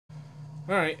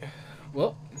Alright,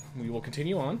 well, we will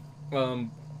continue on.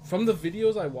 From the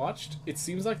videos I watched, it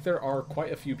seems like there are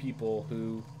quite a few people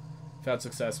who found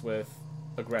success with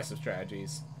aggressive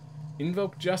strategies.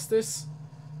 Invoke Justice,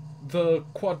 the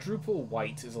quadruple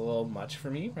white is a little much for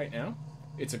me right now.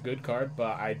 It's a good card,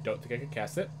 but I don't think I could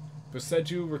cast it.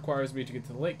 Boseiju requires me to get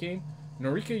to the late game.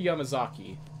 Norika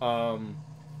Yamazaki.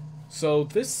 So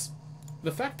this,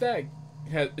 the fact that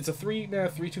it's a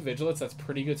 3/3/2 Vigilance, that's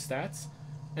pretty good stats.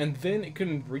 And then it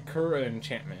can recur an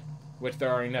enchantment, which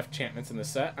there are enough enchantments in the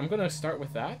set. I'm going to start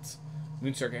with that.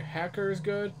 Moonstalker Hacker is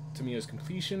good. Tamiyo's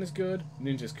Completion is good.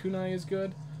 Ninja's Kunai is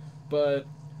good. But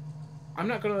I'm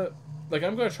not going to...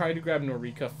 I'm going to try to grab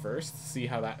Norika first, see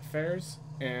how that fares,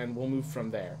 and we'll move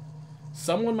from there.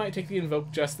 Someone might take the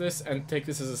Invoke Justice and take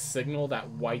this as a signal that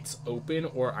white's open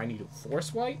or I need to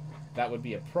force white. That would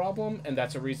be a problem, and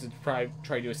that's a reason to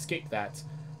try to escape that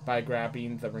by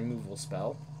grabbing the removal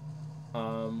spell.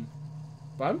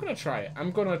 But I'm gonna try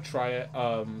it.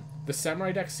 The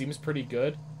Samurai deck seems pretty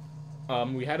good.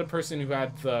 We had a person who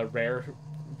had the rare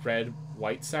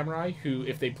red-white Samurai who,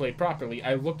 if they played properly,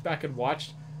 I looked back and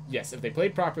watched, yes, if they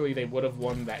played properly, they would have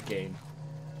won that game.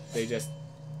 They just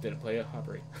didn't play a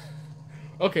Hoppery.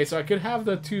 Okay, so I could have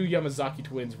the two Yamazaki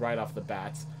twins right off the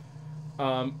bat.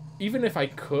 Even if I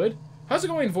could... How's it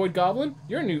going, Void Goblin?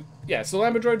 You're new... Yeah, so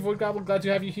Lambadroid Void Goblin, glad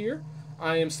to have you here.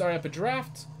 I am starting up a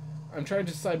draft. I'm trying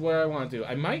to decide what I want to do.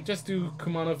 I might just do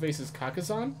Kumano faces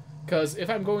Kakazan, because if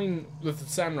I'm going with the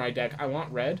Samurai deck, I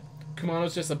want red.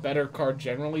 Kumano's just a better card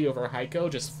generally over Heiko.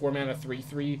 Just 4 mana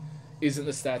 3/3 isn't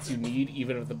the stats you need,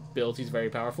 even if the ability's very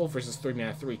powerful, versus 3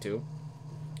 mana 3/2.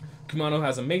 Kumano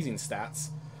has amazing stats,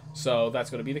 so that's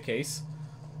going to be the case.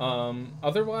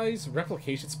 Otherwise,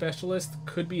 Replication Specialist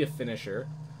could be a finisher.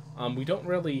 We don't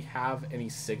really have any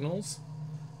signals.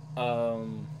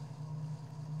 I'm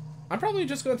probably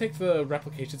just going to take the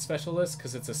Replication Specialist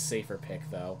because it's a safer pick,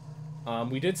 though.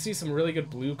 We did see some really good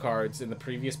blue cards in the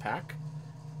previous pack,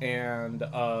 and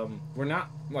we're not,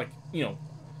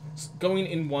 going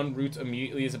in one route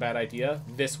immediately is a bad idea.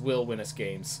 This will win us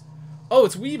games. Oh,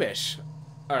 it's Weebish!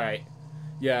 Alright.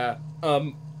 Yeah.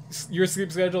 Your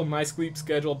sleep schedule, my sleep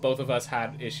schedule, both of us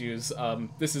had issues.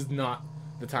 This is not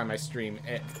the time I stream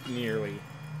nearly,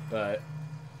 but...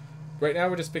 Right now,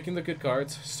 we're just picking the good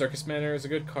cards. Circus Manor is a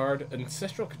good card.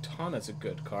 Ancestral Katana is a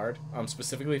good card,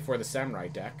 specifically for the Samurai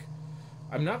deck.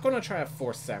 I'm not going to try to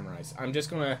force Samurais. I'm just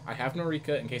going to... I have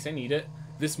Norika in case I need it.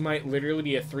 This might literally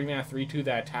be a 3 mana 3/2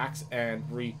 that attacks and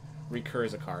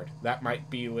recurs a card. That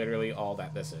might be literally all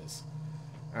that this is.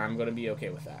 I'm going to be okay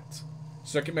with that.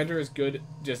 Circuit Mender is good,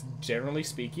 just generally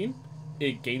speaking.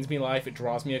 It gains me life, it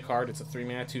draws me a card. It's a 3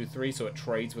 mana 2/3, so it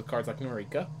trades with cards like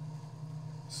Norika.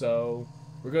 So...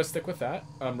 we're going to stick with that.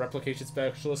 Replication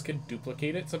Specialist can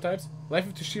duplicate it sometimes. Life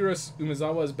of Toshiro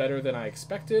Umezawa is better than I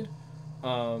expected.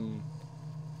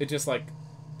 It just, I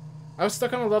was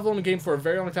stuck on a level in the game for a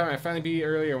very long time. I finally beat it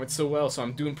earlier and went so well, so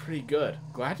I'm doing pretty good.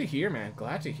 Glad to hear, man.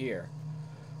 Glad to hear.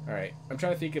 Alright, I'm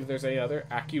trying to think if there's any other.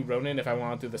 Aki Ronin, if I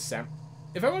want to do the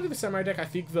If I want to do the Samurai deck, I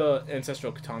think the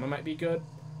Ancestral Katana might be good.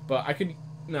 But I could...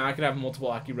 No, I could have multiple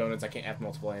Aki Ronins. I can't have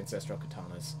multiple Ancestral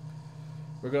Katanas.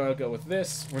 We're going to go with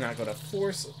this. We're not going to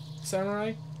force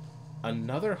Samurai.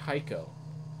 Another Heiko.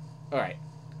 Alright.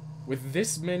 With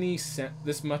this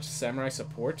much Samurai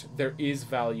support, there is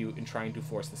value in trying to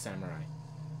force the Samurai.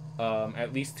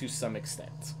 At least to some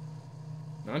extent.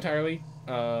 Not entirely.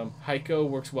 Heiko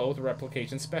works well with the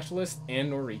Replication Specialist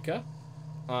and Norika.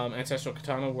 Ancestral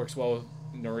Katana works well with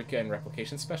Norika and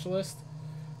Replication Specialist.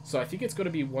 So I think it's going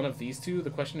to be one of these two.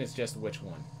 The question is just which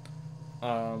one.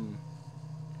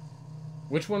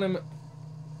 Which one am...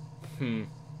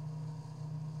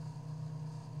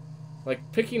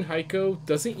 picking Heiko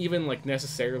doesn't even,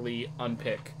 necessarily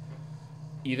unpick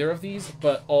either of these,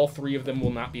 but all three of them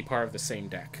will not be part of the same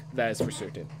deck. That is for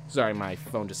certain. Sorry, my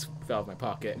phone just fell out of my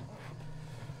pocket.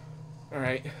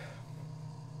 Alright.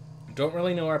 Don't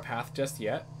really know our path just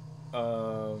yet.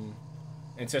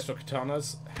 Ancestral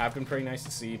Katanas have been pretty nice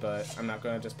to see, but I'm not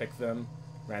going to just pick them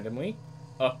randomly.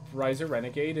 Upriser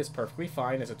Renegade is perfectly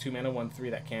fine as a 2 mana 1/3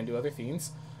 that can do other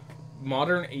things.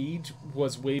 Modern Age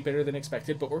was way better than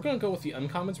expected, but we're going to go with the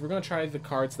uncommons. We're going to try the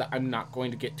cards that I'm not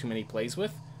going to get too many plays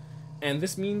with. And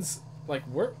this means, I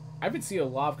would see a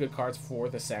lot of good cards for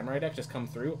the Samurai deck just come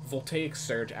through. Voltaic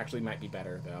Surge actually might be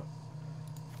better, though.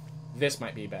 This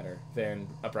might be better than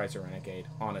Upriser Renegade,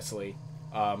 honestly.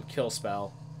 Kill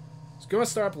Spell. I was going to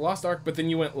start up Lost Ark, but then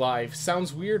you went live.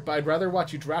 Sounds weird, but I'd rather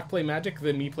watch you draft play Magic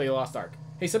than me play Lost Ark.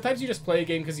 Hey, sometimes you just play a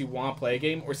game because you want to play a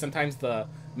game, or sometimes the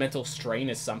mental strain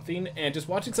is something, and just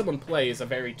watching someone play is a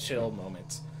very chill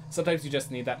moment. Sometimes you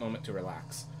just need that moment to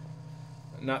relax.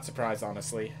 Not surprised,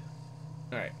 honestly.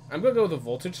 Alright, I'm going to go with the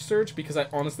Voltage Surge because I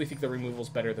honestly think the removal's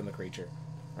better than the creature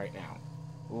right now.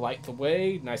 Light the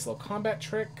Way, nice little combat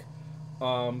trick.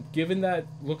 Given that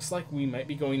looks like we might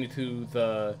be going into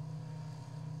the...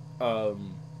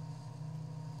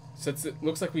 since it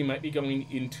looks like we might be going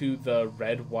into the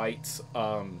red-white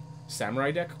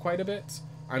samurai deck quite a bit,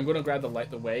 I'm going to grab the Light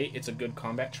the Way. It's a good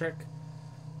combat trick.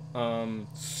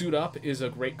 Suit Up is a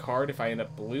great card if I end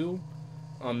up blue.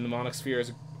 Mnemonic Sphere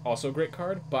is also a great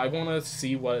card, but I want to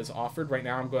see what is offered. Right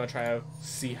now I'm going to try to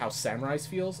see how Samurai's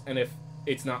feels, and if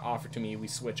it's not offered to me, we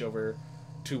switch over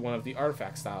to one of the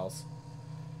artifact styles.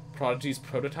 Prodigy's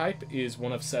Prototype is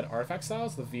one of said artifact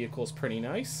styles. The vehicle is pretty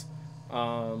nice.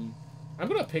 I'm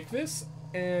going to pick this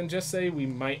and just say we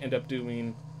might end up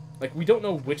doing... Like, we don't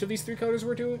know which of these three colors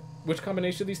we're doing, which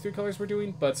combination of these three colors we're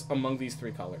doing, but it's among these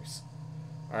three colors.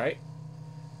 Alright.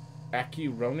 Aki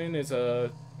Ronin is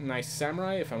a nice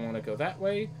samurai if I want to go that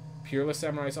way. Peerless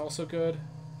Samurai is also good.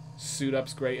 Suit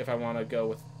Up's great if I want to go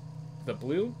with the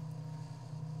blue.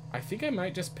 I think I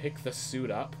might just pick the Suit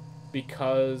Up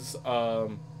because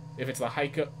if it's the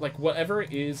Heiko, like whatever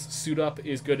it is, Suit Up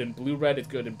is good in blue-red, it's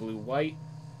good in blue-white.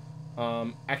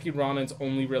 Aki Ronin's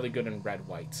only really good in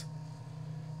red-white.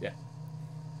 Yeah.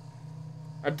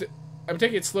 I'm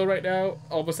taking it slow right now.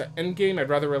 Almost at endgame. I'd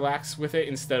rather relax with it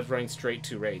instead of running straight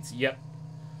 2 raids. Yep.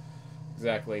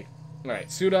 Exactly.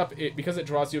 Alright, Suit Up, because it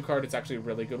draws you a card, it's actually a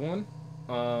really good one.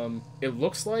 It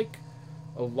looks like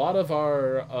a lot of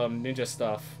our ninja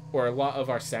stuff, or a lot of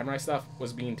our samurai stuff,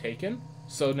 was being taken.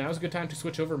 So now's a good time to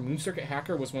switch over. Moon Circuit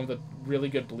Hacker was one of the really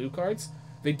good blue cards.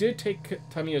 They did take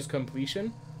Tamiya's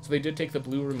Completion, so they did take the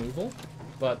blue removal,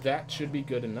 but that should be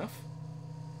good enough.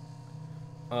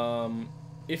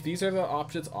 If these are the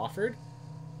options offered,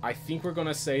 I think we're going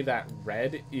to say that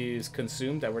red is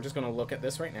consumed, that we're just going to look at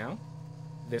this right now.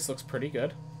 This looks pretty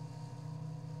good.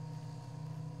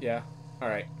 Yeah,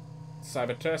 alright.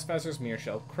 Cyber Trespassers, Mirror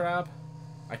Shell Crab.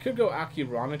 I could go Aki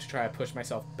Ronin to try to push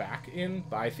myself back in,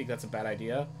 but I think that's a bad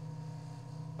idea.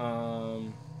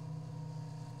 I'm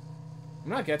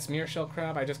not against Mirror Shell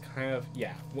Crab, I just kind of,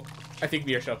 yeah. I think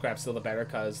Mirror Shell Crab's still the better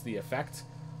because the effect.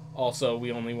 Also,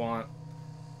 we only want...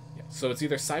 So it's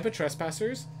either Cyber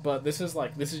Trespassers, but this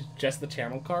is just the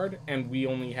channel card, and we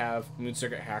only have Moon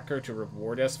Circuit Hacker to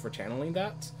reward us for channeling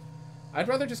that. I'd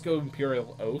rather just go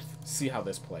Imperial Oath, see how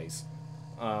this plays.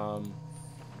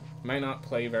 Might not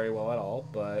play very well at all,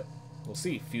 but we'll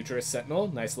see. Futurist Sentinel,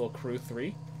 nice little crew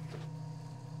 3.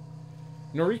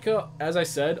 Norika, as I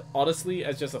said, honestly,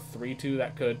 as just a 3-2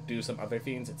 that could do some other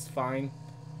things, it's fine.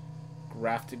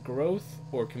 Grafted Growth,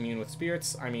 or Commune with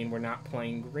Spirits. I mean, we're not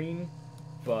playing green,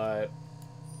 but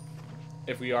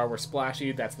if we are, we're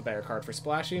splashy. That's the better card for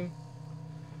splashing.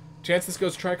 Chance this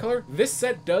goes tricolor. This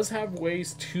set does have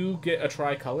ways to get a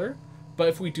tricolor, but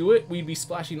if we do it, we'd be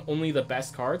splashing only the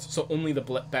best cards, so only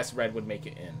the best red would make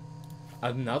it in.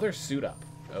 Another Suit Up.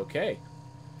 Okay.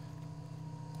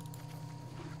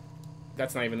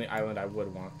 That's not even the island I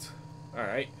would want.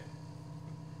 Alright.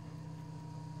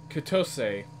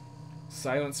 Kitose.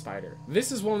 Silent Spider.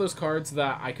 This is one of those cards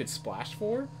that I could splash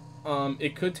for.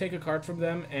 It could take a card from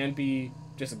them and be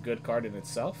just a good card in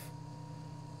itself.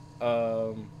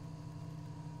 How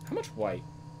much white?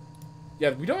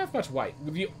 Yeah, we don't have much white.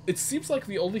 It seems like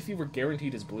the only thing we're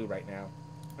guaranteed is blue right now.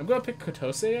 I'm gonna pick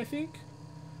Kitose, I think.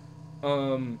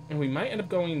 And we might end up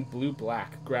going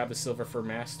blue-black, grab the Silver Fur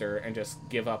Master, and just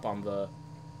give up on the...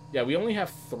 Yeah, we only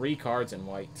have 3 cards in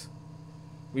white.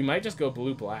 We might just go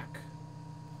blue-black.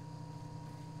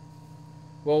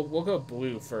 Well, we'll go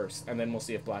blue first, and then we'll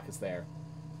see if black is there.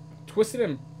 Twisted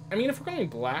and... I mean, if we're going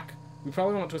black, we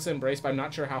probably want Twisted Embrace, but I'm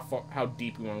not sure how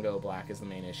deep we want to go black is the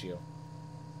main issue.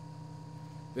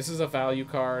 This is a value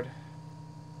card.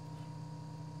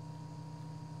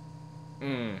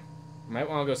 Might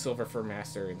want to go Silver Fur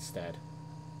Master instead.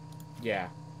 Yeah.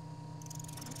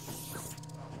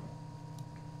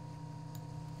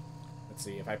 Let's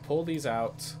see, if I pull these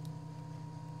out...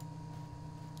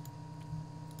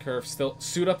 Curve still...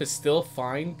 Suit Up is still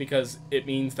fine, because it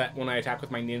means that when I attack with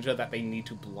my ninja that they need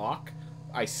to block,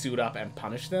 I Suit Up and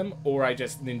punish them, or I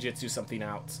just ninjutsu something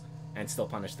out and still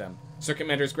punish them. Circuit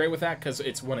Mender is great with that, because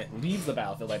it's when it leaves the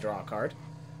battlefield I draw a card.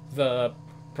 The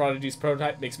Prodigy's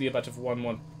Prototype makes me a bunch of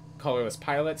 1/1 colorless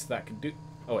pilots that can do...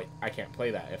 Oh wait, I can't play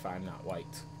that if I'm not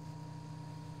white.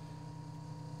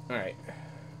 Alright.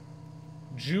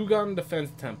 Jugon Defense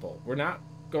Temple. We're not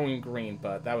going green,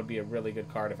 but that would be a really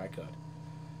good card if I could.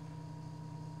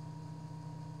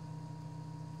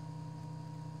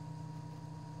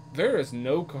 There is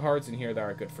no cards in here that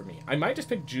are good for me. I might just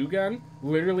pick Jugon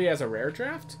literally as a rare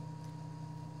draft.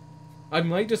 I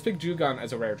might just pick Jugon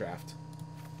as a rare draft.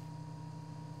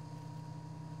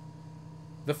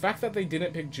 The fact that they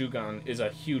didn't pick Jugon is a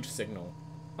huge signal.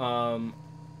 I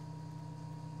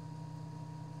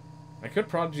could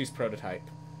Prodigy's Prototype.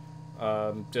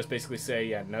 Just basically say,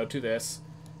 yeah, no to this.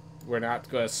 We're not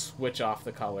going to switch off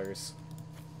the colors.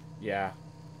 Yeah.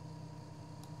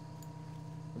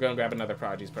 We're going to grab another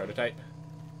Prodigy's Prototype.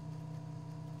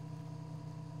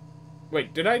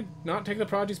 Wait, did I not take the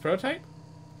Prodigy's Prototype?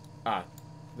 Ah,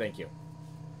 thank you.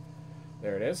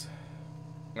 There it is.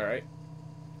 Alright.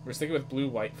 We're sticking with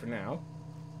blue-white for now.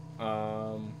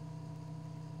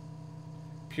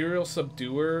 Imperial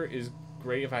Subduer is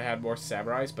great if I had more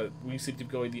Samurais, but we seem to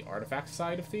be going the artifact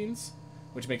side of things,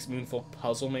 which makes Moonful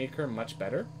Puzzle Maker much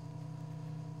better.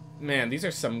 Man, these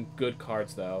are some good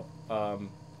cards, though. I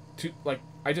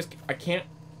can't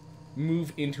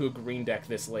move into a green deck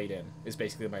this late in, is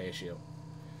basically my issue.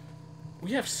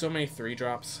 We have so many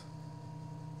 3-drops.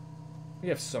 We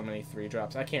have so many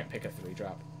 3-drops. I can't pick a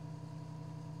 3-drop.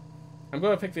 I'm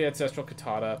going to pick the Ancestral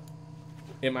Katana.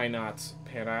 It might not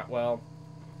pan out well.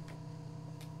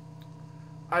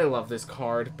 I love this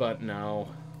card, but no.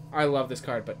 I love this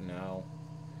card, but no.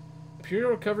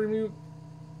 Imperial Recovery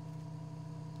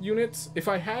units. If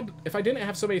I didn't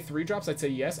have so many 3-drops, I'd say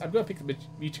yes. I'm going to pick the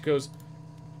Michiko's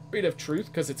Breed of Truth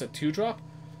because it's a 2-drop.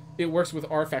 It works with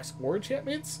artifacts or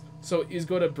enchantments, so it is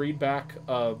going to breed back.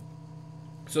 So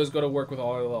it's going to work with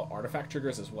all our little artifact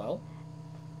triggers as well.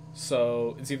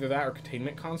 So it's either that or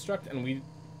Containment Construct, and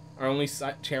our only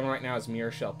channel right now is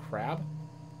Mirror Shell Crab.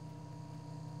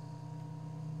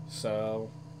 So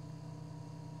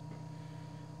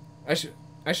I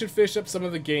should finish up some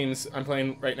of the games I'm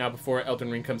playing right now before Elden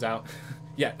Ring comes out.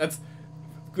 Yeah, that's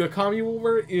the Communal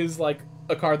is like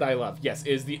a card that I love. Yes,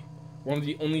 it is one of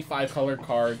the only 5-color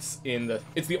cards in the.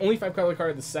 It's the only 5-color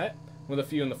card in the set, with a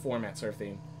few in the format sort of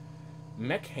theme.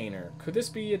 Mechhainer. Could this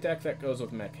be a deck that goes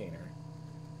with Mechhainer?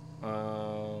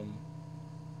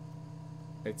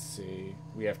 Let's see.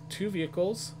 We have 2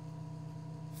 vehicles,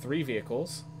 3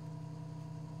 vehicles,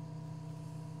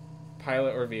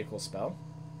 pilot or vehicle spell.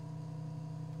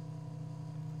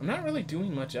 I'm not really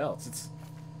doing much else. It's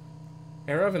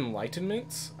Era of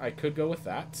Enlightenment. I could go with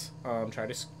that. Try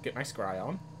to get my scry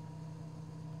on.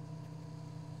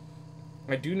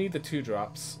 I do need the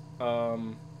 2-drops.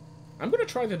 I'm going to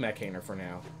try the Mechhainer for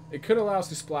now. It could allow us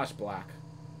to splash black.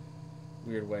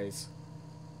 Weird ways.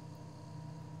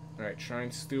 Alright,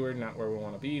 Shrine Steward, not where we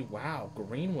want to be. Wow,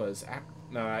 green was...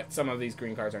 No, some of these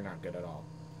green cards are not good at all.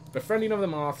 Befriending of the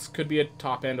Moths could be a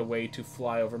top-end, a way to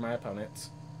fly over my opponents.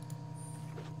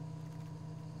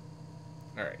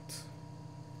 Alright.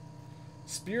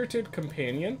 Spirited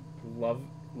Companion.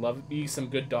 Love me some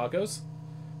good doggos.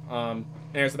 Heirs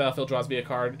of the Battlefield draws me a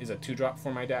card. Is a 2-drop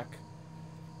for my deck.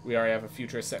 We already have a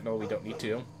Futurist Sentinel. We don't need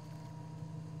to.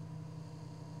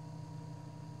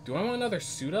 Do I want another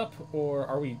suit up, or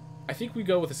are we... I think we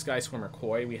go with a Sky Swimmer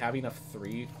Koi. We have enough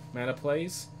 3-mana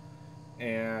plays.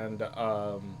 And,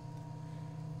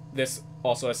 this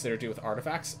also has synergy with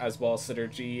artifacts, as well as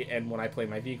synergy, and when I play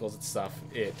my vehicles and stuff,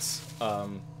 it,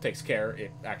 takes care.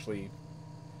 It actually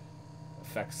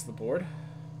affects the board.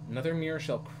 Another Mirror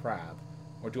Shell Crab.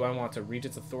 Or do I want to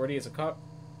Regent's Authority as a cup,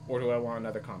 or do I want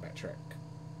another combat trick?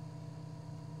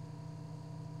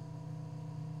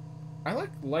 I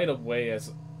like Light the Way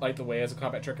as a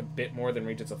combat trick a bit more than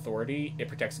Regent's Authority. It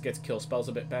protects against kill spells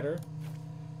a bit better.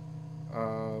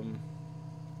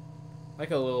 Like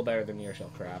a little better than Mirror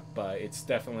Shell Crab, but it's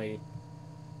definitely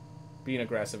being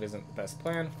aggressive isn't the best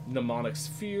plan. Mnemonic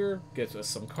Sphere gives us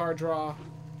some card draw.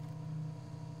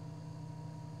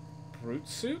 Brute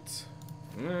Suit.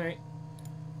 Alright.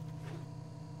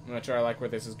 I'm not sure I like where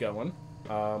this is going.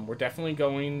 We're definitely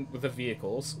going with the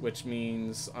vehicles, which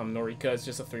means Norika is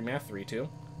just a 3-mana 3/2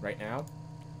 right now.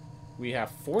 We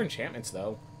have 4 enchantments,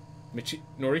 though.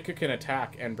 Norika can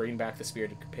attack and bring back the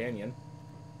Spirited Companion.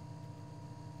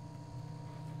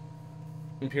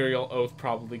 Imperial Oath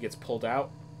probably gets pulled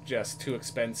out. Just too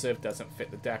expensive, doesn't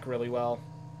fit the deck really well.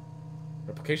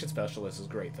 Replication Specialist is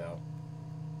great, though.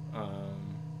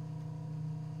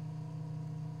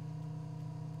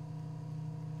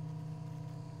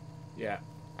 Yeah.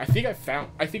 I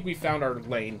think we found our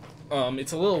lane.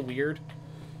 It's a little weird.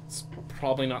 It's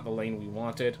probably not the lane we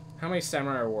wanted. How many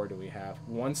Samurai War do we have?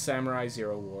 1 Samurai,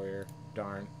 0 Warrior.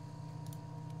 Darn.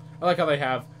 I like how they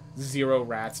have 0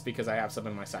 rats because I have some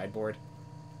in my sideboard.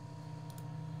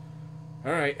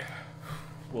 Alright.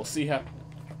 We'll see how...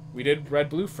 We did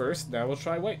red-blue first, now we'll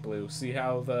try white-blue. See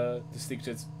how the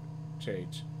distinctions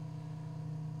change.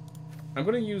 I'm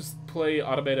going to play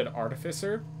Automated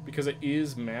Artificer because it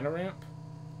is mana ramp.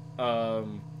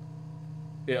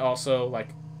 It also,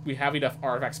 we have enough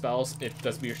artifact spells. It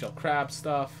does Mirror Shell Crab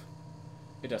stuff.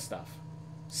 It does stuff.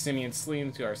 Simian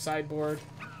Sleam to our sideboard.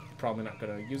 Probably not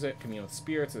going to use it. Communal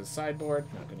Spirits to the sideboard.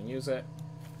 Not going to use it.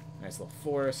 Nice little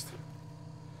forest.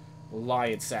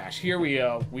 Lion Sash. Here we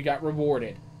go. We got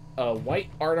rewarded. A white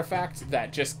artifact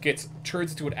that just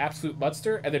turns into an absolute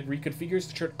monster and then reconfigures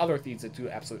to turn other things into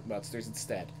absolute monsters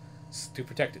instead to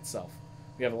protect itself.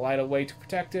 We have a light way to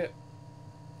protect it.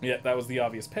 Yeah, that was the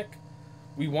obvious pick.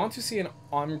 We want to see an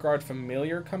On Guard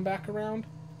Familiar come back around,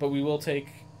 but we will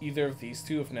take either of these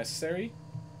two if necessary.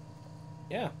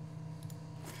 Yeah.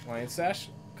 Lion Sash,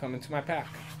 come into my pack.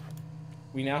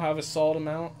 We now have a solid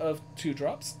amount of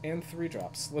 2-drops and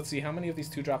 3-drops. Let's see how many of these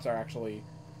 2-drops are actually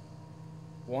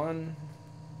 1,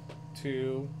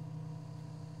 2,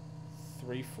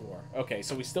 3, 4. Okay,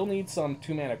 so we still need some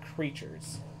 2-mana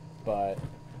creatures, but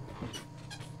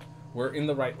we're in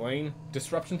the right lane.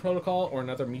 Disruption Protocol or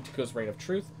another Michiko's Reign of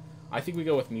Truth. I think we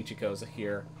go with Michiko's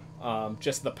here.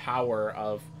 Just the power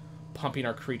of pumping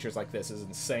our creatures like this is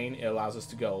insane. It allows us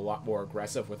to go a lot more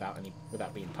aggressive without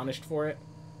being punished for it.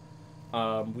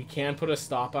 We can put a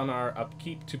stop on our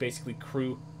upkeep to basically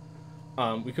crew.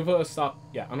 We could put a stop,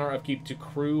 on our upkeep to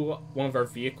crew one of our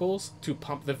vehicles to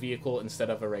pump the vehicle instead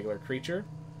of a regular creature,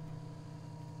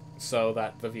 so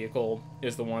that the vehicle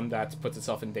is the one that puts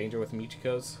itself in danger with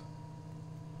Michiko's.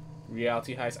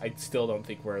 Reality Heist, I still don't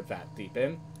think we're that deep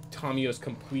in. Tamiyo's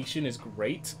Completion is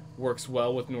great. Works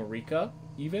well with Norika,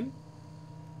 even.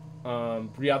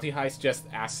 Reality Heist just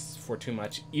asks for too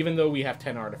much. Even though we have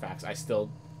 10 artifacts,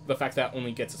 the fact that it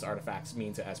only gets us artifacts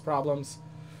means it has problems.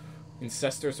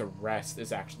 Incester's Arrest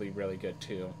is actually really good,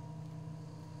 too.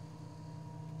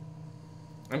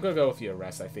 I'm going to go with the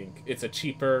Arrest, I think. It's a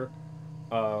cheaper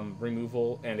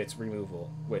removal, and it's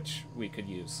removal, which we could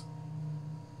use.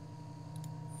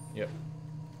 Yep.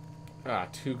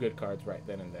 2 good cards right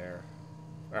then and there.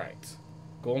 Alright.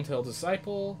 Golden Tail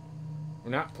Disciple.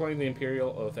 We're not playing the Imperial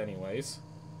Oath anyways.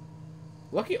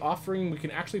 Lucky Offering we can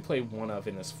actually play one of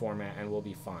in this format and we'll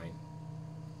be fine.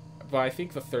 But I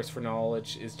think the Thirst for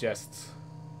Knowledge is just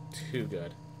too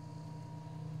good.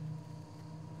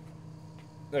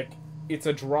 Like, it's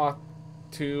a draw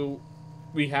 2.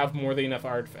 We have more than enough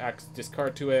artifacts to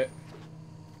discard to it.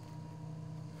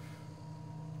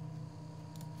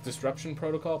 Disruption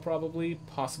Protocol, probably.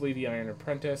 Possibly the Iron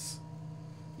Apprentice.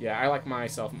 Yeah, I like my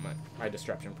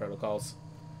Disruption Protocols.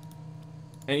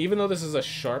 And even though this is a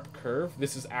sharp curve,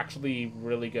 this is actually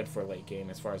really good for late game,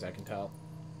 as far as I can tell.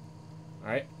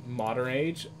 Alright, Modern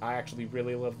Age. I actually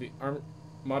really love the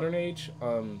Modern Age.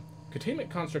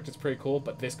 Containment Construct is pretty cool,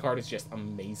 but this card is just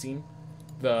amazing.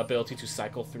 The ability to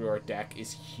cycle through our deck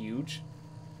is huge.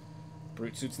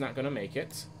 Brute Suit's not going to make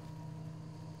it.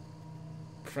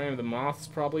 Frame of the Moths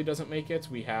probably doesn't make it.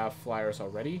 We have flyers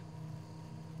already.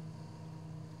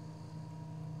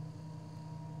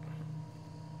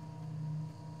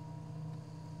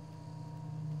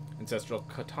 Ancestral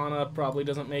Katana probably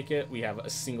doesn't make it. We have a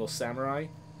single Samurai,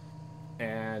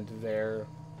 and they're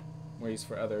used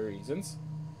for other reasons.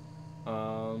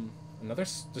 Another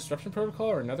Disruption Protocol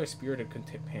or another Spirited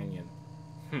Companion?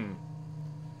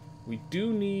 We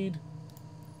do need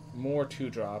more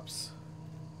 2-drops.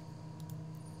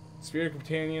 Spirited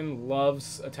Companion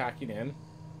loves attacking in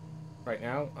right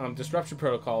now. Disruption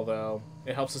Protocol, though,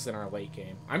 it helps us in our late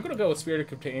game. I'm going to go with Spirited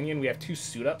Companion. We have 2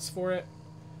 suit-ups for it.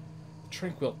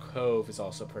 Tranquil Cove is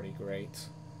also pretty great.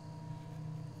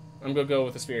 I'm going to go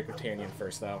with the Spirited Companion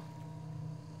first, though.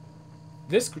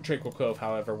 This Tranquil Cove,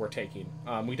 however, we're taking.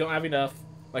 We don't have enough.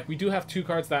 Like, we do have 2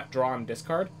 cards that draw and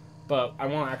discard, but I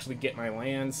want to actually get my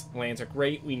lands. Lands are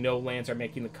great. We know lands are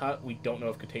making the cut. We don't know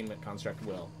if Containment Construct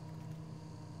will.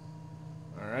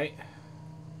 Alright.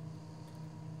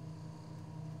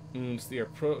 Their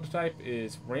prototype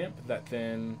is Ramp, that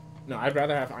then... No, I'd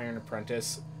rather have Iron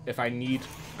Apprentice. If I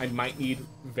might need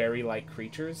very light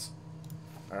creatures.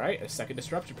 Alright, a second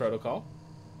Disruption Protocol.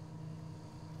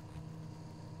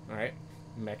 Alright.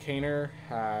 Mechaner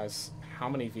has how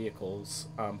many vehicles?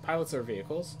 Pilots are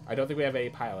vehicles. I don't think we have any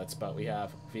pilots, but we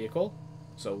have vehicle.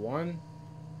 So 1,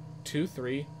 2,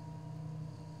 3...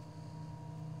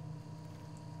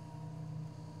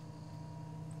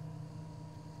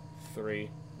 3,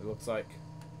 it looks like.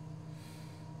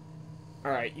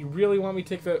 Alright, you really want me to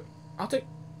take the...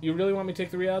 You really want me to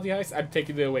take the Reality Heist? I'm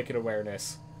taking the Awakened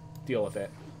Awareness. Deal with it.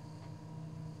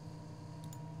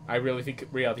 I really think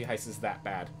Reality Heist is that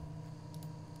bad.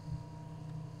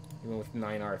 Even with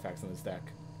 9 artifacts in this deck.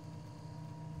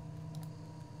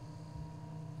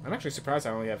 I'm actually surprised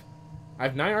I only have... I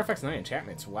have 9 artifacts and 9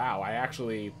 enchantments. Wow, I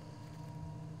actually...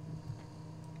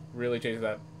 really changed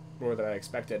that more than I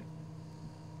expected.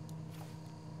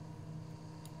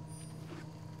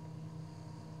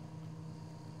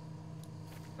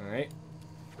 Alright.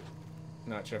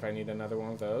 Not sure if I need another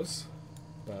one of those.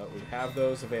 But we have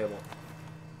those available.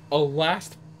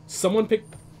 Someone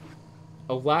picked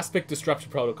a last pick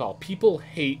Disruption Protocol. People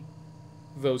hate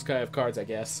those kind of cards, I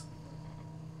guess.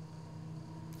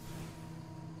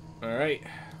 Alright.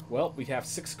 Well, we have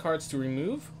 6 cards to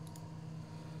remove.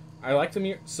 I like them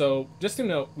here. So, just to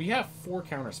note, we have 4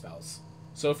 Counterspells.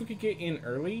 So if we could get in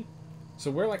early,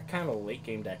 so we're like kind of a late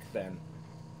game deck then.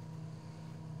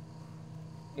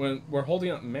 When we're holding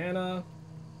up mana,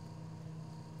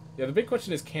 yeah, the big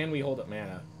question is, can we hold up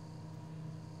mana?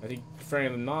 I think Fraying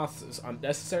of the Noth is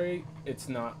unnecessary. It's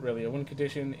not really a win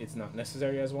condition. It's not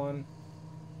necessary as one.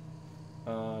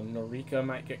 Norika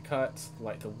might get cut.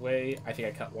 Light the Way. I think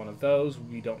I cut one of those.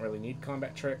 We don't really need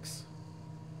combat tricks.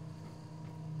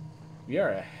 We are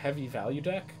a heavy value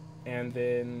deck, and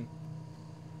then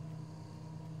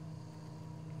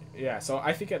yeah. So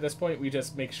I think at this point we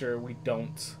just make sure we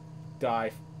don't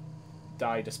die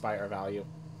despite our value.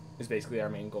 Is basically our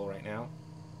main goal right now.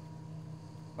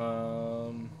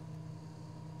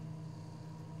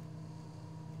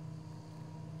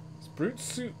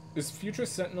 Is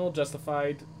Futurist Sentinel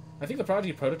justified? I think the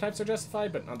Prodigy prototypes are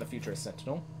justified, but not the Futurist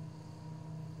Sentinel.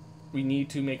 We need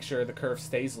to make sure the curve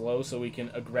stays low so we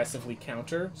can aggressively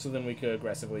counter, so then we could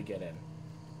aggressively get in.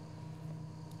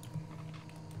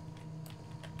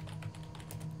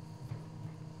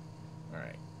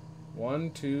 Alright.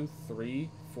 1, 2, 3,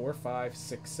 4, 5,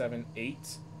 6, 7,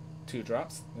 8. 2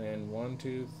 drops. Then 1,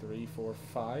 2, 3, 4,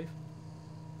 5.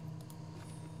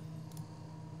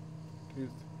 2,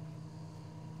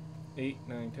 8,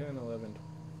 9, 10, 11.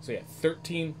 So yeah,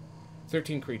 13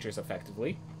 creatures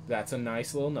effectively. That's a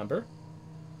nice little number.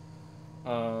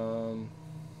 I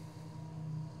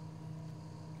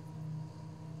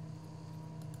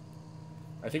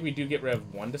think we do get rid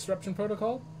of 1 Disruption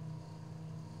Protocol.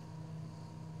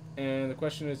 And the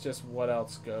question is just what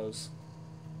else goes.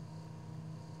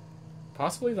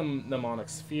 Possibly the Mnemonic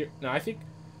Sphere. No, I think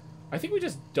we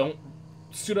just don't...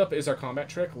 Suit Up is our combat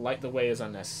trick. Light the Way is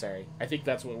unnecessary. I think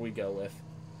that's what we go with.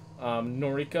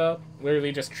 Norika,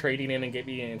 literally just trading in and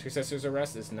getting an Intercessor's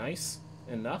Arrest is nice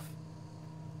enough.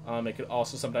 It could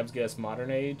also sometimes get us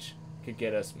Modern Age. It could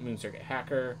get us Moon Circuit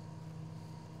Hacker.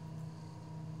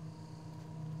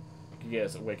 It could get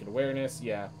us Awakened Awareness.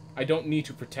 Yeah. I don't need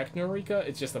to protect Norika.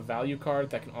 It's just a value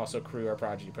card that can also crew our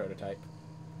Prodigy prototype.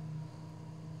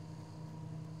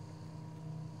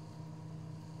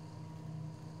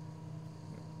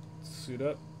 Suit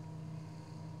Up.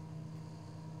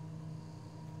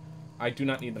 I do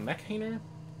not need the Mech Hainer.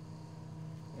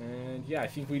 And yeah, I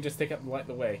think we just take up Light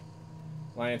the Way.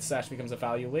 Lion's Sash becomes a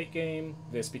value late game.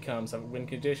 This becomes a win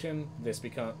condition. This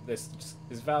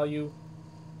is value.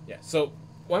 Yeah, so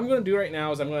what I'm going to do right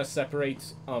now is I'm going to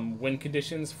separate win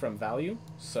conditions from value.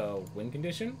 So win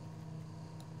condition.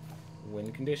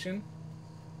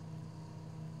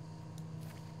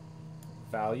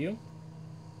 Value.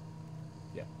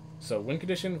 Yeah, so win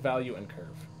condition, value, and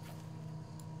curve.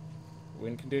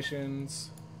 Win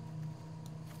conditions,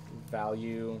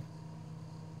 value,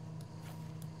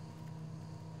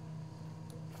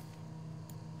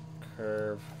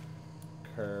 curve.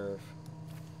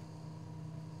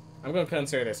 I'm going to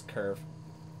consider this curve.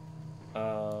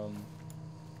 Yep.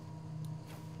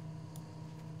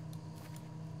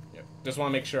 Just want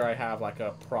to make sure I have like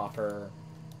a proper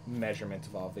measurement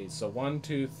of all of these. So 1,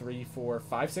 2, 3, 4,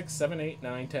 5, 6, 7, 8,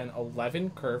 9, 10,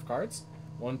 11 curve cards.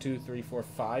 1, 2, 3, 4,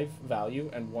 5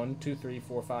 value, and 1, 2, 3,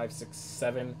 4, 5, 6,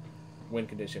 7 win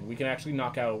condition. We can actually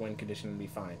knock out a win condition and be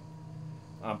fine.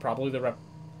 Probably the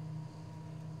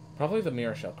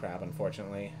Mirror Shell Crab,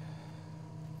 unfortunately.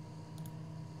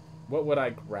 What would I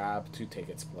grab to take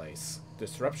its place?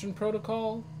 Disruption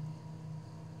Protocol?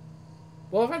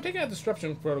 Well, if I'm taking out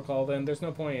Disruption Protocol, then there's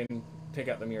no point in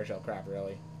taking out the Mirror Shell Crab,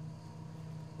 really.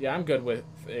 Yeah, I'm good with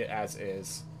it as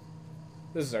is.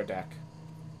 This is our deck.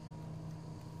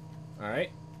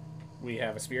 Alright, we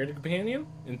have a Spirited Companion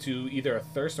into either a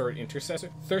Thirst or an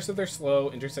Intercessor. Thirst if they're slow,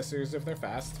 Intercessors if they're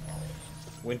fast.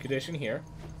 Win condition here.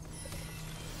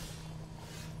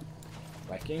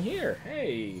 Viking here,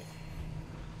 hey!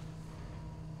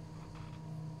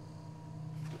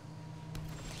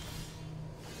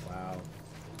 Wow.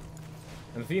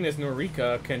 And the thing is,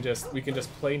 Norika we can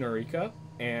just play Norika,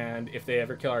 and if they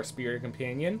ever kill our Spirited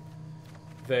Companion,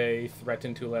 they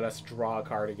threaten to let us draw a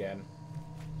card again.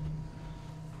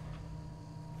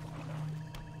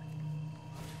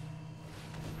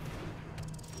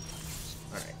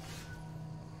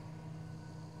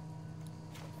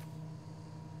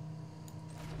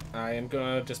 I am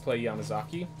gonna just play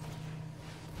Yamazaki.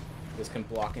 This can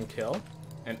block and kill.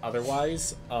 And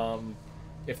otherwise,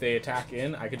 if they attack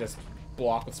in, I could just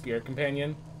block with Spirit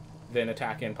Companion, then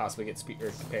attack and possibly get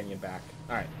Spirit Companion back.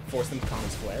 Alright, force them to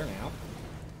Common's Flare now.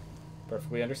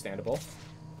 Perfectly understandable.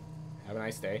 Have a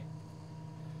nice day.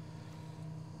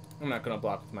 I'm not going to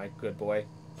block with my good boy.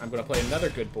 I'm going to play another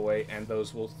good boy, and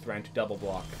those will threaten to double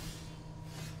block.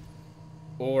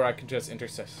 Or I could just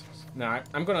intercept. No,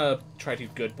 I'm going to try to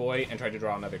good boy and try to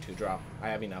draw another 2-drop. I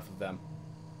have enough of them.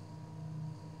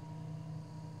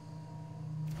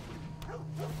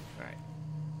 Alright.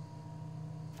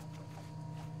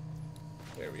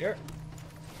 There we are.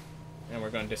 And we're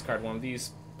going to discard one of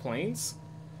these planes.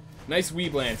 Nice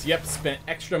weeb lands. Yep, spent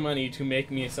extra money to make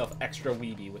myself extra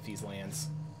weeby with these lands.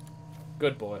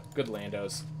 Good boy. Good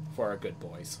landos for our good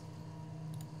boys.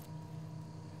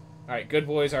 Alright, good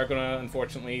boys are going to,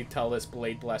 unfortunately, tell this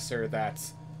Blade Blesser that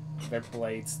their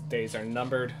Blade's days are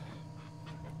numbered.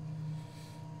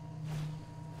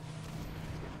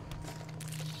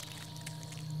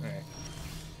 Alright.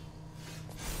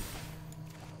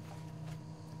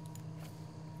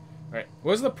 Alright,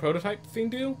 what does the prototype thing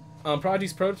do?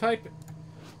 Prodigy's prototype,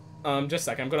 just a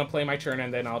second, I'm going to play my turn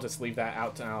and then I'll just leave that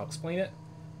out and I'll explain it.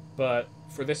 But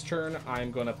for this turn,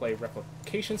 I'm going to play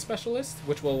Replication Specialist,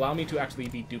 which will allow me to actually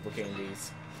be duplicating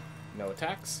these. No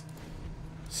attacks.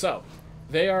 So,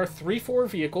 they are 3/4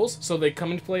 vehicles, so they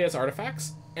come into play as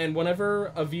artifacts, and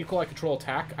whenever a vehicle I control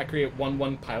attack, I create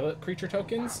 1/1 pilot creature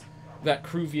tokens that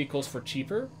crew vehicles for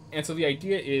cheaper. And so the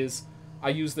idea is, I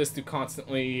use this to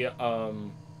constantly,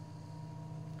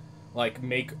 like,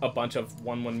 make a bunch of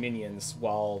 1/1 minions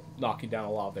while knocking down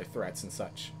a lot of their threats and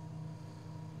such.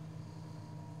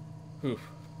 Whew.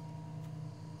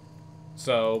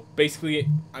 So, basically,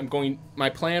 my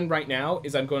plan right now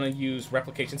is I'm going to use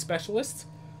Replication Specialists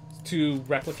to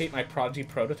replicate my Prodigy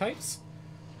prototypes,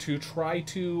 to try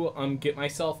to get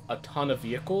myself a ton of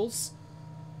vehicles.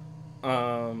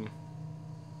 The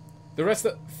rest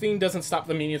of the thing doesn't stop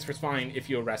the minions from spawning if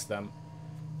you arrest them.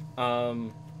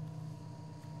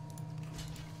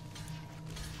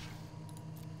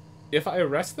 If I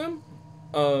arrest them,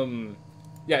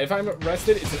 yeah, if I'm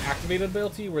arrested, it's an activated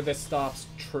ability where this stops.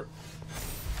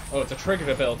 Oh, it's a triggered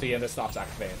ability and this stops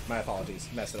activating. My apologies,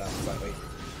 messed it up slightly.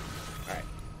 All right.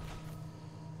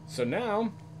 So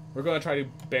now we're going to try to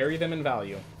bury them in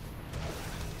value.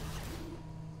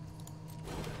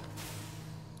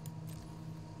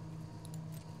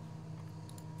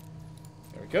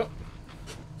 There we go.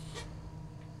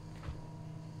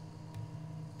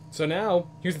 So now,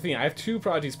 here's the thing, I have 2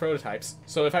 Prodigy's prototypes,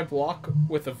 so if I block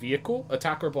with a vehicle,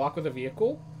 attack or block with a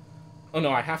vehicle, oh no,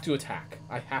 I have to attack.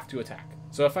 I have to attack.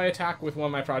 So if I attack with one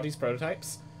of my Prodigy's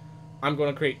prototypes, I'm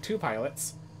going to create 2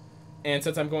 pilots, and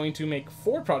since I'm going to make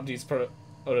 4 Prodigy's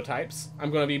prototypes,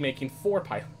 I'm going to be making 4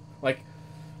 pilots. Like,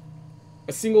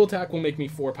 a single attack will make me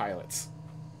 4 pilots.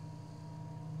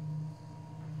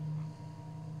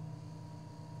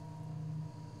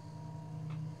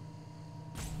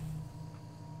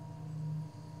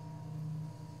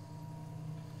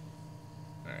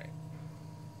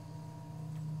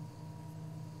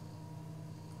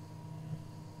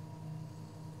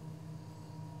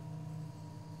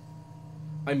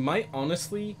 I might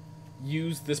honestly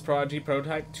use this Prodigy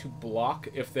prototype to block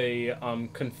if they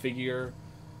configure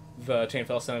the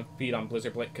Chainfell Centipede on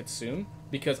Blizzard Blade Kitsune,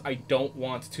 because I don't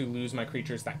want to lose my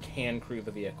creatures that can crew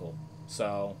the vehicle.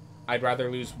 So I'd rather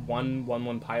lose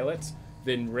 1/1/1 pilot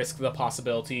than risk the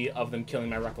possibility of them killing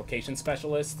my Replication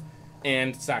Specialist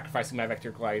and sacrificing my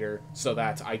Vector Glider so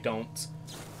that I don't,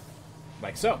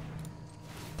 like so.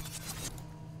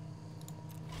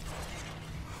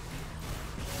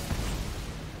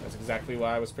 Exactly what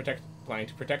I was planning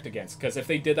to protect against. Because if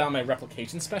they did that on my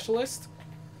Replication Specialist,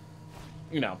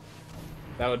 you know,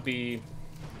 that would be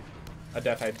a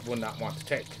death I would not want to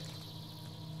take.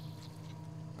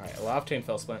 Alright, a lot of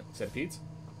Chainfell Centipedes.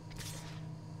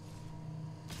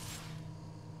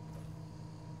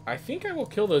 I think I will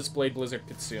kill those Blade Blizzard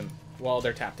Kitsune while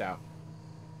they're tapped out.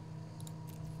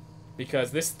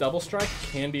 Because this double strike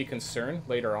can be a concern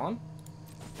later on.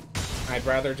 I'd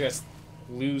rather just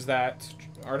lose that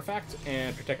artifact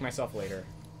and protect myself later.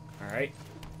 Alright.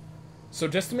 So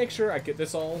just to make sure I get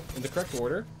this all in the correct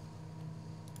order,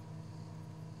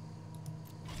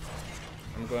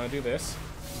 I'm going to do this.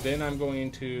 Then I'm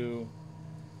going to...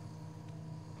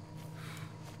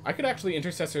 I could actually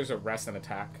Intercessor's Arrest and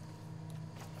attack.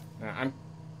 I'm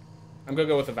going to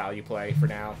go with a value play for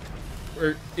now.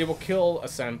 Or it will kill a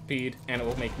Centipede, and it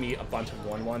will make me a bunch of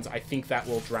 1/1s. I think that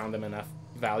will drown them enough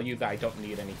value that I don't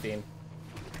need anything.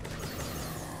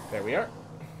 There we are.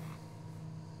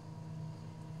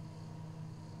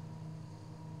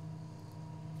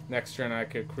 Next turn I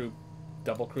could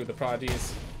double crew the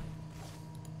Prodigies.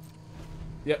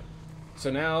 Yep. So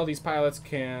now these pilots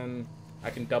can... I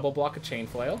can double block a chain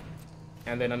flail.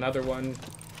 And then another one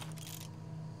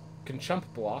can chump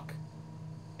block.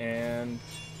 And...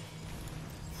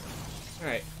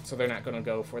 Alright, so they're not going to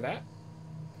go for that.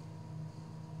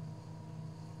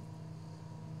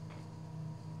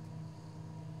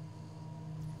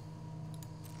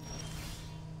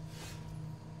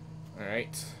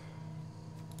 Alright.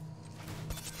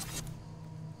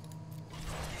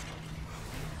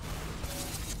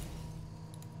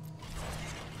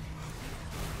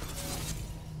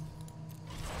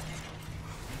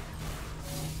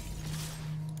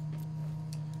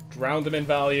 Drown them in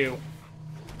value.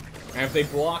 And if they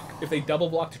block, if they double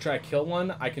block to try to kill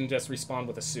one, I can just respawn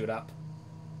with a suit up.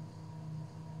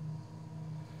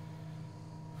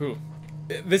 Whew.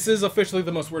 This is officially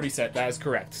the most wordy set. That is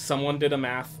correct. Someone did a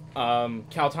math.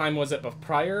 Caltime was it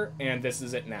prior, and this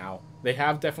is it now. They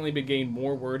have definitely been getting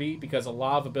more wordy because a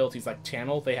lot of abilities like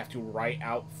Channel, they have to write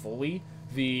out fully.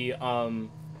 The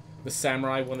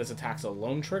Samurai one that attacks a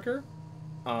lone trigger,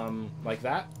 like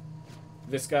that.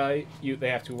 This guy, they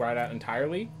have to write out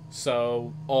entirely.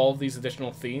 So all these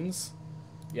additional themes,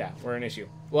 yeah, were an issue.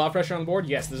 A lot of pressure on the board.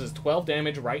 Yes, this is 12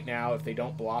 damage right now. If they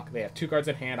don't block, they have 2 cards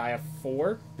in hand. I have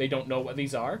 4. They don't know what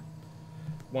these are.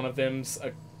 One of them's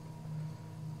a,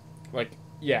 like,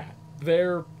 yeah,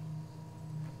 they're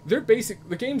basic.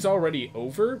 The game's already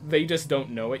over. They just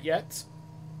don't know it yet.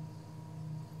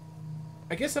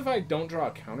 I guess if I don't draw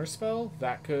a counterspell,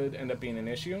 that could end up being an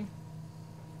issue.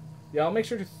 Yeah, I'll make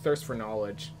sure to thirst for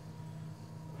knowledge.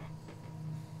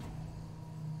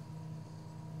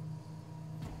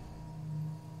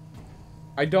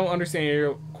 I don't understand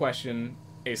your question,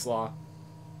 Ace Law.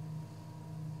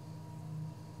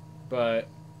 But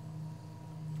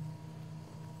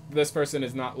this person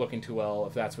is not looking too well,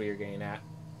 if that's what you're getting at.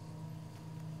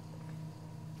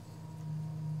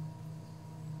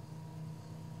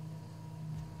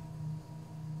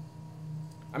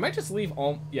 I might just leave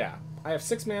all... Yeah. I have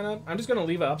 6 mana. I'm just going to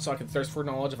leave it up so I can thirst for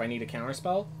knowledge if I need a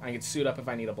counterspell. I can suit up if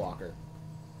I need a blocker.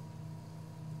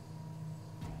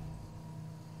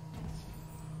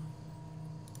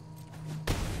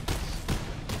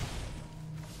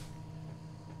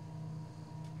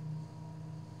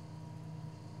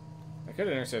 I could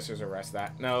Intercessor's Arrest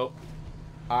that. No.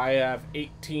 I have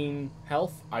 18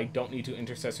 health. I don't need to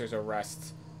Intercessor's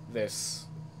Arrest this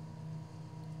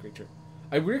creature.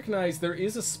 I recognize there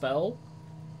is a spell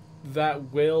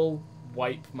that will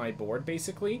wipe my board,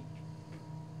 basically.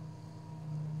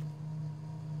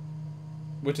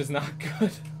 Which is not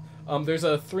good. There's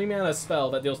a 3-mana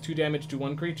spell that deals 2 damage to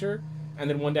one creature, and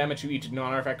then 1 damage to each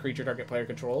non-artifact creature target player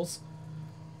controls.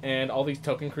 And all these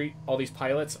all these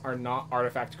pilots are not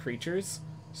artifact creatures,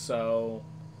 so...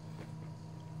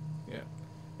 Yeah.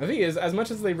 The thing is, as much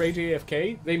as they rage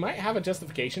AFK, they might have a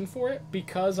justification for it,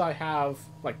 because I have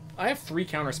 3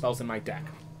 counterspells in my deck.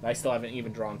 I still haven't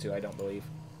even drawn to, I don't believe.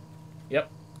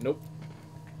 Yep. Nope.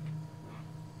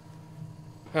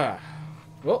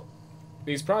 Well,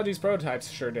 these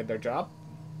prototypes sure did their job.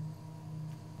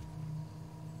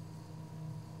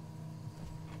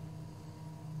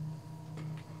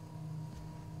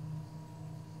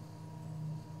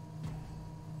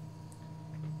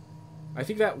 I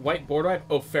think that white board wipe,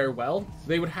 oh, farewell,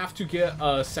 they would have to get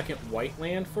a second white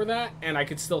land for that, and I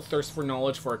could still thirst for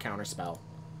knowledge for a counterspell.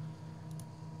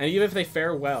 And even if they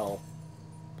fare well,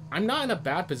 I'm not in a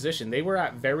bad position. They were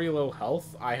at very low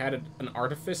health. I had an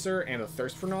Artificer and a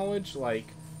Thirst for Knowledge. Like,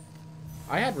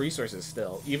 I had resources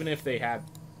still, even if they had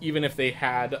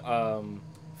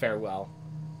Farewell.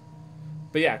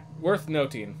 But yeah, worth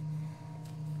noting.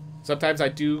 Sometimes I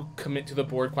do commit to the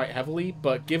board quite heavily,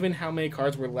 but given how many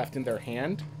cards were left in their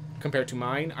hand compared to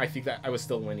mine, I think that I was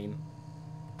still winning.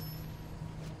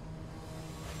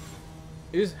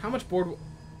 How much board...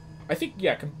 I think,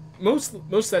 yeah, most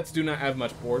sets do not have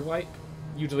much board wipe.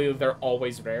 Usually they're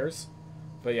always rares.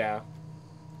 But yeah.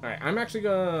 Alright, I'm actually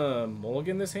gonna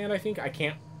mulligan this hand, I think. I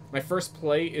can't... My first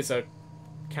play is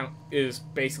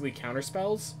basically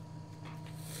counterspells.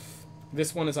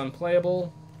 This one is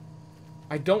unplayable.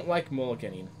 I don't like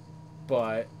mulliganing,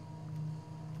 but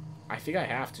I think I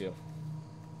have to.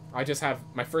 I just have...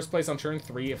 My first play's on turn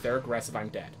 3. If they're aggressive, I'm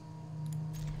dead.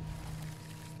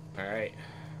 Alright.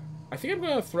 I think I'm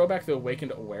going to throw back the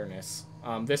Awakened Awareness.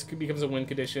 This becomes a win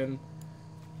condition.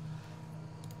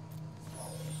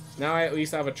 Now I at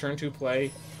least have a turn 2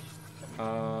 play.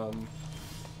 I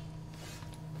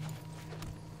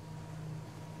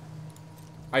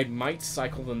might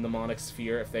cycle the Mnemonic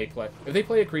Sphere if they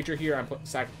play a creature here. I'm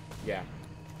yeah.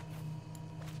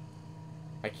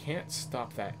 I can't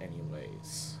stop that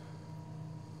anyways.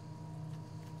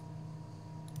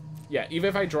 Yeah, even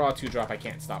if I draw a 2-drop, I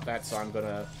can't stop that, so I'm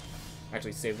gonna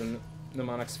actually save the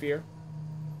Mnemonic Sphere.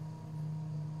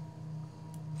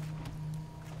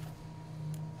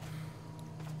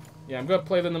 Yeah, I'm gonna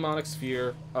play the Mnemonic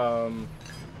Sphere.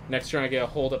 Next turn I get a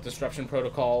Hold Up Disruption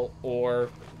Protocol or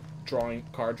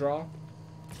card draw.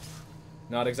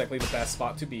 Not exactly the best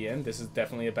spot to be in. This is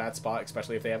definitely a bad spot,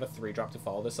 especially if they have a 3-drop to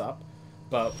follow this up.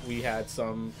 But we had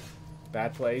some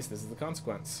bad plays. This is the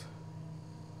consequence.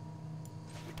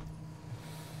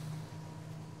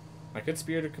 I could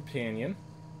Spirited Companion.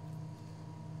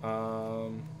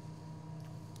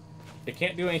 It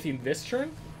can't do anything this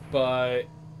turn, but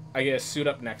I get a Suit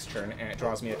Up next turn, and it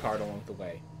draws me a card along the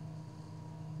way.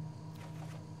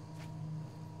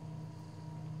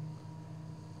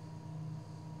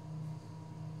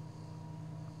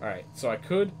 Alright, so I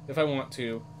could, if I want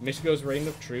to, Michigo's Reign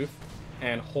of Truth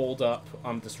and hold up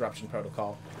Disruption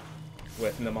Protocol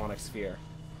with Mnemonic Sphere.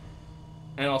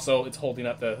 And also, it's holding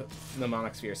up the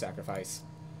Mnemonic Sphere sacrifice.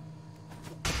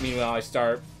 Meanwhile, I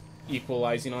start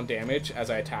equalizing on damage as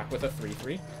I attack with a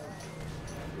 3/3.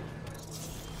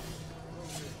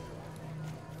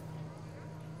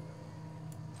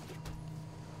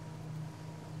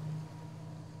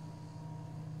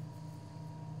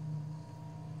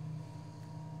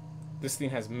 This thing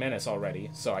has Menace already,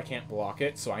 so I can't block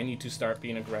it, so I need to start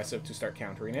being aggressive to start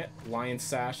countering it. Lion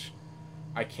Sash,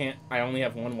 I only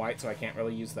have 1 white, so I can't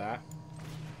really use that.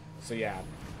 So yeah.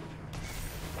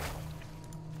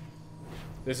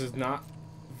 This is not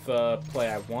the play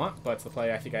I want, but it's the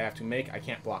play I think I have to make. I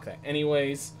can't block that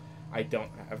anyways. I don't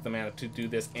have the mana to do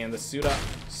this and the Suit Up,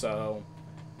 so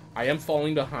I am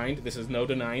falling behind. This is no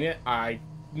denying it. I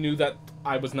knew that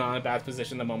I was not in a bad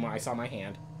position the moment I saw my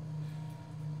hand.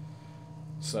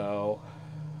 So,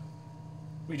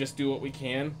 we just do what we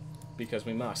can, because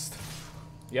we must.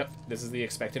 Yep, this is the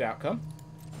expected outcome.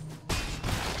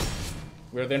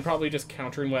 We're then probably just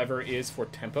countering whatever is for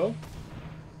tempo.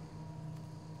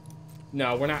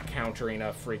 No, we're not countering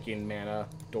a freaking mana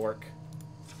dork.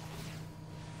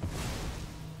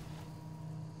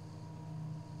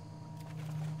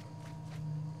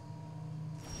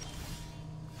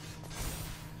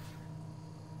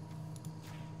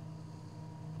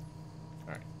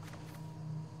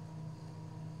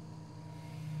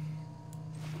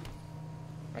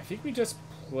 I think we just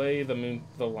play the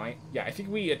lion. Yeah, I think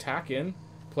we attack in,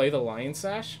 play the Lion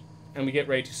Sash, and we get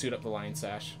ready to Suit Up the Lion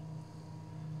Sash.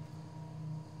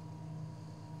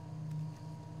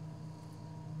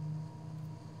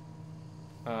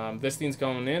 This thing's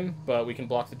going in, but we can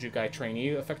block the Jukai Trainee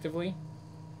effectively.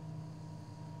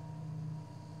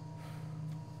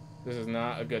 This is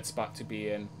not a good spot to be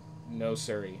in. No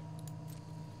siree.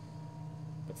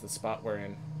 That's the spot we're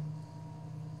in.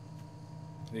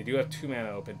 They do have 2 mana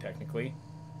open, technically.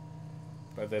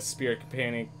 But the Spirit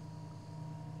Companion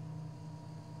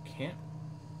can't...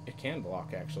 It can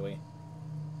block, actually.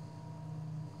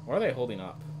 Or are they holding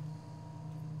up?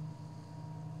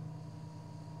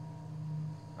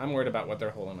 I'm worried about what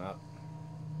they're holding up.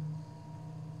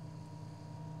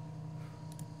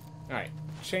 Alright,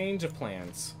 change of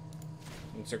plans.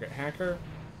 Circuit Hacker.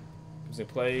 As they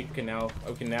play, we can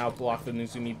now block the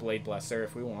Nuzumi Blade Blesser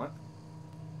if we want.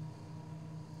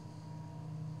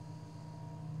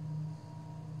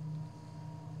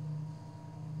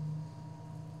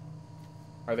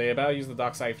 Are they about to use the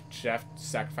Dockside Chef to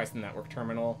sacrifice the network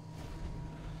terminal?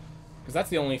 Because that's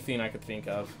the only thing I could think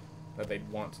of that they'd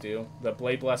want to do. The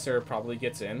Blade Blesser probably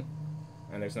gets in,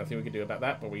 and there's nothing we can do about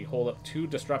that, but we hold up 2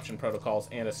 Disruption Protocols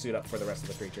and a Suit Up for the rest of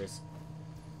the creatures.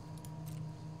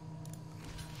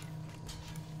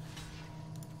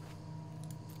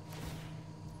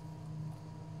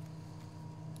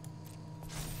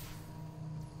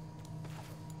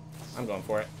 I'm going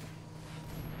for it.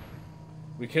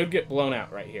 We could get blown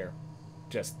out right here.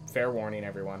 Just fair warning,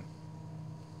 everyone.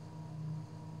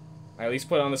 I at least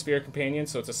put on the Spirit Companion,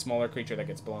 so it's a smaller creature that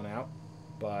gets blown out.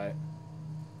 But...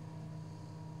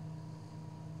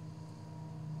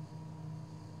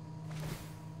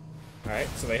 Alright,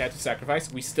 so they had to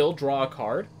sacrifice. We still draw a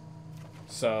card.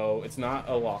 So it's not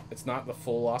a loss. It's not the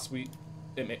full loss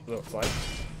it looks like.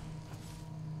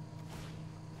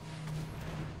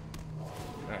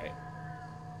 Alright.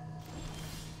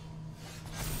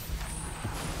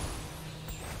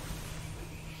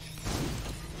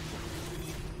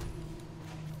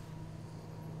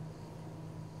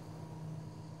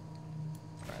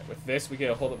 With this, we get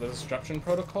a hold of the Disruption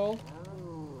Protocol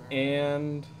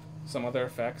and some other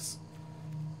effects.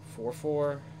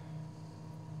 4/4.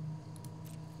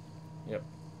 Yep.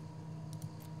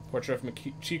 Portrait of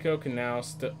Michiko can now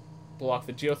block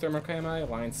the Geothermal Kami.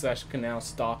 Lion Sash can now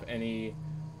stop any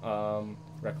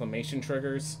Reclamation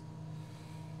triggers.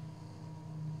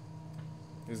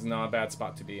 This is not a bad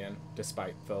spot to be in,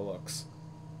 despite the looks.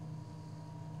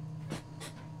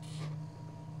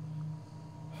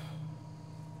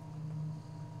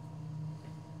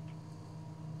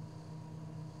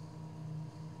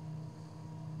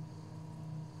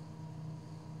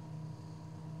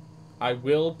 I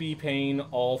will be paying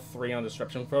all 3 on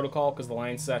Disruption Protocol because the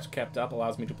Lion Satch kept up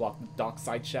allows me to block the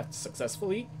Dockside Chef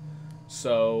successfully.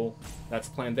 So that's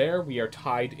the plan there. We are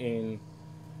tied in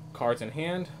cards in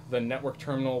hand. The Network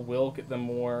Terminal will get them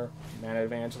more mana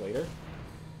advantage later.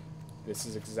 This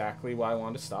is exactly why I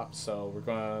wanted to stop. So we're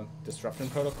going to Disruption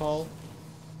Protocol,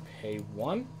 pay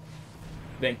 1.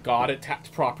 Thank God it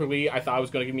tapped properly. I thought it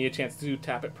was going to give me a chance to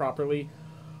tap it properly.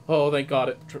 Oh, thank God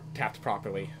it tapped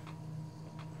properly.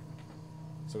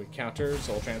 So we counter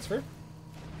Soul Transfer.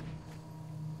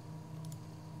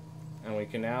 And we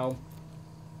can now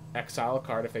exile a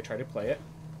card if they try to play it.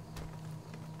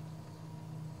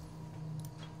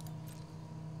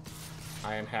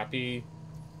 I am happy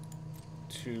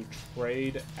to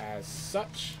trade as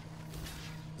such,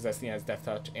 because Destiny has Death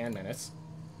Touch and Menace.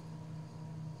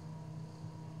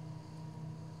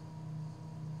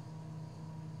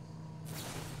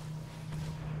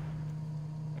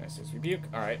 Master's Rebuke.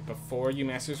 Alright, before you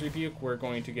Master's Rebuke, we're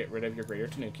going to get rid of your Greater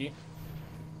Tanuki.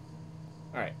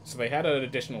 Alright, so they had an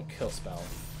additional kill spell.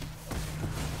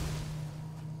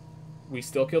 We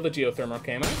still kill the Geothermal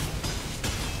Camo.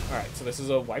 Alright, so this is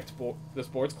a wiped board. This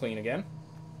board's clean again.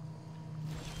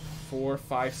 4,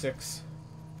 5, 6.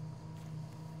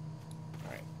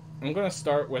 Alright, I'm going to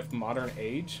start with Modern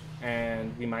Age,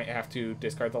 and we might have to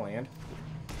discard the land.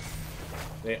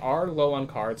 They are low on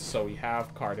cards, so we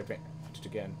have card advantage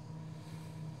again.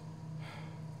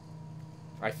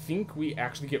 I think we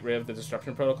actually get rid of the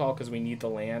Disruption Protocol because we need the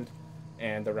land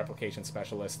and the Replication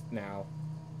Specialist now.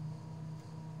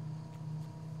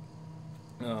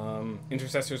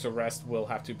 Intercessor's Arrest will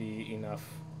have to be enough.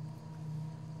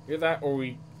 Either that or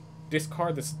we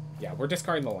discard this. Yeah, we're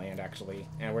discarding the land actually,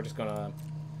 and we're just gonna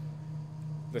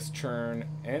this turn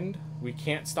end. We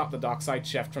can't stop the Dockside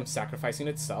Chef from sacrificing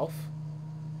itself.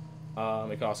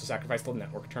 It can also sacrifice the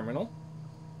Network Terminal.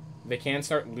 They can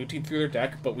start looting through their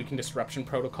deck, but we can Disruption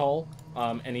Protocol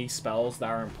any spells that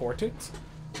are important.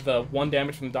 The 1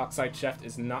 damage from the Dockside Chef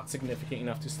is not significant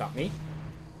enough to stop me.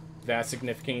 That's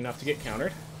significant enough to get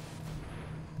countered.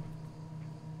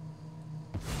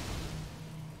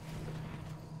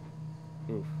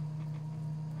 Ooh.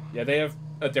 Yeah, they have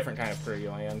a different kind of prairie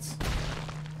lands.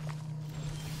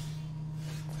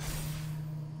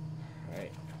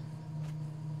 Alright.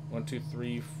 1, 2,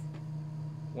 3...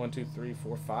 1, 2, 3,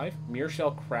 4, 5. Mirror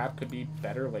Shell Crab could be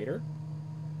better later.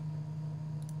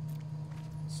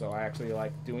 So I actually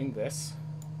like doing this.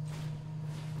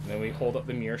 And then we hold up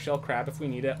the Mirror Shell Crab if we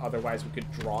need it. Otherwise, we could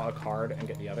draw a card and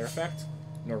get the other effect.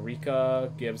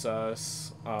 Norika gives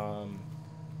us a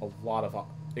lot of...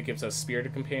 It gives us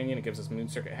Spirited Companion. It gives us Moon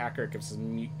Circuit Hacker. It gives us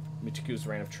Michiku's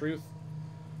Reign of Truth.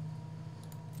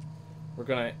 We're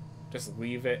going to just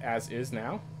leave it as is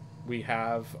now. We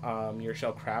have Mirror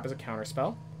Shell Crab as a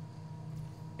counterspell.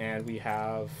 And we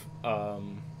have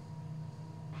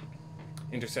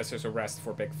Intercessor's Arrest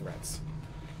for big threats.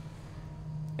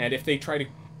 And if they try to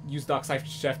use Dockside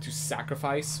Chef to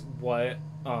sacrifice what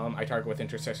I target with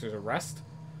Intercessor's Arrest,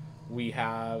 we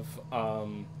have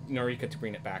Norika to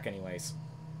bring it back anyways.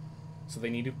 So they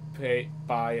need to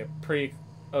buy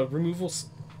a removal...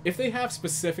 If they have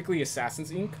specifically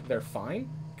Assassin's Ink, they're fine,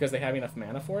 because they have enough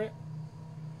mana for it.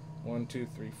 1, 2,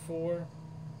 3, 4.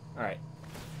 Alright.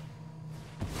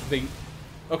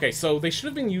 Okay, so they should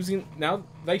have been using... Now,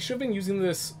 they should have been using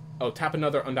this... Oh, tap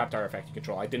another untapped artifact you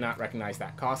control. I did not recognize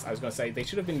that cost. I was going to say, they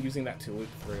should have been using that to loop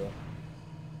through.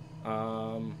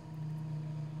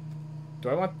 Do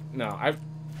I want... No,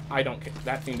 I don't care.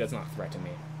 That thing does not threaten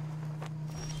me.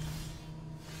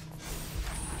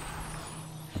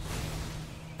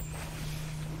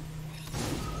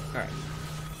 Alright.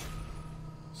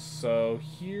 So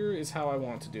here is how I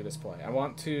want to do this play. I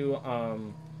want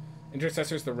to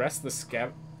Intercessors the rest, the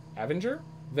Scavenger.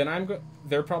 Then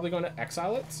they're probably going to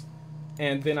exile it.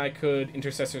 And then I could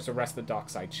Intercessors arrest the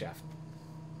Dockside Chef.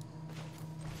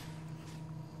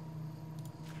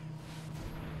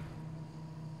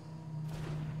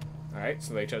 Alright,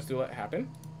 so they chose to let it happen.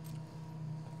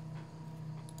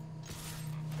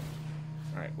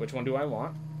 Alright, which one do I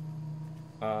want?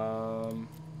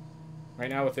 Right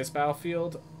now with this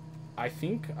battlefield, I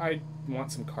think I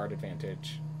want some card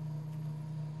advantage.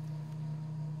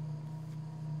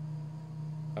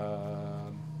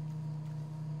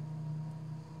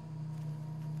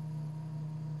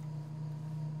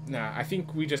 Nah, I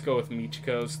think we just go with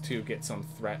Michiko's to get some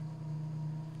threat.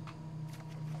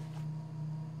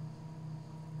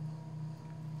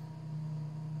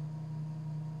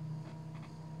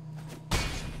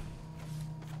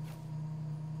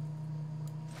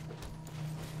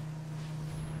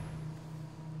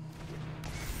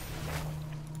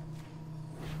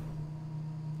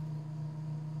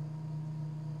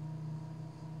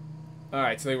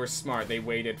 Alright, so they were smart. They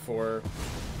waited for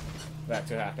that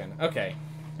to happen. Okay.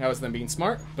 That was them being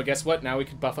smart. But guess what? Now we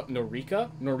could buff up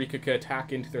Norika. Norika could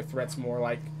attack into their threats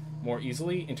more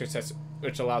easily,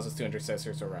 which allows us to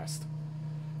Intercessor's Arrest.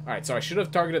 Alright, so I should have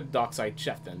targeted the Dockside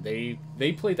Chef then.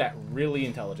 They played that really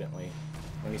intelligently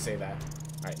when you say that.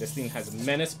 Alright, this thing has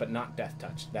Menace, but not Death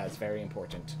Touch. That is very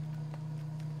important.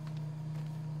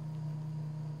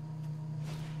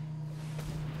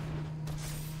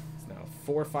 It's now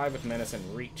 4-5 with Menace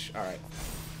and Reach. Alright.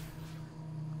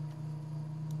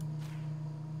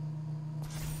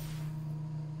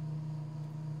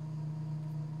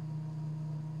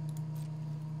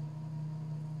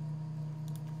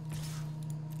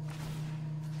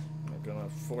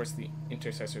 Force the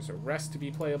Intercessor's Arrest to be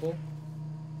playable.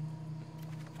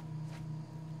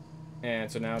 And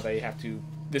so now they have to...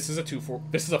 This is a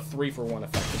 3-for-1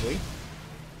 effectively.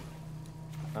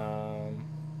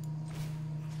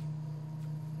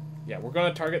 Yeah, we're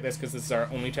going to target this because this is our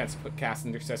only chance to cast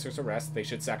Intercessor's Arrest. They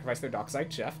should sacrifice their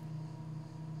Dockside Chef.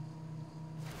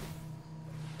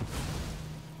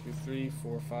 2, 3,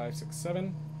 4, 5, 6,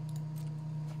 7.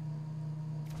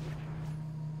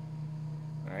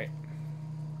 Alright.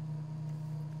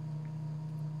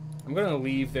 I'm going to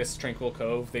leave this Tranquil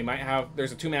Cove. They might have...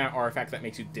 There's a 2-mana artifact that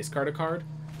makes you discard a card.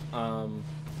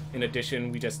 In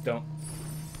addition, we just don't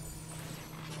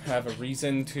have a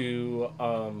reason to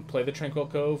play the Tranquil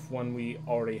Cove when we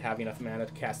already have enough mana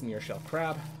to cast Near Shell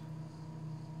Crab.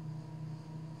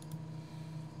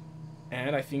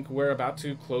 And I think we're about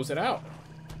to close it out.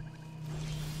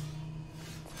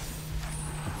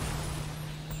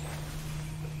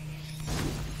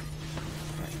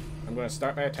 Right. I'm going to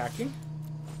start by attacking.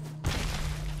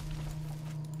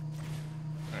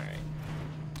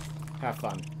 Have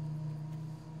fun.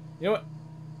 You know what?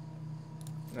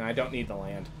 No, I don't need the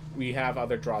land. We have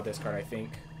other draw discard, I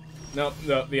think. Nope,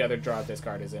 no, the other draw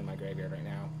discard is in my graveyard right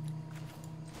now.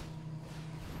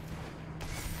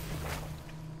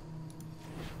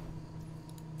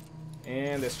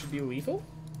 And this should be lethal.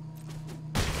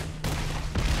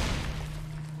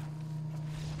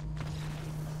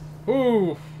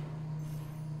 Ooh!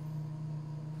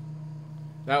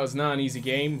 That was not an easy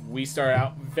game. We start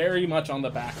out very much on the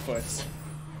back foot.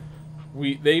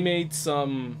 They made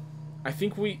some...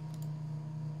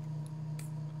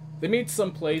 They made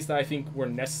some plays that I think were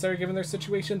necessary given their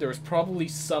situation. There was probably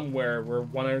somewhere where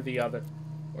one or the other...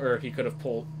 Or they could have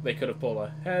pulled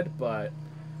ahead, but...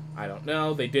 I don't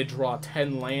know. They did draw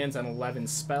 10 lands and 11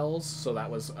 spells, so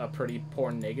that was a pretty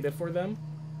poor negative for them.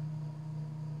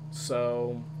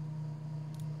 So...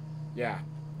 Yeah.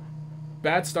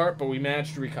 Bad start, but we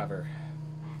managed to recover.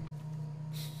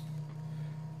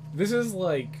 This is,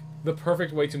 like, the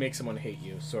perfect way to make someone hate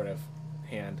you, sort of,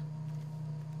 hand.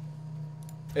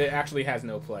 It actually has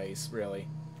no plays, really.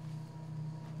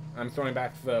 I'm throwing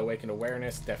back the Awakened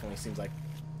Awareness. Definitely seems like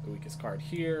the weakest card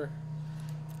here.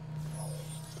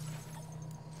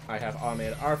 I have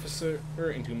Automated Artificer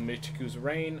into Michiku's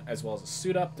Reign, as well as a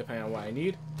Suit Up, depending on what I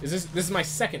need. This is my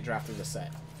second draft of the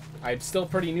set. I'm still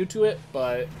pretty new to it,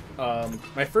 but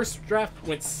my first draft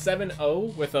went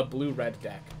 7-0 with a blue-red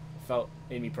deck.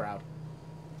 Made me proud.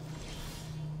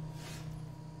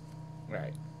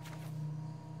 Alright.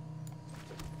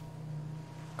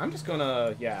 I'm just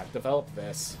gonna, yeah, develop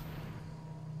this.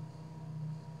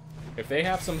 If they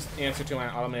have some answer to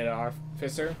my Automated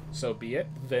Artificer, so be it.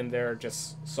 Then they're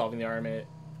just solving the Automated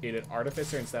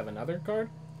Artificer instead of another card.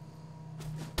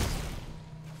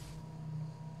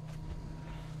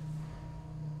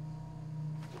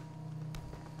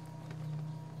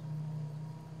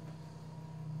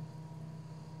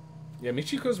 Yeah,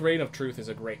 Michiko's Reign of Truth is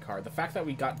a great card. The fact that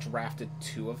we got drafted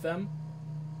 2 of them,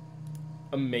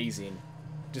 amazing.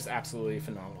 Just absolutely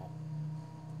phenomenal.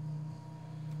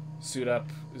 Suit Up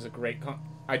is a great...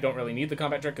 I don't really need the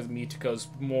combat trick because Michiko's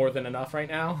more than enough right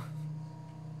now.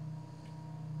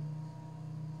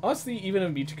 Honestly, even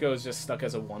if Michiko is just stuck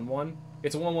as a 1-1,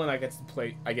 it's a 1-1 I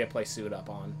get to play Suit Up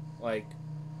on. Like,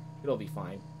 it'll be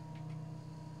fine.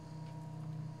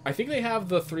 I think they have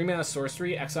the 3-mana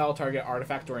sorcery, exile target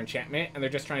artifact or enchantment, and they're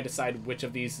just trying to decide which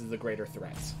of these is the greater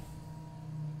threats.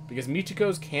 Because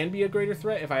Michiko's can be a greater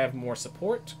threat if I have more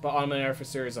support, but Automated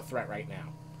Artificer is a threat right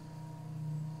now.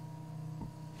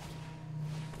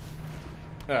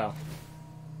 Oh.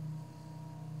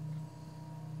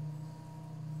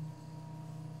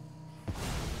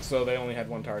 So they only had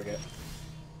one target.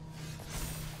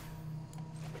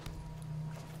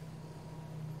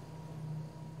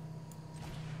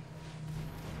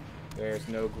 There's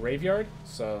no graveyard,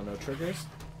 so no triggers.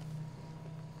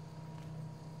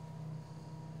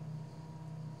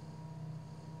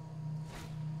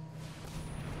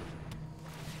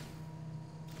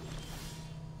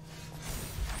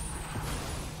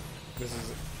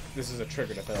 This is a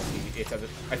triggered ability. It says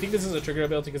I think this is a triggered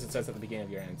ability because it says at the beginning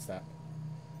of your end step.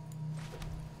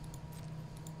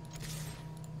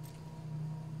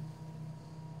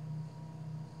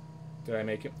 Did I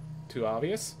make it too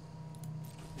obvious?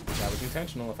 That was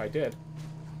intentional if I did.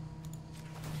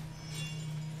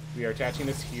 We are attaching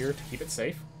this here to keep it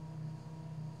safe.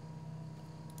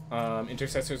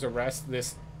 Intercessor's Arrest.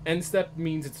 This end step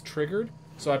means it's triggered,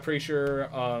 so I'm pretty sure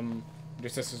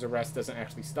Intercessor's Arrest doesn't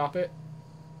actually stop it.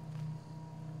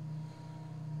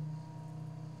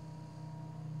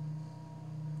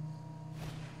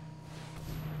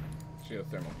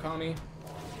 Geothermal Kami.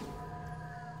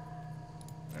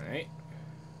 Alright.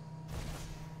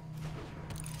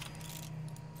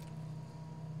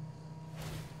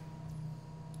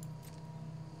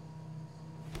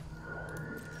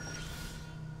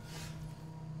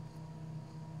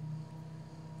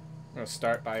 I'm going to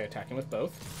start by attacking with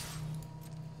both.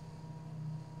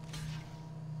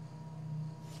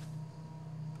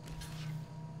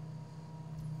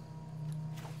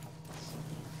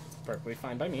 Perfectly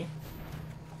fine by me.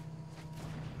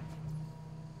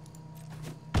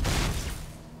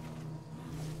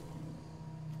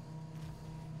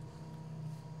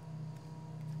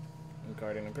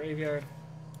 Guarding a graveyard.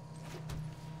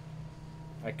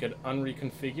 I could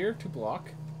unreconfigure to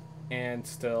block and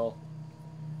still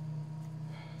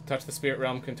touch the Spirit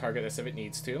Realm can target this if it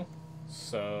needs to.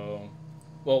 So,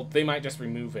 well, they might just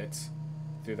remove it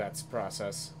through that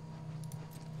process.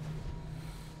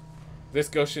 This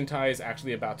Goshen Tai is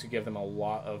actually about to give them a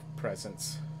lot of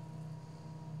presence.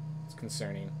 It's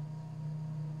concerning.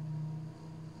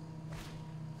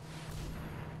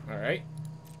 Alright.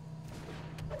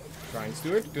 Shrine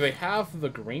Steward. Do they have the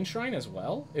Green Shrine as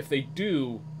well? If they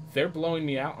do, they're blowing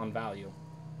me out on value.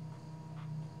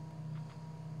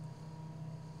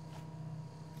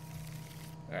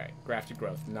 Alright, Grafted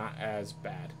Growth. Not as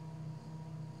bad.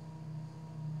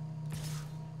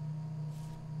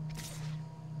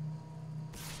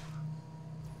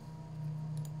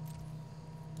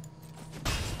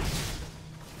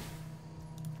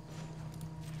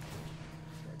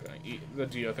 We're going to eat the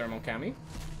Geothermal Kami.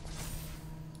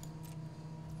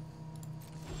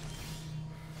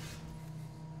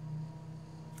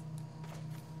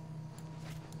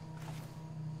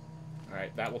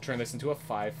 Alright, that will turn this into a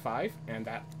 5/5,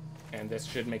 and this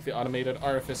should make the Automated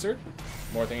Artificer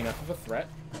more than enough of a threat.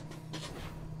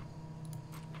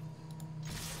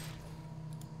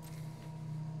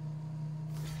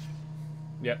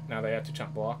 Yep, now they have to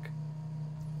chump block.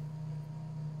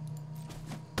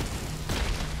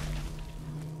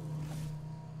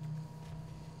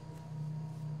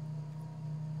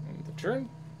 And the turn.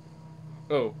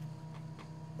 Oh.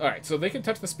 Alright, so they can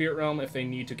touch the Spirit Realm if they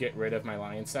need to get rid of my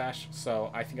Lion Sash, so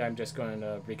I think I'm just going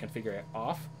to reconfigure it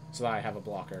off so that I have a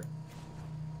blocker.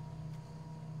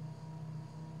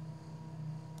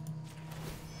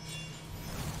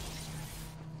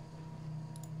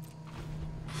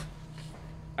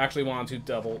 Actually wanted to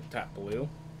double tap blue,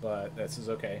 but this is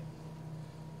okay.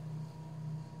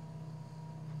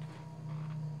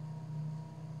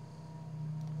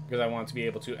 Because I want to be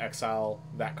able to exile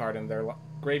that card in their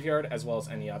graveyard, as well as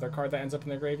any other card that ends up in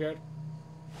their graveyard.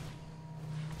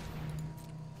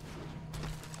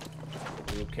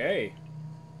 Okay.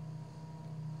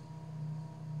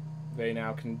 They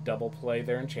now can double play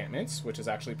their enchantments, which is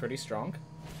actually pretty strong.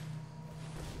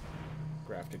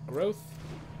 Grafted Growth.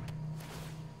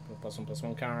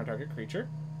 +1/+1 counter on target creature.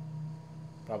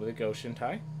 Probably the Goshen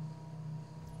Tai.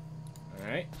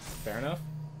 Alright, fair enough.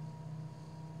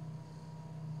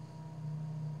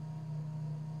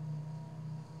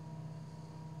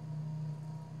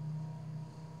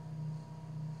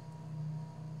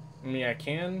 I mean, I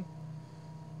can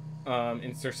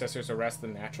Intercessor's Arrest the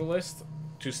Naturalist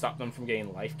to stop them from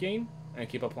getting life gain and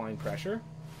keep applying pressure.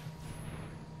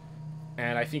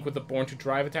 And I think with the Born to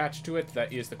Drive attached to it,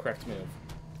 that is the correct move.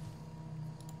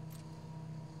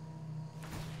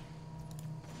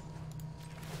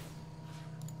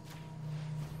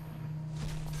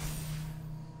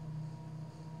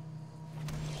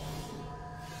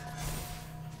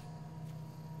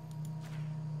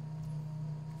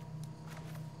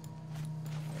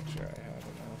 Make sure I have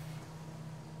enough.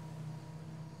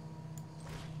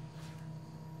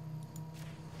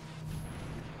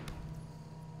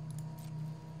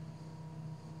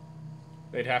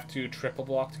 They'd have to triple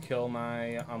block to kill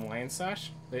my Lion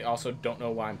Sash. They also don't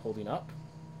know why I'm holding up.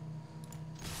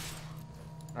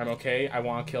 I'm okay. I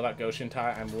want to kill that Goshen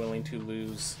Tai. I'm willing to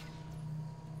lose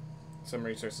some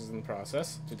resources in the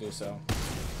process to do so.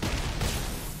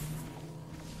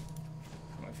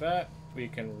 Like that, we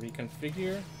can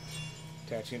reconfigure,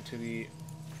 attaching it to the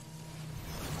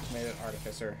automated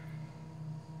artificer.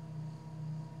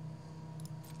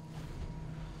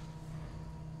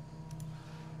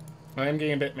 I am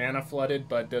getting a bit mana flooded,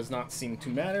 but does not seem to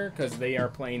matter because they are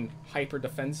playing hyper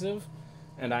defensive,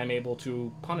 and I'm able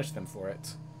to punish them for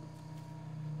it.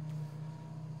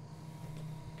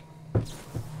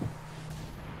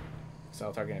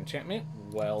 Sell target enchantment.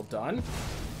 Well done.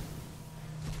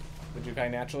 The Jukai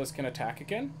Naturalist can attack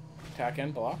again. Attack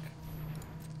and block.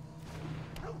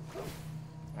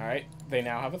 Alright, they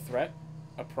now have a threat.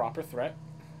 A proper threat.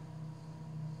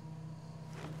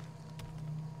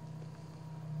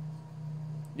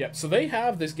 Yep, so they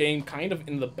have this game kind of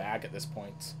in the bag at this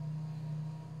point.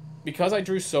 Because I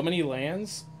drew so many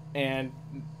lands, and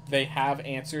they have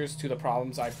answers to the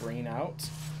problems I bring out,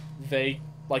 they,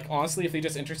 like, honestly, if they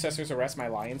just Intercessors arrest my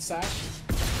Lion Sash,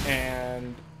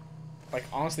 and, like,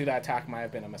 honestly, that attack might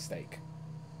have been a mistake.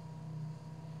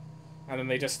 And then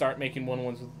they just start making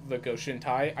 1/1s with the Goshen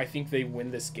Tai, I think they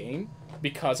win this game,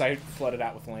 because I flooded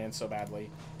out with land so badly.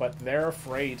 But they're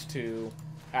afraid to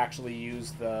actually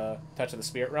use the Touch of the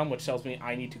Spirit Realm, which tells me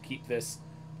I need to keep this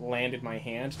land in my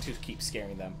hand to keep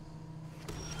scaring them.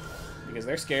 Because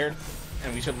they're scared,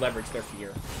 and we should leverage their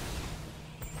fear.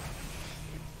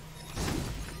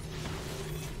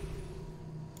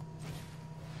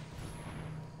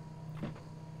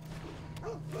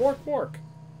 Bork, bork.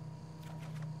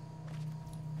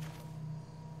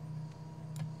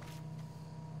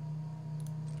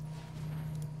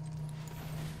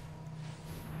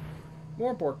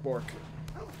 More bork, bork.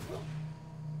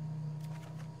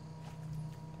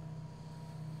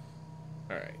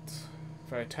 Alright.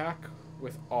 If I attack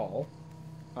with all,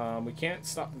 we can't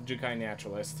stop the Jukai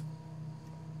Naturalist.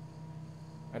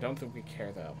 I don't think we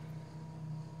care, though.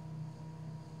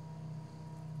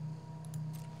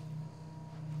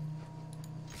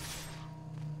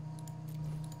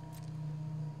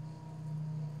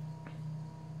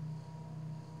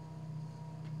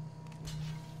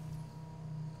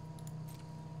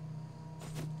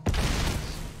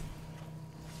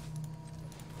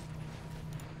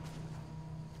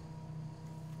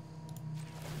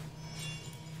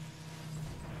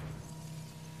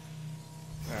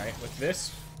 With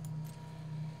this,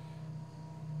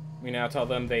 we now tell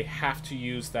them they have to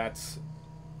use that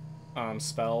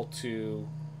spell to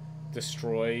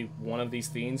destroy one of these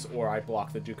things, or I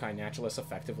block the Jukai Naturalist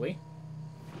effectively.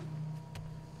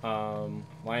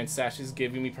 Lion Sash is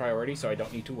giving me priority, so I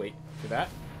don't need to wait for that.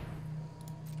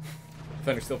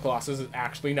 Thundersteel Colossus is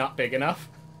actually not big enough.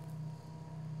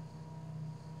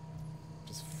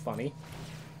 Which is funny.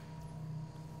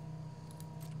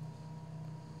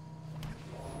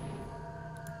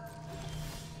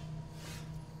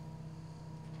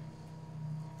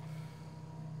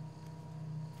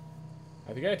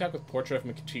 I think I attack with Portrait of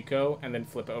Michiko and then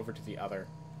flip it over to the other.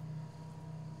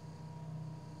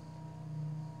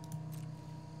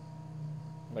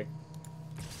 Like,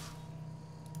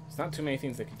 there's not too many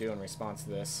things they could do in response to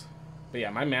this. But yeah,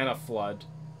 my mana flood.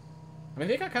 I mean,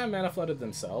 they got kind of mana flooded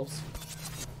themselves.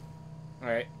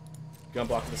 Alright. Gonna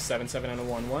block with a 7/7 and a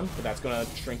 1/1, but that's gonna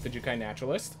shrink the Jukai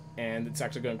Naturalist. And it's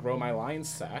actually gonna grow my Lion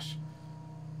Sash.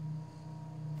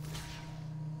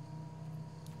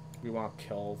 We want to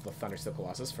kill the Thundersteel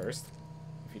Colossus first,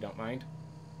 if you don't mind.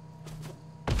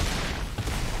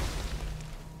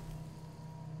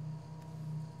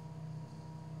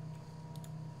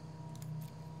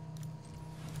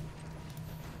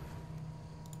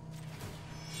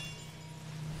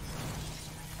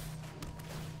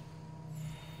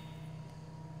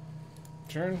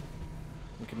 Turn.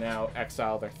 We can now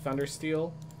exile their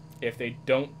Thundersteel. If they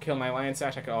don't kill my Lion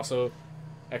Sash, I can also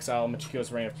exile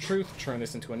Michiko's Reign of Truth, turn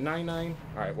this into a 9/9.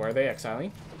 Alright, where are they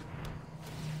exiling?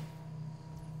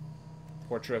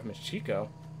 Portrait of Michiko.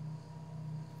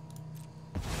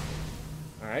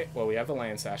 Alright, well, we have the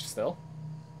Lion Sash still.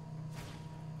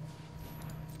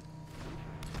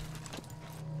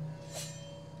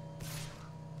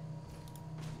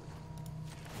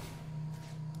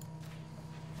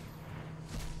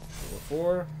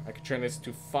 Four. I could turn this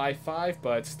to 5/5,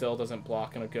 but it still doesn't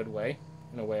block in a good way.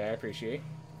 In a way I appreciate.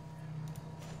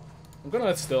 I'm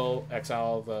gonna still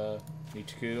exile the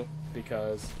Michiko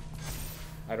because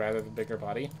I'd rather the bigger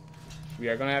body. We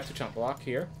are gonna have to chump block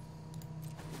here.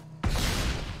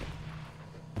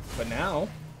 But now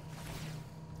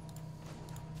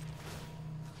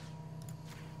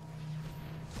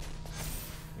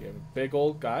big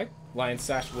old guy. Lion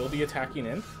Sash will be attacking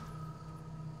in.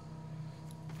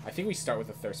 I think we start with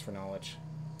a Thirst for Knowledge.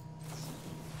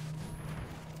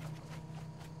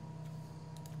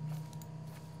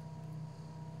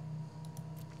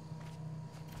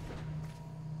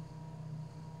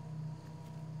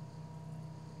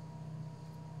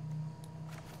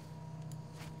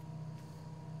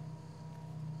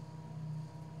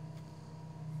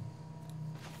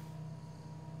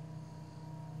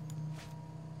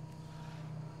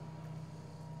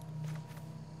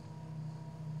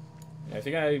 I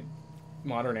think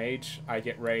Modern Age, I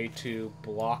get ready to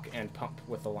block and pump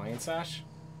with the Lion Sash.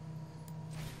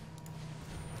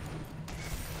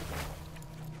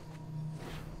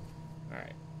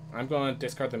 Alright. I'm going to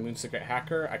discard the Moonsecret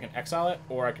Hacker. I can exile it,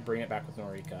 or I can bring it back with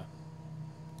Norika.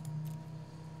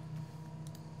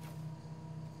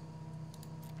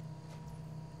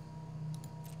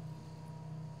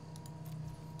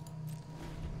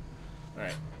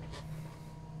 Alright.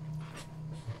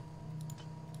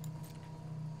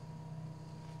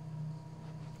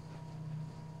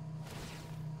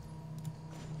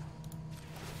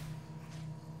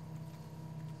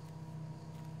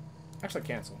 Actually,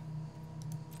 cancel.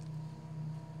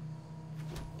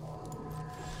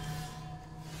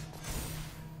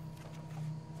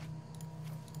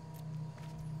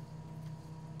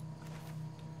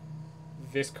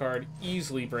 This card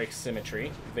easily breaks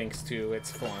symmetry, thanks to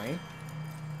its flying.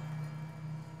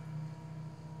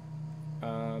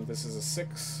 This is a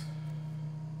 6.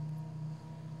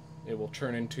 It will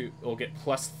turn into... It'll get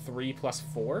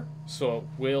 +3/+4, so it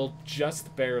will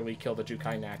just barely kill the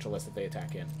Jukai Naturalist if they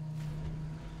attack in.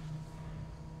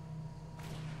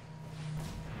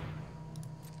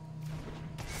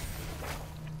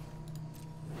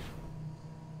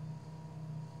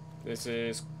 This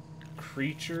is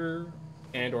creature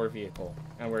and or vehicle.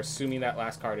 And we're assuming that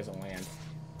last card is a land.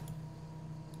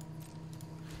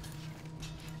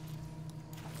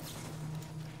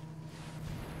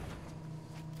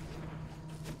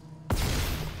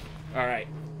 Alright.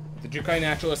 The Jukai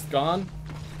Naturalist gone?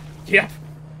 Yep.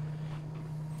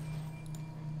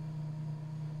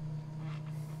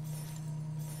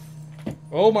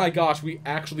 Oh my gosh, we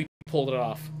actually pulled it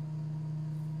off.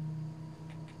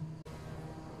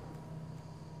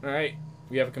 Alright,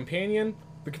 we have a companion.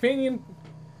 The companion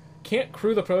can't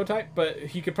crew the prototype, but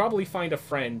he could probably find a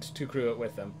friend to crew it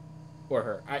with him. Or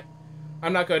her.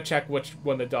 I'm not going to check which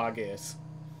one the dog is.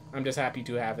 I'm just happy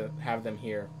to have them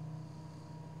here.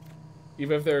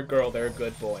 Even if they're a girl, they're a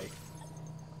good boy.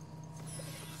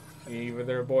 Even if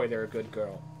they're a boy, they're a good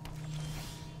girl.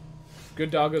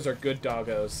 Good doggos are good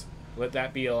doggos. Let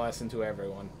that be a lesson to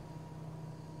everyone.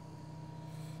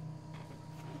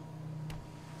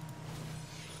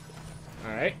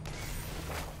 Alright.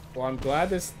 Well, I'm glad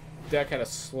this deck had a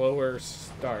slower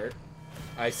start,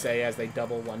 I say, as they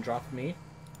double one-drop me.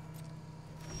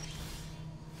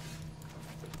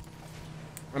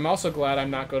 I'm also glad I'm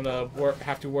not going to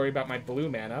have to worry about my blue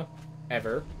mana,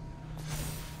 ever.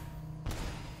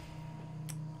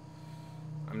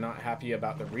 I'm not happy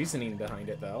about the reasoning behind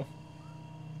it, though.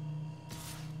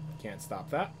 Can't stop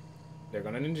that. They're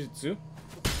going to ninjutsu.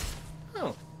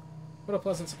 Oh, what a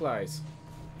pleasant surprise.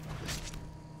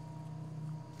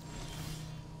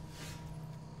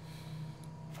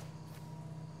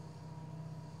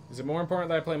 Is it more important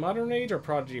that I play Modern Age or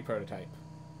Prodigy Prototype?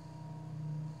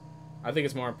 I think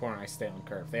it's more important I stay on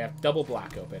curve. They have double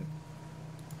black open.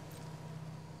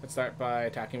 Let's start by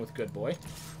attacking with Good Boy.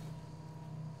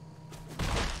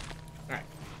 Alright.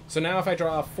 So now if I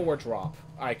draw a 4-drop,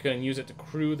 I can use it to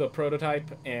crew the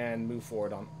prototype and move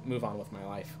on with my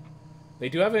life. They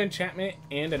do have an enchantment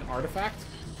and an artifact,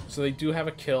 so they do have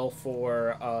a kill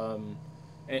for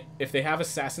if they have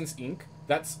Assassin's Ink.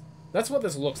 That's what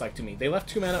this looks like to me. They left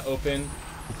 2 mana open.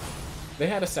 They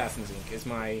had Assassin's Ink, is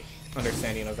my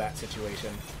understanding of that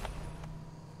situation.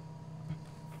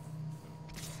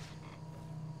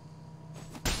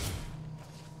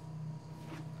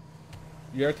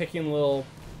 You're taking little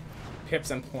pips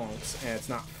and plonks, and it's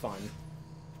not fun.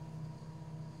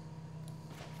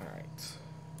 Alright.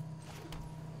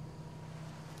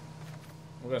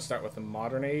 We're going to start with the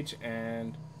Modern Age,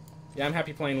 and yeah, I'm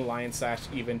happy playing Lion Sash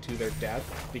even to their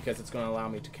death, because it's going to allow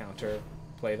me to counter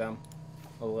play them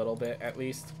a little bit, at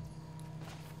least.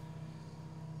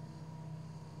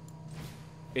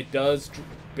 It does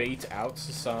bait out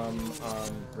some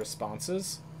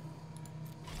responses,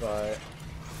 but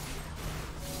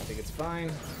I think it's fine.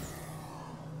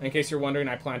 In case you're wondering,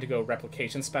 I plan to go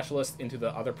Replication Specialist into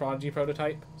the other Prodigy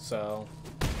prototype, so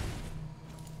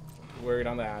worried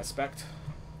on that aspect.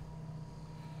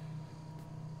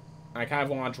 I kind of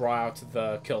want to draw out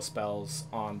the kill spells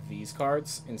on these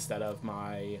cards instead of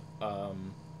my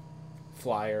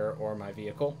flyer or my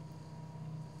vehicle.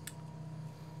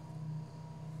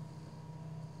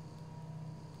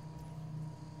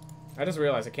 I just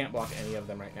realized I can't block any of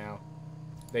them right now.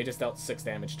 They just dealt 6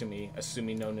 damage to me,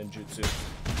 assuming no ninjutsu.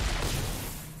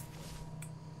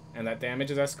 And that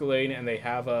damage is escalating, and they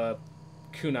have a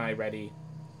kunai ready.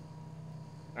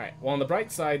 Alright, well on the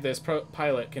bright side, this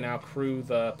pilot can now crew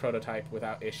the prototype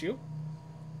without issue.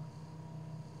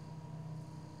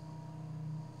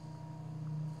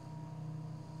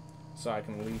 So I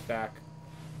can leave back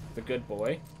the good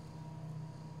boy.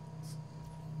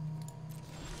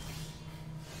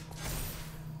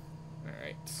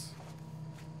 Alright.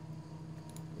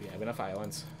 We have enough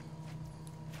islands.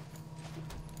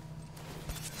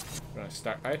 We're going to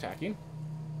start by attacking.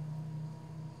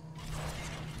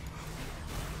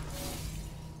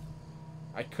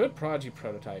 I could Prodigy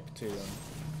Prototype too.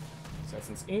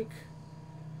 Essence Ink.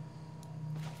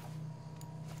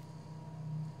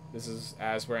 This is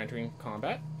as we're entering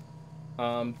combat.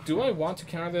 Do I want to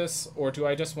counter this, or do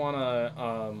I just want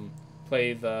to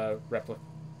play the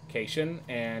replication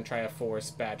and try to force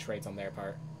bad trades on their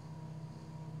part?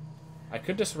 I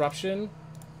could Disruption,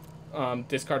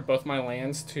 discard both my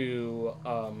lands to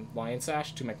Lion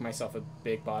Sash to make myself a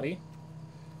big body.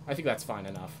 I think that's fine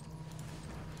enough.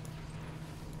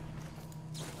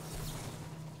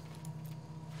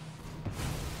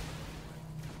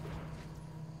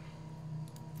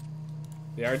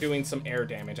 They are doing some air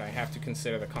damage. I have to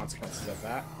consider the consequences of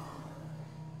that.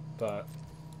 But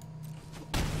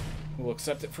we'll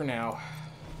accept it for now.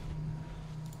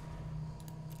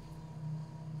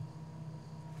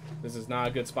 This is not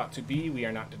a good spot to be. We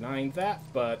are not denying that,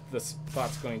 but the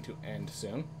spot's going to end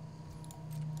soon.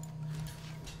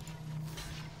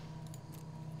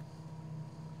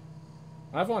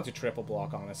 I've wanted to triple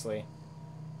block, honestly.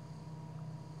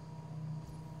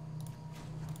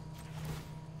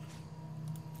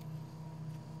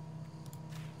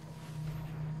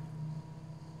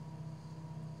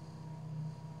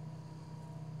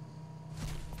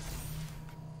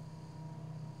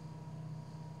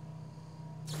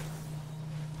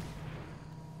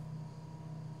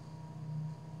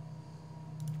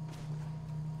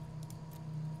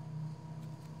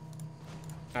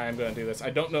 I'm going to do this.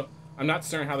 I don't know. I'm not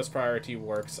certain how this priority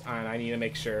works, and I need to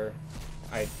make sure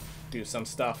I do some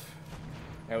stuff.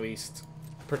 At least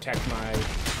protect my,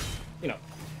 you know.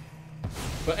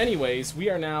 But anyways, we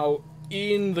are now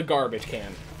in the garbage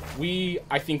can. We,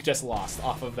 I think, just lost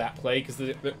off of that play, because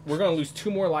we're going to lose 2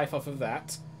 more life off of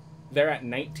that. They're at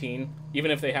 19.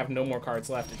 Even if they have no more cards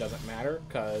left, it doesn't matter,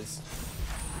 because,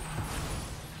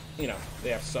 you know, they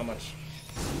have so much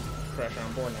pressure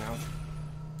on board now.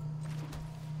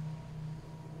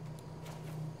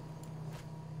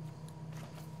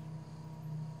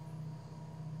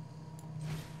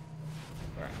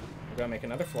 We're gonna make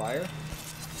another flyer.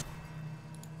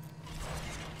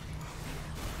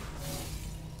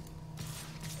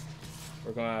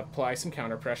 We're gonna apply some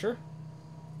counter pressure.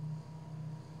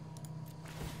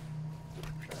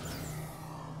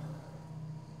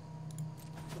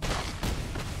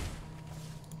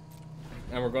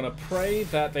 And we're gonna pray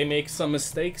that they make some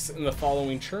mistakes in the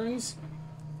following turns,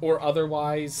 or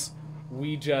otherwise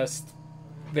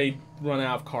they run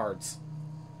out of cards.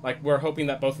 Like, we're hoping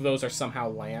that both of those are somehow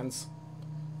lands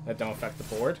that don't affect the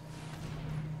board.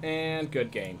 And good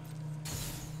game.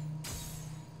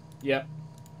 Yep.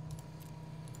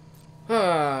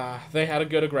 They had a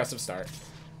good aggressive start.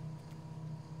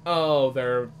 Oh,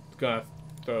 they're gonna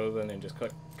throw the ninjas.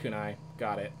 Kunai.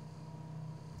 Got it.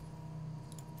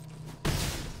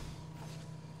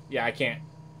 Yeah, I can't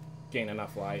gain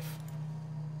enough life.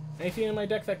 Anything in my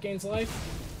deck that gains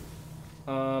life?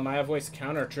 I have ways to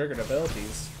counter triggered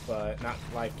abilities, but not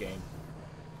life gain.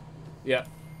 Yep.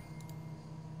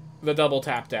 The double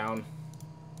tap down.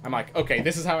 I'm like, okay,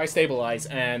 this is how I stabilize,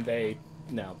 and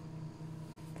no.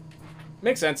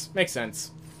 Makes sense, makes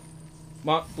sense.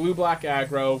 Blue-black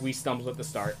aggro, we stumbled at the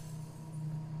start.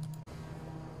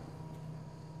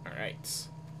 Alright.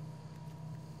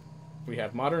 We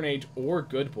have Modern Age or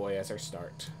Good Boy as our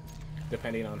start,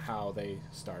 depending on how they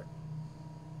start.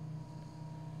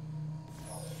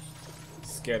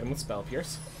 Scare them with Spell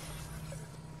Pierce.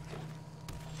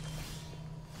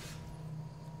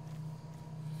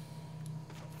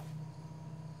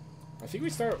 I think we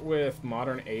start with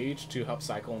Modern Age to help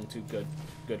cycle into good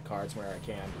cards where I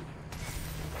can.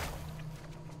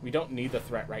 We don't need the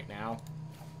threat right now.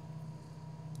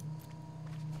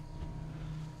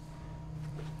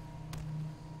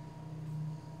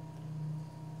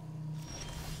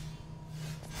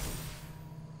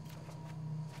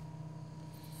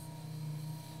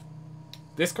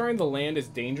 Discarding the land is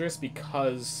dangerous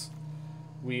because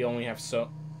we only have so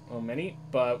many,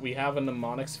 but we have a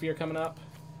Mnemonic Sphere coming up.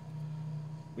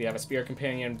 We have a Spirit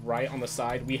Companion right on the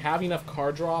side. We have enough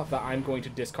card draw that I'm going to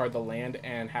discard the land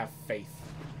and have faith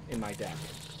in my deck.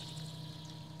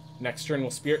 Next turn,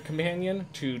 we'll Spirit Companion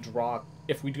to draw.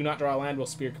 If we do not draw a land, we'll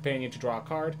Spirit Companion to draw a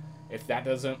card. If that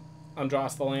doesn't undraw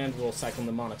us the land, we'll cycle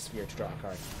Mnemonic Sphere to draw a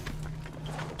card.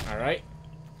 Alright.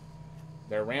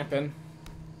 They're ramping.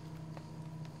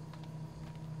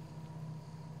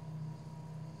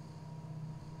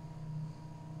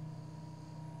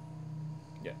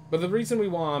 Yeah, but the reason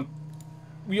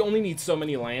we only need so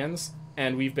many lands,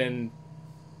 and we've been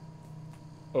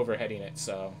overheading it,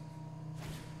 so.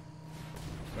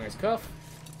 Nice cuff.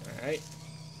 Alright.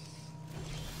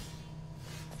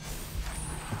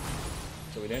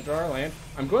 So we didn't draw our land.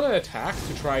 I'm going to attack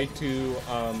to try to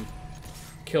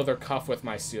kill their cuff with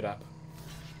my suit up.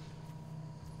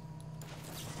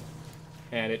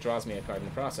 And it draws me a card in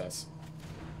the process.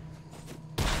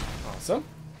 Awesome.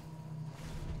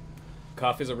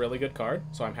 Cuff is a really good card,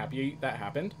 so I'm happy that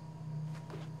happened.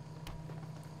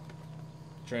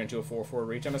 Turn into a 4/4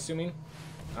 reach, I'm assuming.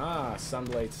 Ah,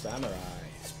 Sunblade Samurai.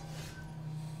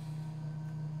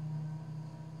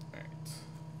 Alright.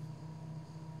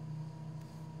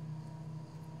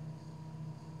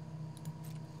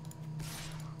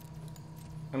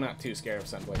 I'm not too scared of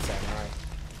Sunblade Samurai.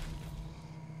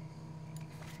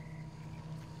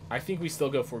 I think we still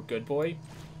go for Good Boy.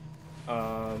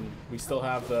 We still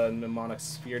have the Mnemonic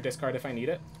Sphere discard if I need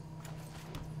it.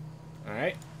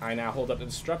 Alright, I now hold up the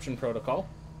Disruption Protocol.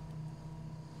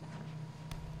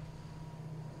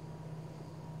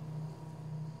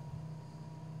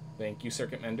 Thank you,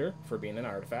 Circuit Mender, for being an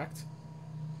artifact.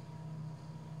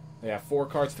 They have 4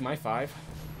 cards to my 5.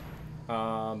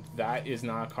 That is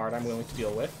not a card I'm willing to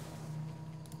deal with.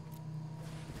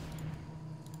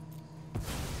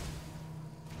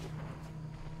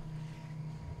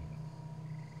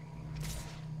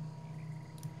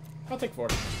 I'll take 4.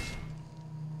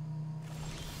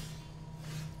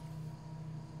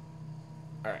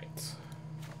 Alright.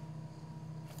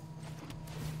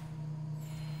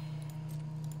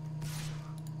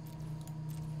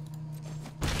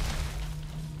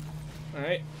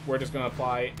 Alright, we're just going to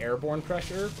apply Airborne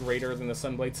Pressure greater than the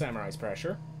Sunblade Samurai's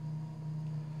pressure.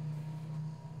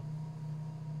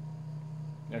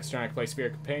 Next turn I play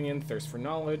Spirit Companion, Thirst for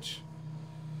Knowledge.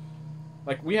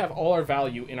 Like, we have all our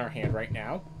value in our hand right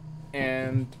now.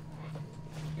 And,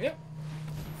 yep.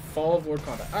 Fall of Lord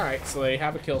Combat. Alright, so they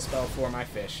have a kill spell for my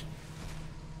fish.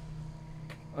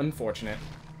 Unfortunate.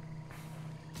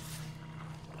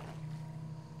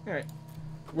 Alright.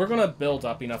 We're going to build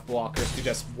up enough blockers to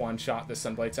just one-shot this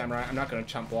Sunblade Samurai. I'm not going to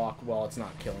chump block while it's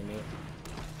not killing me.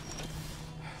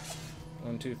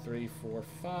 1, 2, 3, 4,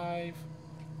 5.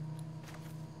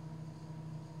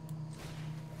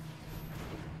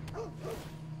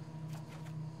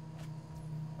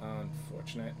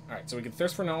 Unfortunate. Alright, so we can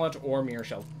Thirst for Knowledge or Mirror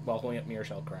Shell while holding up Mirror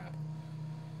Shell Crab.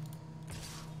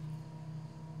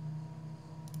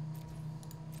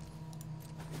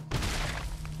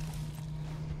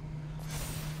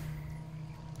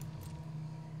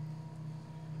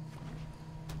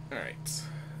 Alright.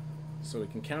 So we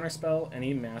can counterspell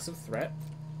any massive threat.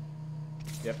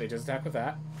 Yep, they just attack with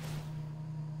that.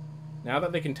 Now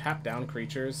that they can tap down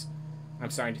creatures, I'm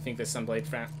starting to think this Sunblade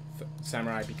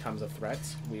Samurai becomes a threat.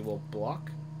 We will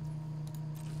block.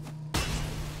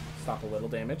 Stop a little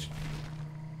damage.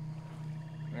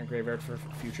 And Graveyard for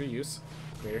future use.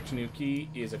 Greater Tanuki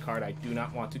is a card I do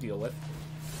not want to deal with.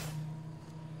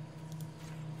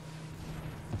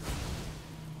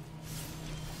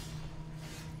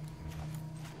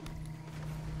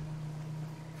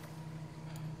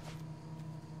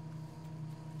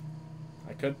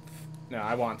 I could... No,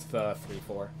 I want the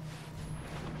 3/4.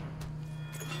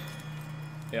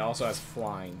 It also has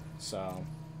flying, so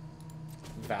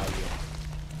value.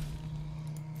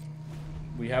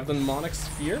 We have the Mnemonic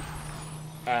Sphere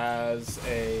as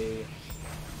a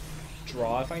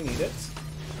draw if I need it,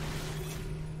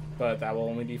 but that will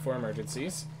only be for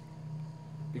emergencies.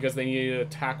 Because they need to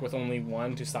attack with only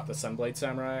 1 to stop the Sunblade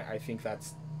Samurai, I think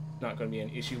that's not going to be an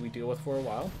issue we deal with for a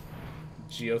while.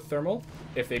 Geothermal.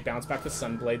 If they bounce back to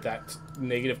Sunblade, that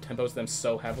negative tempos them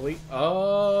so heavily.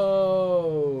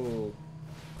 Oh!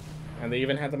 And they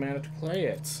even had the mana to play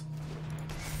it.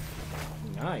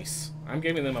 Nice. I'm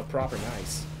giving them a proper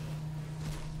nice.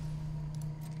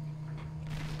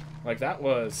 Like, that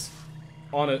was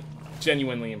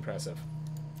genuinely impressive.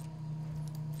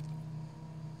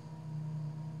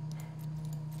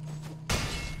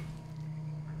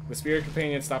 The Spirit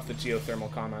Companion stops the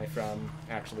Geothermal Kami from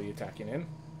actually attacking in.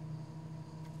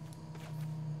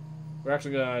 We're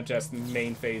actually gonna just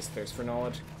main phase Thirst for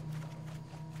Knowledge.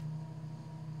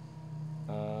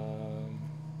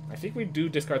 I think we do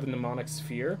discard the Mnemonic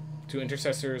Sphere. To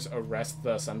Intercessors, arrest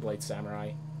the Sunblade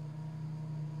Samurai.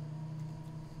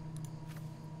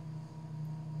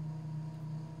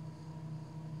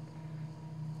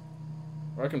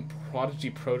 Or I can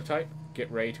Prodigy Prototype, get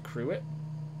ready to crew it.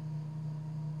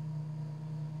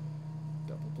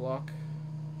 Double block.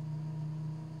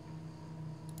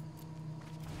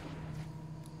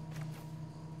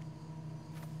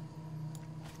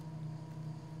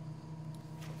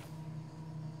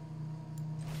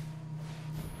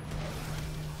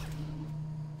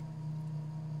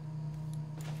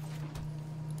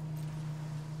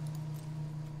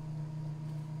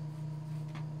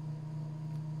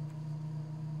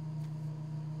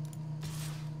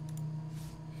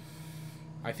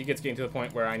 I think it's getting to the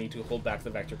point where I need to hold back the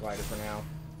Vector Glider for now.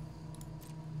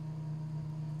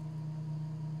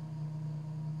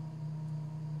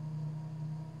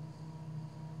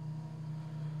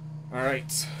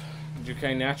 Alright.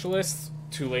 Jukai Naturalist.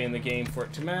 Too late in the game for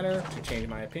it to matter, to change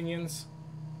my opinions.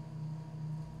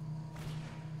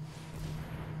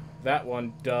 That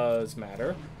one does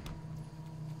matter.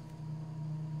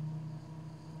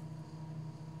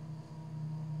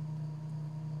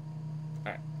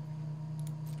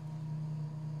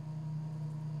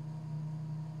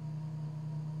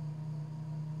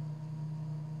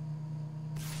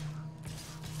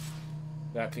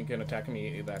 That thing can attack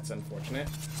me. That's unfortunate.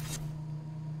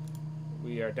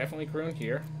 We are definitely crewing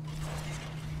here.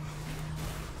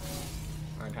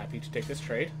 I'm happy to take this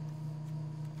trade.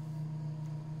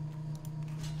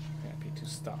 Happy to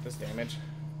stop this damage.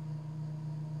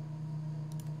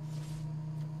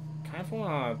 Kind of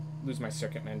want to lose my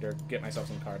Circuit Mender, get myself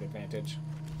some card advantage.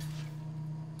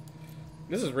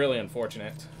 This is really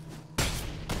unfortunate.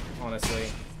 Honestly.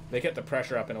 They get the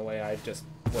pressure up in a way I just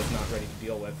was not ready to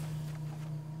deal with.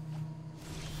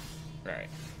 Alright.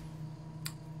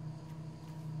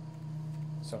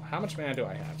 So how much mana do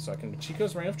I have? So I can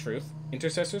Chico's Reign of Truth,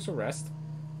 Intercessor's Arrest,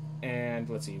 and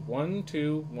let's see, 1,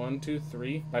 2, 1, 2,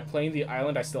 3. By playing the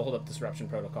island, I still hold up Disruption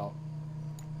Protocol.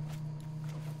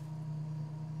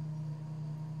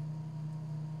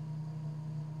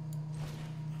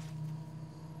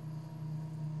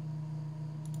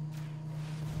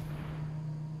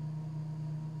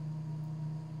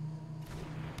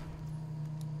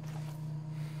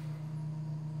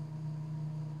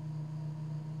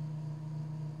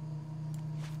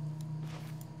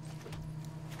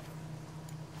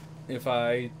 If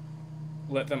I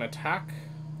let them attack,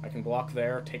 I can block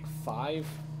there, take 5,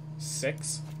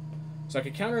 6. So I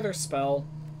could counter their spell.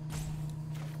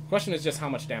 The question is just how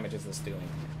much damage is this doing?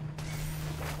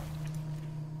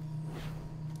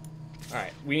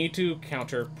 Alright, we need to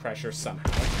counter pressure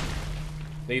somehow.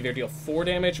 They either deal 4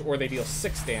 damage or they deal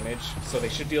 6 damage, so they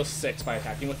should deal 6 by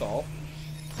attacking with all.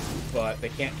 But they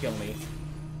can't kill me.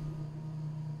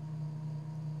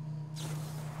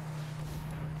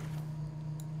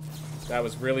 That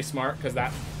was really smart, because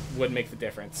that would make the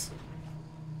difference.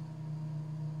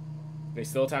 They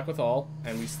still attack with all,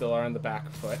 and we still are on the back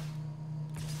foot.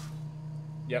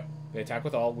 Yep, they attack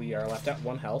with all. We are left at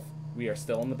 1 health. We are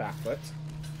still on the back foot.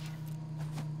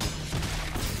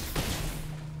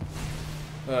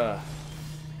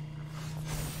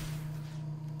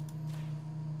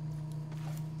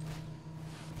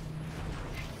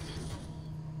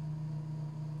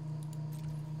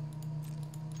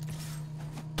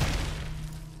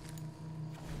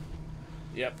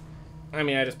 Yep. I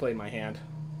mean, I just played my hand.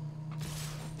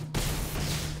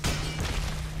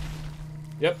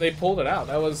 Yep, they pulled it out.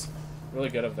 That was really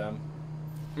good of them.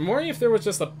 I'm wondering if there was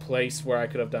just a place where I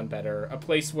could have done better. A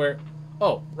place where...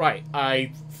 Oh, right.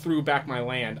 I threw back my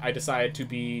land. I decided to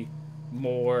be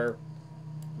more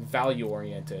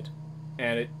value-oriented.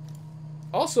 And it...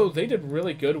 Also, they did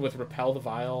really good with Repel the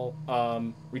Vile,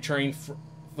 returning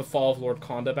the Fall of Lord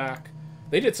Konda back.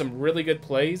 They did some really good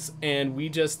plays, and we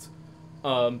just...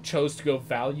 chose to go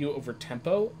value over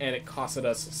tempo, and it costed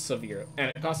us severe.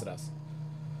 And it costed us.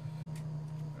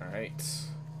 Alright.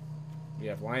 We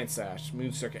have Lion Sash,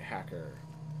 Moon Circuit Hacker,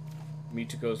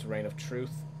 Mituko's Reign of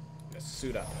Truth, and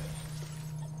Suit Up.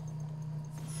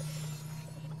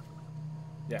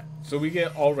 Yeah, so we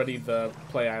get already the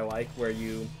play I like, where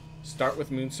you start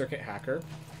with Moon Circuit Hacker.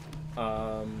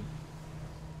 Or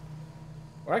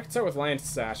I could start with Lion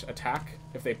Sash, attack.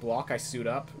 If they block, I Suit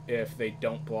Up. If they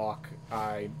don't block,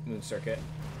 I Moon Circuit.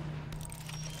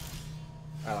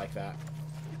 I like that.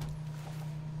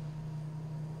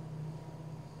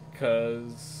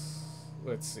 Because,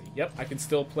 let's see. Yep, I can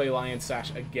still play Lion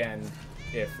Sash again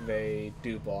if they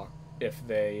do block. If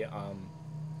they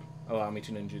allow me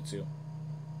to ninjutsu.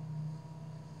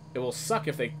 It will suck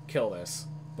if they kill this,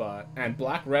 but... And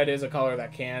black-red is a color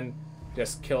that can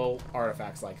just kill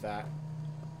artifacts like that.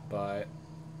 But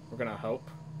we're gonna hope.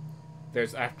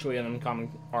 There's actually an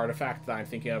uncommon artifact that I'm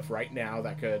thinking of right now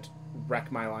that could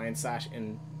wreck my Lion Sash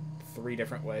in 3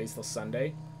 different ways till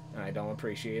Sunday, and I don't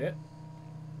appreciate it.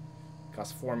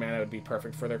 Costs 4 mana, would be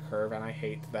perfect for their curve, and I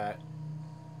hate that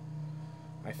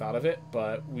I thought of it,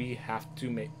 but we have to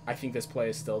make... I think this play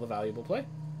is still the valuable play.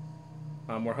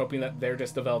 We're hoping that they're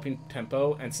just developing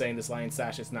tempo and saying this Lion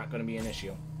Sash is not going to be an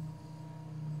issue.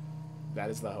 That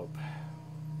is the hope.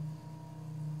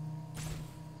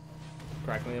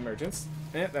 Crackling Emergence.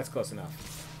 That's close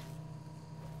enough.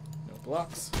 No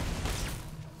blocks.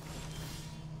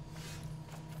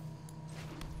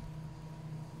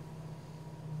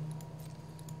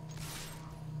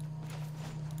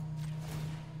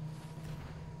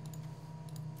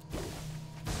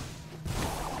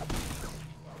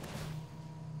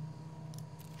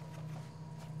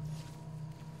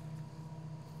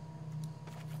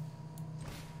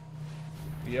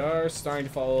 We are starting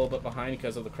to fall a little bit behind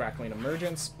because of the Crackling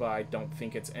Emergence, but I don't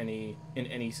think it's in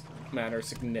any manner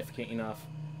significant enough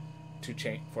to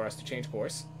for us to change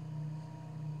course.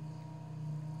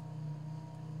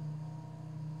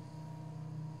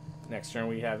 Next turn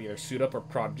we have either Suit Up or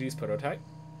Prodigy's Prototype.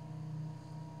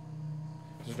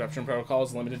 Disruption Protocol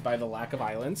is limited by the lack of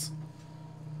islands.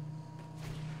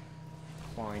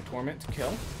 Flying Torment to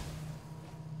kill.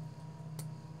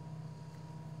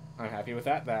 I'm happy with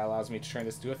that. That allows me to turn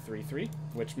this to a 3/3,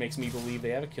 which makes me believe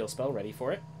they have a kill spell ready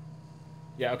for it.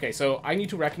 Yeah, okay, so I need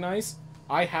to recognize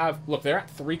I have... Look, they're at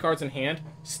 3 cards in hand.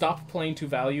 Stop playing to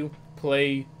value.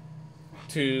 Play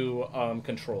to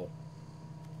control.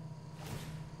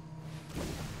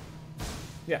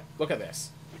 Yeah, look at this.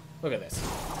 Look at this.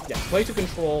 Yeah, play to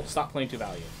control. Stop playing to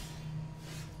value.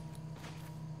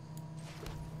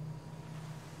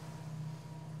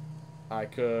 I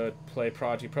could play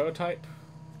Prodigy Prototype.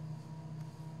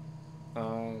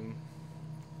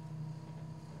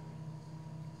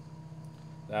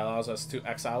 That allows us to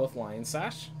exile with Lion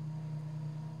Sash.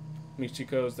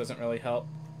 Michiko's doesn't really help.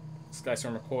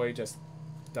 Skystorm McCoy just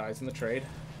dies in the trade.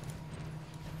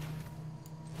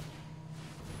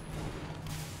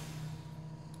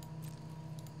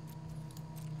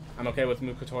 I'm okay with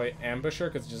Mukutoi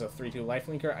Ambusher because it's just a 3/2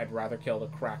 lifelinker. I'd rather kill the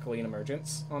Crackling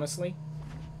Emergence, honestly.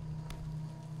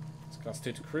 It's cost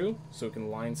 2 to crew, so we can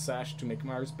Lion Sash to make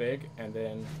Mars big, and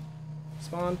then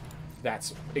spawn.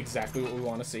 That's exactly what we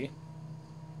want to see.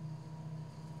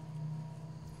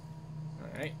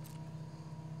 Alright.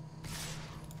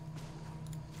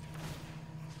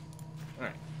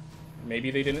 Alright.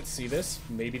 Maybe they didn't see this.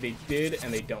 Maybe they did,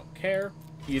 and they don't care.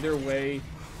 Either way,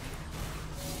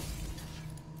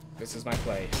 this is my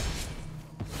play.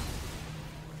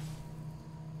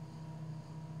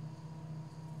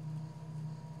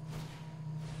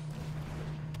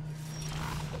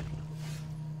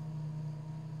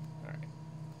 Alright.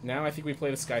 Now I think we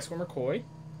play the Skyswarmer Koi,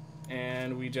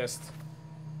 and we just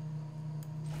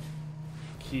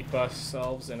keep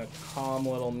ourselves in a calm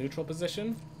little neutral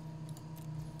position.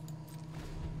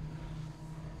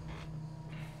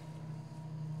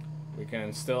 We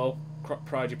can still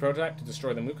Prodigy Prototype to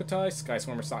destroy the Mukotai.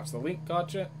 Skyswarmer stops the Link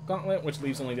Gauntlet, which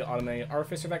leaves only the Automated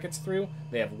Artificer that gets through.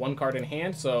 They have 1 card in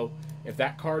hand, so if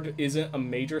that card isn't a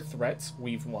major threat,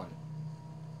 we've won.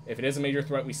 If it is a major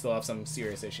threat, we still have some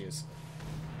serious issues.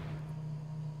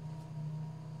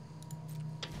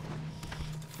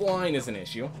 Flying is an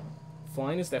issue.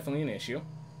 Flying is definitely an issue.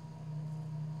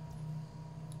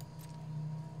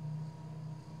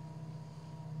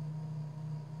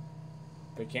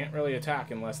 They can't really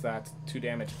attack unless that's 2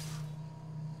 damage.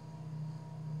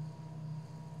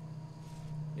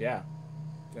 Yeah.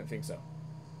 Didn't think so.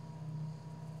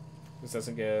 This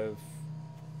doesn't give...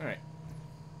 Alright.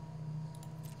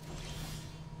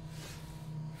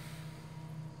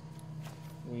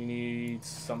 We need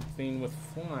something with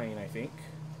flying, I think.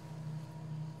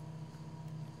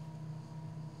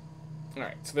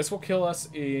 Alright, so this will kill us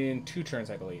in 2 turns,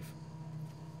 I believe.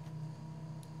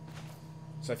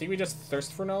 So I think we just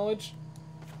thirst for knowledge.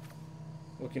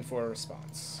 Looking for a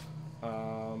response.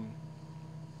 I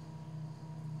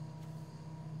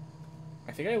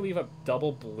think I leave up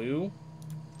double blue.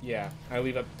 Yeah, I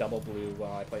leave up double blue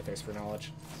while I play thirst for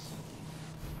knowledge.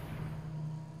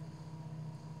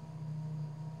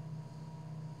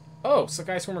 Oh,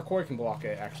 Sakai Swimmer Koi can block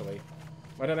it, actually.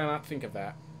 Why did I not think of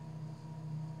that?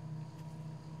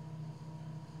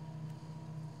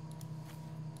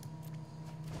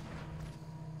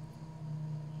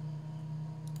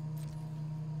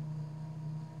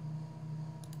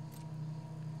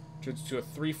 Turns to a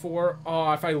 3/4.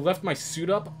 Oh, if I left my suit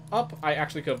up, I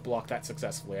actually could have blocked that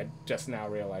successfully. I just now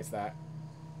realized that.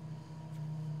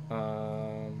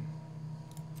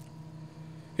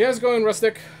 Hey, how's it going,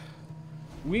 Rustic?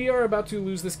 We are about to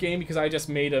lose this game because I just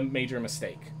made a major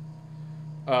mistake.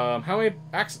 How many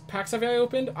packs have I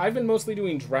opened? I've been mostly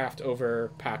doing draft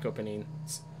over pack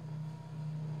openings.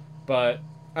 But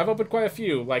I've opened quite a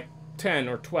few, like 10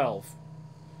 or 12.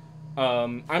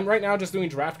 I'm right now just doing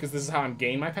draft because this is how I'm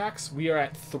gaining my packs. We are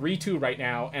at 3-2 right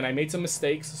now, and I made some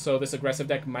mistakes, so this aggressive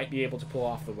deck might be able to pull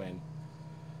off the win.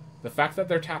 The fact that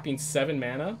they're tapping 7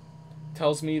 mana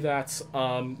tells me that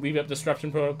Leave Up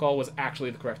Disruption Protocol was actually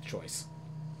the correct choice.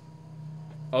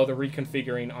 Oh, they're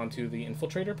reconfiguring onto the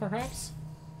Infiltrator, perhaps?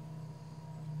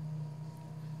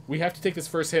 We have to take this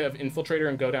first hit of Infiltrator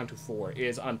and go down to 4.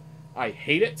 I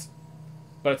hate it,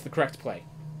 but it's the correct play.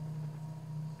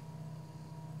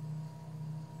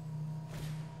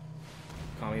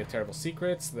 Colony of Terrible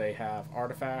Secrets. They have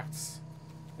artifacts.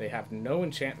 They have no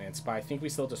enchantments, but I think we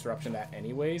still disruption that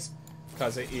anyways,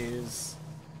 because it is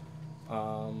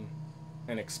an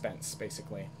expense,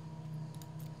 basically.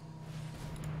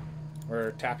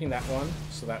 We're tapping that one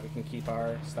so that we can keep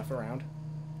our stuff around.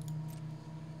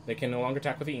 They can no longer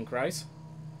attack with the Inkrise.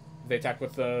 If they attack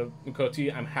with the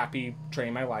Mukoti, I'm happy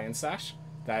trading my Lion Sash.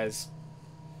 That is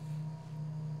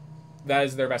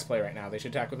their best play right now. They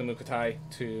should attack with the Mukotai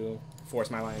to force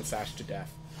my Lion Sash to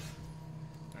death.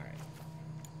 Alright.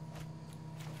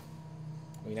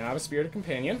 We now have a Spirited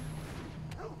Companion.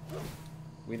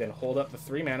 We then hold up the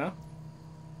 3 mana,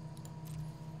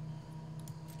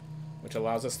 which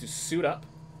allows us to suit up,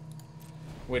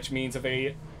 which means if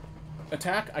they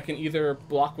attack, I can either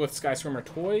block with Skyswimmer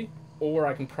Toy, or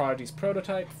I can Prodigy's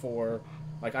Prototype for,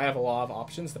 like, I have a lot of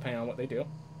options depending on what they do.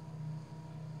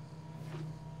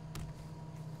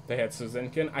 They had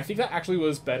Suzinkin. I think that actually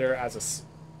was better as a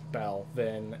spell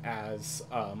than as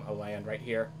a land right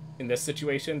here. In this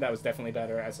situation, that was definitely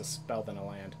better as a spell than a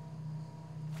land.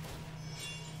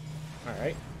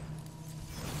 Alright.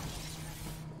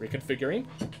 Reconfiguring.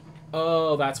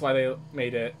 Oh, that's why they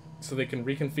made it so they can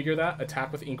reconfigure that,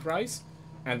 attack with Inkrise,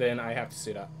 and then I have to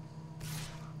suit up.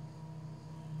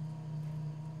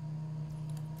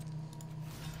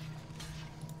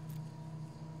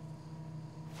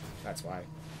 That's why.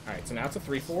 Alright, so now it's a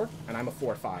 3/4, and I'm a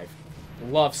 4/5.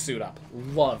 Love suit up.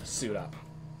 Love suit up.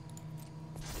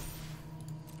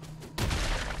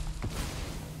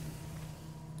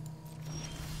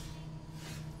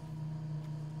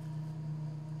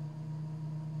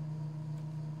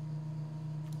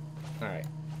 Alright.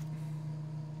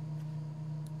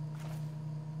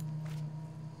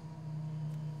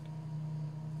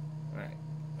 Alright.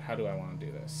 How do I want to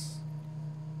do this?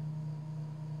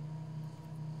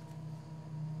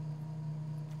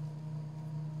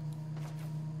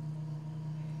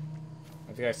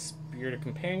 I think I Spirited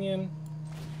Companion.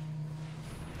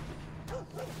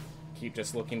 Keep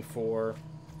just looking for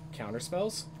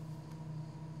counterspells.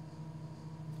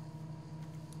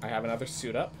 I have another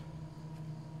suit up.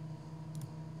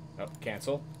 Oh,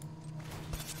 cancel.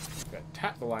 Gonna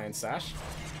tap the Lion Sash.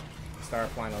 Start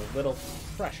applying a little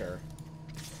pressure.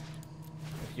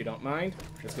 If you don't mind.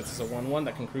 This gets us a 1/1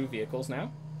 that can crew vehicles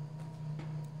now.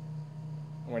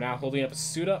 And we're now holding up a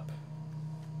suit up.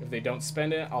 If they don't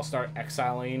spend it, I'll start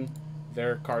exiling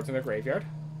their cards in their graveyard.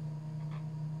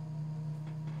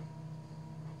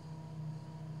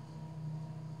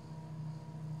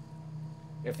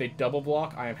 If they double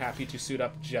block, I am happy to suit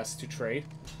up just to trade.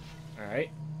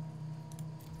 Alright.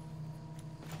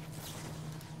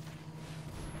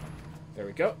 There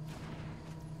we go.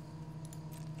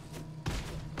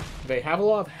 They have a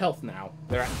lot of health now.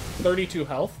 They're at 32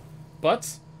 health,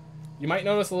 but you might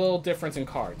notice a little difference in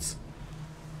cards.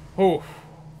 Oh.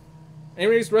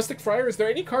 Anyways, Rustic Friar, is there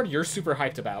any card you're super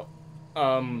hyped about?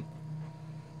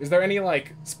 Is there any,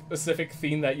 like, specific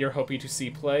theme that you're hoping to see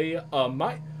play?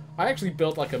 I actually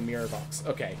built, like, a mirror box.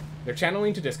 Okay, they're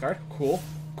channeling to discard. Cool.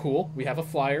 Cool. We have a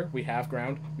flyer. We have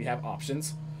ground. We have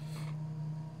options.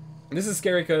 And this is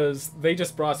scary because they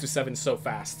just brought us to 7 so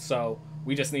fast, so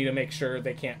we just need to make sure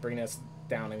they can't bring us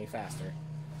down any faster.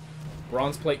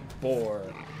 Bronze Plate Boar.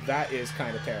 That is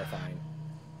kind of terrifying.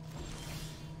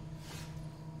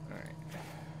 Alright.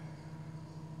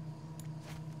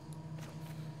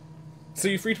 So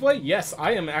you free to play? Yes,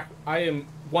 I am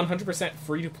 100%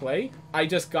 free to play. I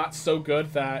just got so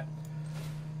good that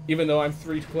even though I'm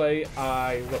free to play,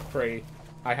 I look pretty.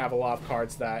 I have a lot of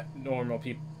cards that normal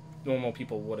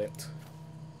people wouldn't.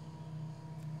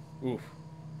 Oof.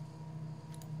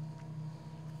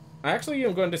 I actually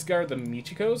am going to discard the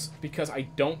Michikos because I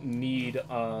don't need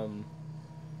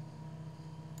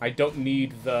I don't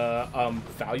need the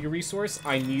value resource.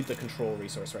 I need the control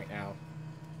resource right now.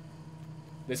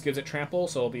 This gives it trample,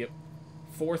 so it'll be a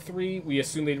 4-3. We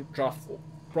assume they draw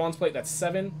bronze plate. That's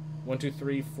 7. 1, 2,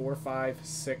 3, 4, 5,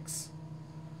 6.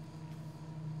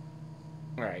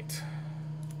 Alright.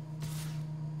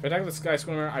 If I attack the Sky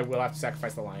Swimmer, I will have to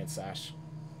sacrifice the Lion Sash.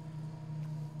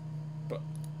 But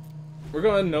we're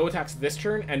going to no attacks this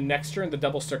turn, and next turn the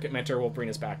Double Circuit Mentor will bring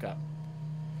us back up.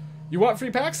 You want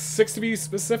free packs? 6 to be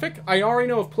specific? I already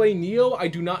know of Play Neo. I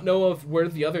do not know of where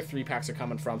the other 3 packs are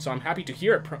coming from, so I'm happy to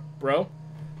hear it, bro.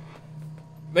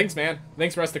 Thanks, man.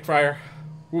 Thanks, Rustic Friar.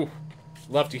 Ooh,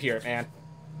 love to hear it, man.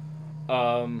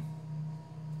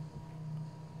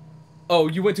 Oh,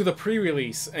 you went to the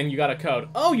pre-release and you got a code.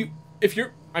 Oh,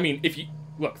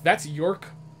 look, that's York.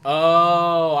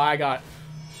 Oh, I got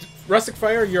Rustic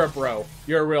Friar. You're a bro.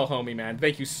 You're a real homie, man.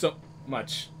 Thank you so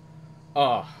much.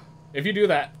 If you do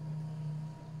that,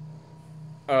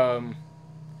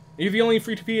 you're the only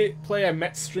free-to-play I've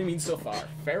met streaming so far.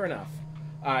 Fair enough.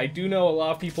 I do know a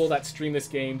lot of people that stream this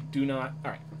game do not. All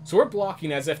right, so we're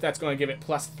blocking as if that's going to give it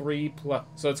 +3 plus.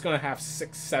 So it's going to have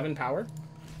 6, 7 power.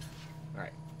 All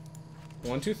right,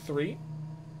 1, 2, 3,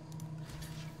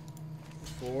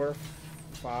 4,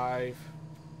 5,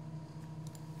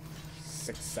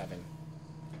 6, 7.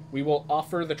 We will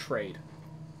offer the trade.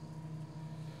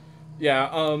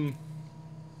 Yeah.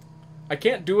 I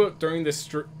can't do it during this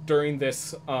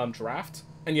draft.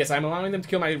 And yes, I'm allowing them to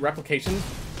kill my replication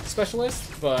specialist,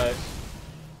 but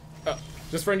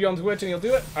just friend you on Twitch and you'll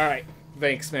do it. All right,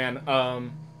 thanks, man.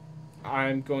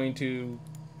 I'm going to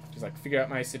just like figure out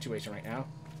my situation right now.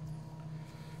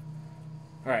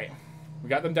 All right, we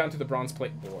got them down to the bronze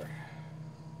plate board.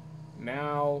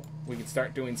 Now we can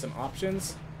start doing some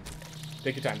options.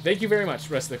 Take your time. Thank you very much,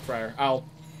 Rustic Friar.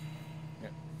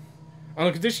 On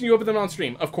the condition you open them on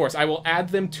stream, of course, I will add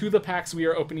them to the packs we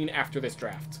are opening after this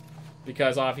draft.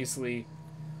 Because, obviously,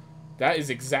 that is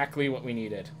exactly what we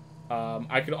needed.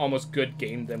 I could almost good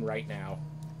game them right now.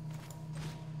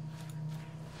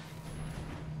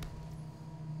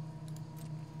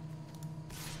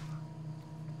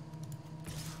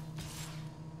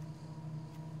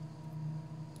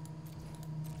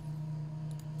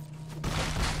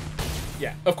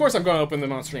 Yeah, of course I'm going to open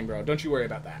them on stream, bro. Don't you worry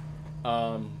about that.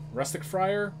 Rustic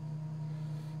Friar,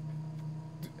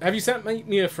 have you sent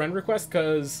me a friend request?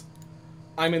 Because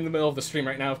I'm in the middle of the stream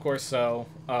right now, of course, so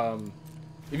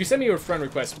if you send me a friend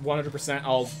request, 100%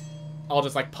 I'll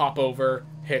just like pop over,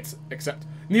 hit accept.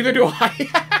 Neither do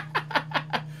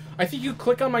I. I think you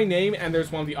click on my name and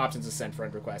there's one of the options to send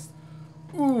friend request.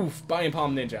 Oof, Bind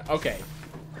Palm Ninja. Okay.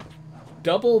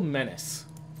 Double Menace.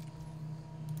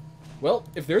 Well,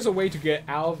 if there's a way to get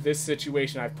out of this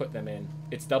situation I've put them in,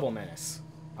 it's Double Menace.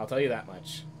 I'll tell you that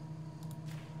much.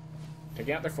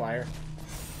 Taking out their flyer.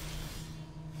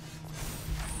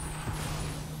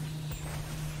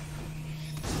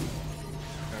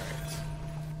 Alright.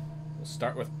 We'll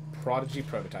start with Prodigy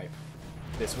Prototype.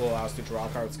 This will allow us to draw a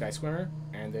card with Sky Swimmer,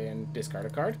 and then discard a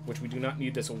card, which we do not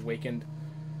need this Awakened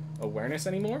Awareness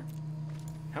anymore.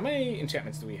 How many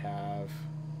enchantments do we have?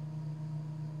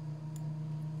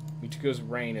 Michiko's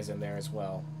Rain is in there as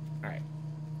well. Alright.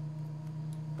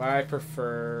 But I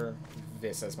prefer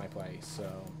this as my play,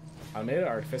 so Automated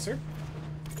Artificer.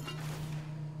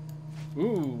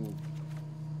 Ooh.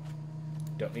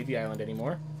 Don't need the island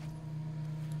anymore.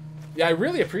 Yeah, I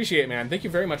really appreciate it, man. Thank you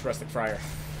very much, Rustic Friar.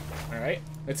 Alright.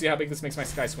 Let's see how big this makes my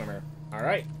Sky Swimmer.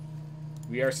 Alright.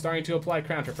 We are starting to apply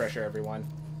counter pressure, everyone.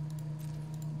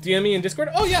 DM me in Discord?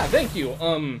 Oh, yeah, thank you.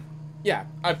 Yeah,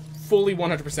 I fully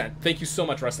 100%. Thank you so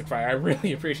much, Rustic Friar. I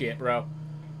really appreciate it, bro.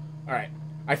 Alright.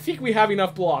 I think we have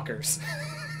enough blockers.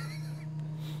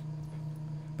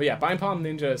 But yeah, Bind Palm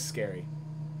Ninja is scary.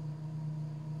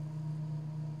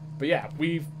 But yeah,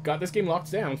 we've got this game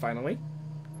locked down, finally.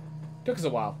 Took us a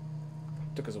while.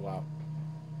 Took us a while.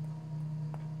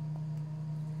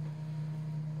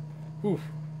 Whew.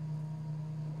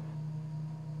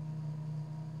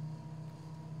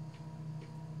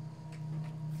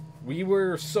 We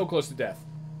were so close to death.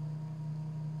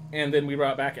 And then we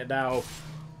brought it back, and now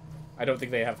I don't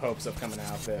think they have hopes of coming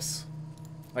out of this.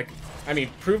 Like, I mean,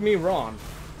 prove me wrong.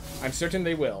 I'm certain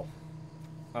they will.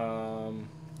 I'm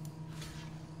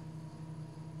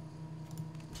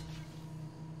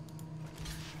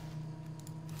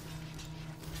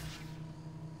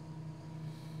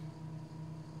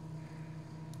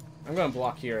gonna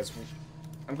block here as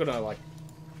I'm gonna like,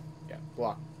 yeah,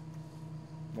 block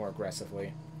more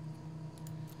aggressively.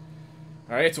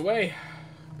 All right, it's away.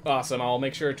 Awesome. I'll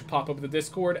make sure to pop up the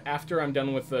Discord after I'm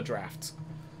done with the draft.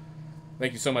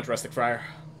 Thank you so much, Rustic Friar.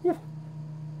 Whew.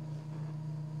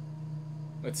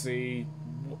 Let's see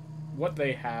what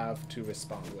they have to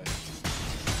respond with.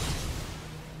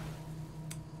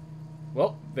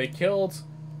 Well, they killed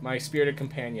my spirited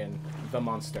companion, the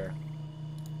monster.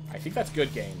 I think that's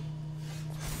good game.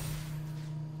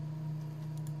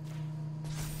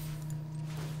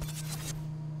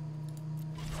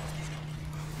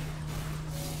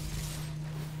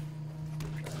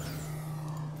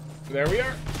 There we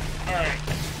are. Alright.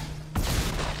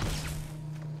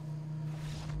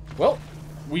 Well,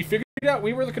 we figured out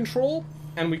we were the control,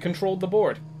 and we controlled the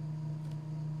board.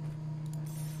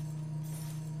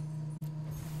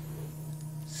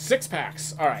 Six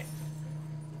packs. Alright.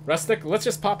 Rustic, let's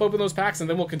just pop open those packs, and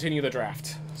then we'll continue the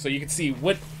draft. So you can see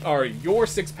what are your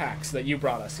 6 packs that you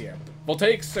brought us here.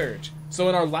 Voltaic Surge. So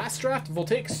in our last draft,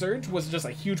 Voltaic Surge was just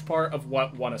a huge part of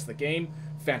what won us the game.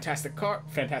 Fantastic card,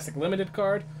 fantastic limited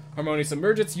card. Harmonious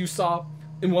Emergence, you saw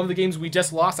in one of the games we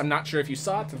just lost. I'm not sure if you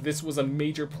saw it. This was a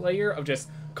major player of just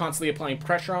constantly applying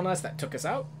pressure on us that took us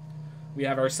out. We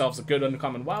have ourselves a good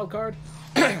uncommon wild card.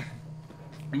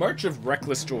 March of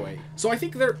Reckless Joy. So I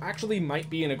think there actually might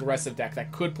be an aggressive deck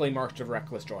that could play March of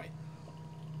Reckless Joy.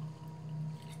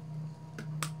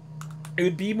 It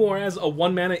would be more as a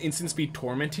 1-mana instant speed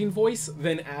Tormenting Voice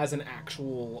than as an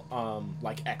actual,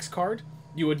 like, X card.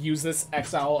 You would use this,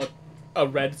 exile a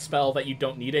red spell that you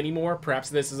don't need anymore. Perhaps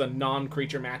this is a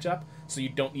non-creature matchup, so you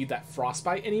don't need that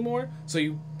Frostbite anymore. So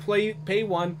you pay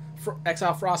 1,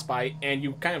 exile Frostbite, and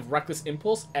you kind of Reckless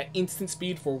Impulse at instant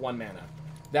speed for 1 mana.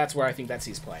 That's where I think that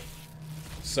sees play.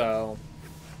 So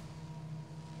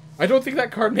I don't think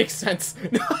that card makes sense.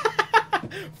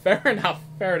 Fair enough.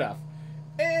 Fair enough.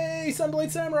 Hey,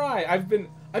 Sunblade Samurai! I've been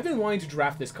wanting to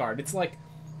draft this card. It's like,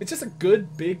 it's just a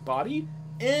good big body,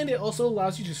 and it also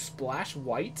allows you to splash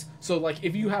white. So like,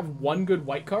 if you have one good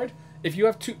white card, if you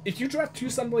draft 2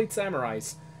 Sunblade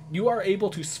Samurais, you are able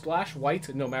to splash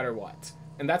white no matter what,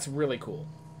 and that's really cool.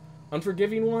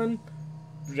 Unforgiving one,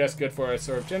 just good for a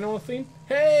sort of general theme.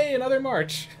 Hey, another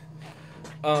March.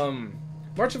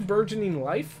 March of Burgeoning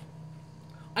Life.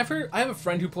 I have a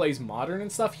friend who plays Modern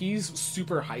and stuff. He's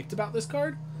super hyped about this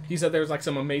card. He said there's like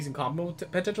some amazing combo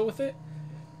potential with it.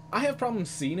 I have problems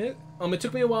seeing it. It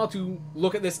took me a while to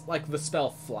look at this, like the spell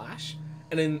Flash,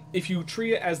 and then if you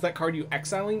treat it as that card you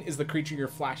exiling is the creature you're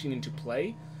flashing into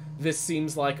play, this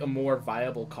seems like a more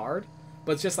viable card.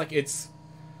 But it's just like, it's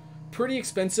pretty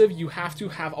expensive. You have to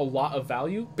have a lot of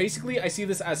value. Basically, I see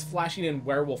this as flashing in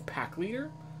Werewolf Pack Leader,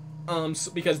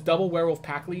 because double Werewolf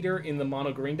Pack Leader in the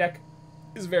mono green deck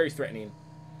is very threatening.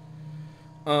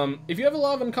 If you have a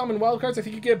lot of uncommon wildcards, I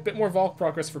think you get a bit more Vault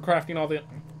progress for crafting all the...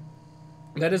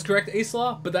 That is correct,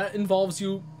 Aslaw, but that involves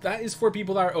you... That is for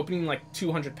people that are opening like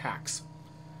 200 packs.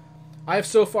 I have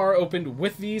so far opened,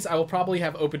 with these, I will probably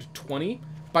have opened 20.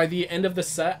 By the end of the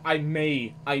set, I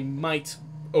might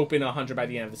open 100 by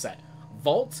the end of the set.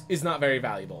 Vault is not very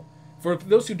valuable. For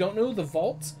those who don't know, the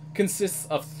Vault consists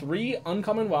of 3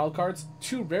 uncommon wildcards,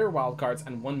 2 rare wildcards,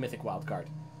 and 1 mythic wildcard.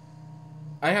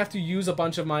 I have to use a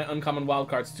bunch of my uncommon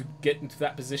wildcards to get into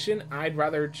that position. I'd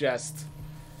rather just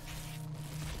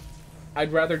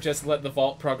let the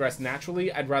Vault progress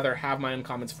naturally. I'd rather have my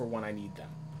uncommons for when I need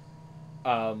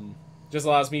them. Just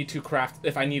allows me to craft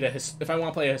if I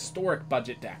want to play a historic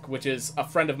budget deck, which is a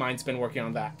friend of mine's been working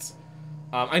on that.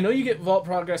 I know you get Vault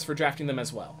progress for drafting them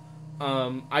as well.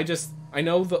 I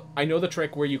know the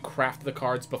trick where you craft the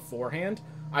cards beforehand.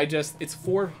 It's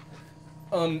for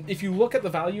if you look at the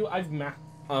value,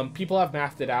 people have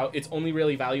mathed it out. It's only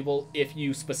really valuable if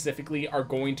you specifically are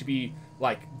going to be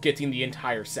like getting the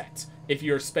entire set. If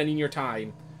you're spending your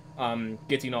time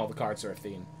getting all the cards sort of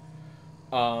thing.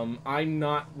 I'm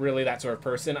not really that sort of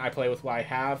person. I play with what I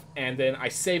have, and then I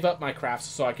save up my crafts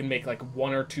so I can make like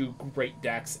 1 or 2 great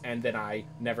decks, and then I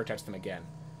never touch them again.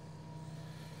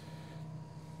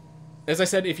 As I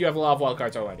said, if you have a lot of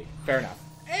wildcards already. Fair enough.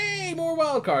 Hey, more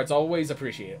wildcards! Always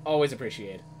appreciate it. Always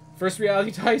appreciate. First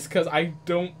Reality Dice, because I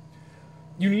don't...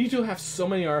 You need to have so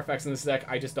many artifacts in this deck,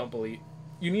 I just don't believe...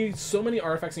 You need so many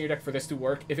artifacts in your deck for this to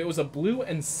work. If it was a blue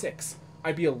and 6...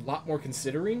 I'd be a lot more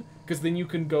considering, because then you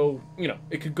can go,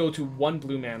 it could go to 1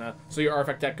 blue mana, so your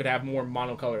artifact deck could have more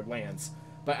monocolored lands.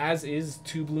 But as is,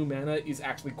 2 blue mana is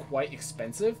actually quite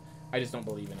expensive. I just don't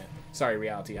believe in it. Sorry,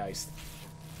 Reality Heist.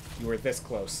 You were this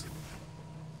close.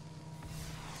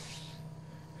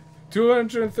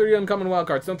 230 uncommon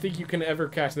wildcards. Don't think you can ever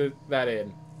cash that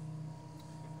in.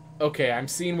 Okay, I'm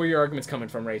seeing where your argument's coming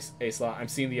from, Aslaw. I'm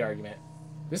seeing the argument.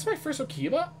 This is my first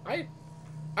Okiba?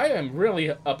 I am really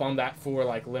up on that for,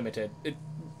 like, limited.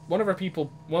 One of the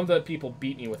people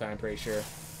beat me with it, I'm pretty sure.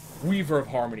 Weaver of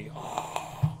Harmony.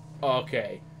 Oh,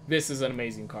 okay. This is an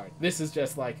amazing card. This is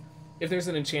just, like, if there's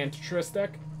an Enchantress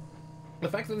deck, The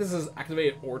fact that this is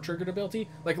activated or triggered ability,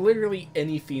 like literally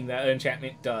anything that an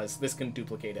enchantment does, this can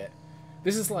duplicate it.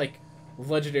 This is like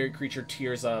legendary creature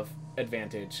tiers of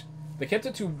advantage. They kept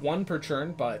it to 1 per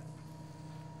turn, but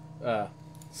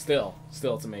still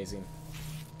it's amazing.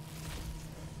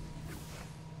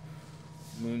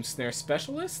 Moonsnare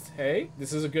Specialist. Hey,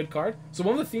 this is a good card. So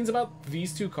one of the things about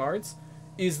these 2 cards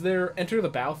is their enter the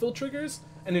battlefield triggers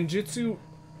and ninjutsu.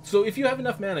 So if you have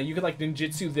enough mana, you could like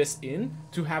ninjutsu this in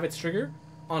to have its trigger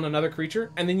on another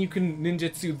creature, and then you can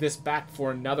ninjutsu this back for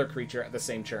another creature at the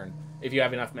same turn if you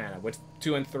have enough mana, which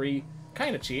 2 and 3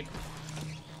 kind of cheap.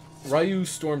 Ryu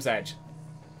Storm's Edge.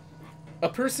 A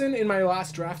person in my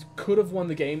last draft could have won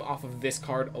the game off of this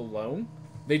card alone.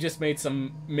 They just made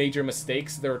some major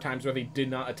mistakes. There were times where they did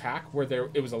not attack, where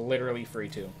it was a literally free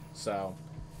to. So,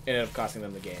 it ended up costing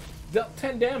them the game. Dealt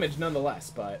 10 damage nonetheless,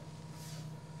 but...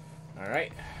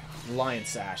 Alright. Lion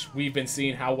Sash. We've been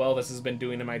seeing how well this has been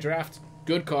doing in my draft.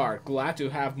 Good card. Glad to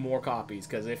have more copies,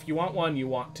 because if you want one, you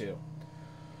want two.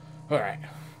 Alright.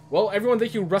 Well, everyone,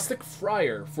 thank you, Rustic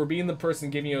Friar, for being the person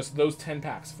giving us those 10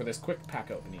 packs for this quick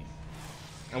pack opening.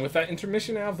 And with that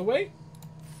intermission out of the way,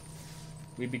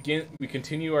 we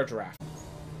continue our draft.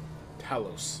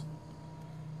 Talos.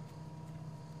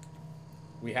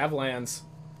 We have lands.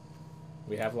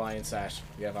 We have Lion Sash.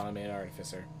 We have Automated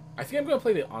Artificer. I think I'm going to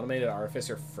play the Automated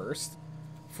Artificer first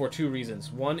for 2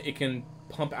 reasons. 1, it can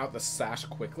pump out the Sash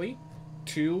quickly.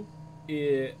 2,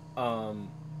 if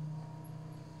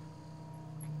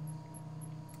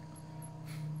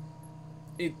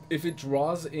it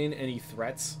draws in any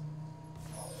threats,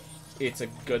 it's a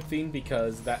good thing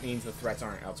because that means the threats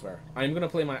aren't elsewhere. I'm going to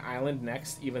play my island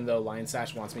next, even though Lion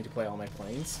Sash wants me to play all my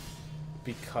planes.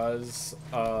 Because,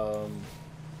 sorry,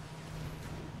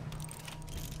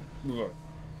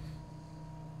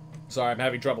 I'm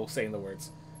having trouble saying the words.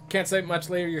 Can't say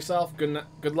much later yourself. Good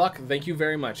luck. Thank you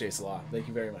very much, Ace Law. Thank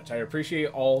you very much. I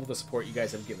appreciate all of the support you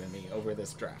guys have given me over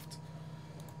this draft.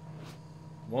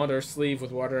 Wander Sleeve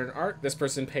with Water and Art. This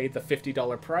person paid the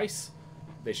 $50 price.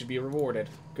 They should be rewarded.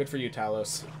 Good for you,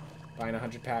 Talos. Buying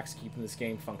 100 packs, keeping this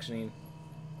game functioning.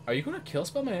 Are you going to kill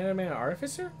spell my Animated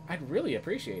Artificer? I'd really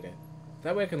appreciate it.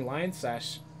 That way I can Lion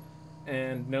Sash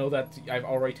and know that I've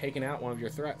already taken out one of your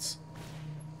threats.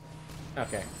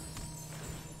 Okay.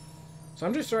 So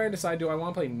I'm just trying to decide, do I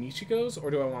want to play Michiko's or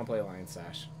do I want to play Lion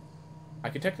Sash? I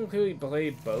could technically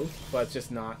play both, but it's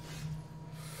just not.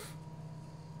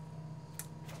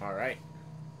 Alright.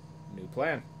 New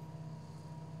plan.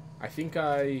 I think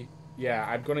I'm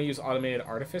going to use Automated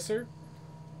Artificer.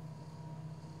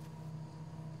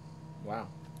 Wow.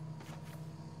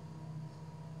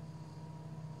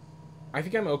 I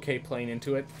think I'm okay playing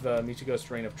into it. The Michigo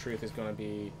Strain of Truth is going to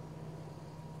be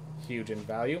huge in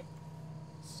value.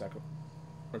 Second,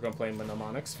 we're going to play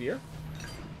Mnemonic Sphere.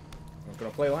 We're going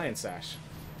to play Lion Sash.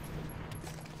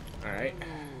 Alright.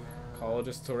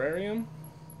 Ecologist Terrarium.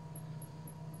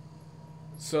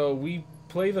 So we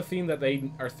play the theme that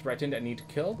they are threatened and need to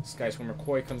kill. Skyswimmer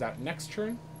Koi comes out next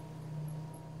turn.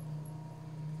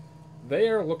 They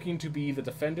are looking to be the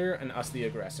defender and us the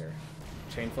aggressor.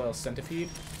 Chainflail Centipede.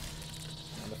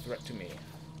 Not a threat to me.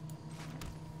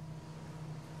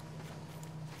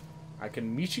 I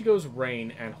can Michigo's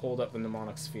Rain and hold up the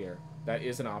Mnemonic Sphere. That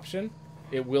is an option.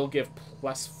 It will give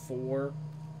 +4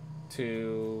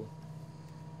 to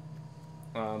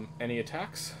any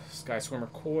attacks.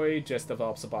 Skyswimmer Koi just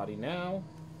develops a body now.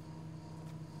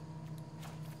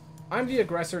 I'm the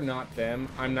aggressor, not them.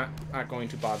 I'm not going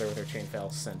to bother with their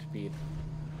Chainflail Centipede.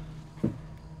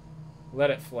 Let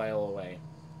it flail away.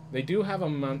 They do have a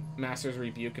Master's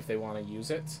Rebuke if they want to use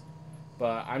it,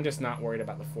 but I'm just not worried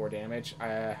about the 4 damage. I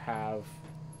have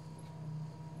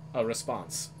a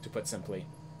response, to put simply.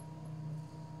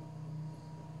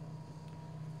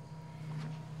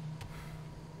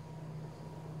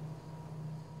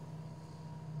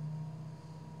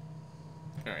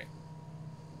 Alright.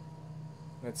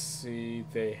 Let's see.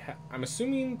 I'm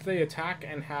assuming they attack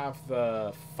and have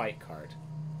the fight card.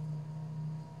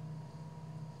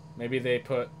 Maybe they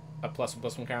put a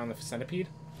 +1/+1 counter on the Centipede?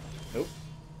 Nope.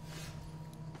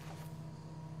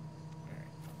 Alright.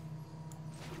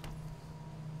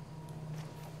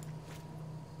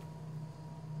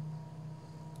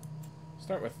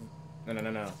 Start with...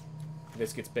 No.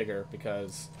 This gets bigger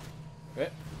because...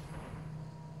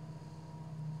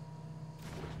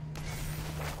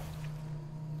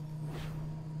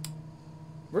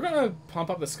 We're going to pump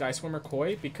up the Skyswimmer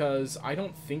Koi because I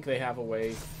don't think they have a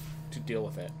way to deal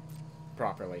with it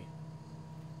properly.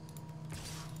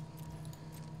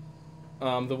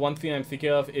 The one thing I'm thinking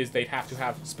of is they'd have to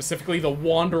have specifically the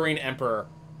Wandering Emperor.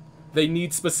 They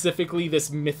need specifically this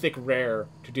mythic rare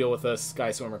to deal with a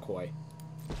Sky Swimmer Koi.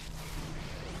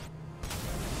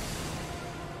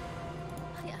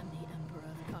 I am the Emperor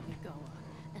of Kamigawa,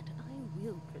 and I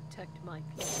will protect my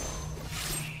people.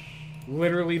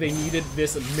 Literally, they needed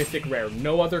this mythic rare.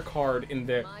 No other card in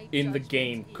the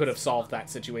game could have solved that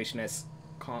situation as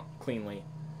cleanly.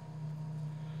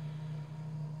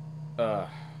 That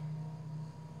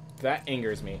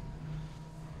angers me.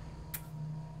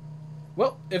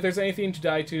 Well, if there's anything to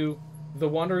die to, the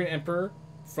Wandering Emperor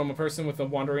from a person with the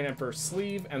Wandering Emperor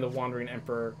sleeve and the Wandering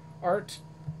Emperor art.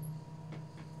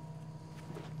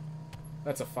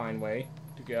 That's a fine way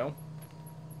to go.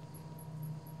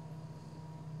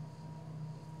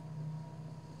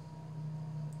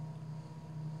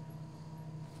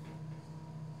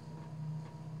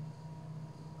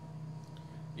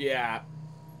 Yeah,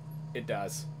 it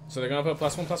does. So they're going to put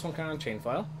 +1/+1 count on Chain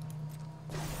File.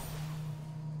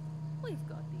 We've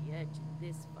got the edge in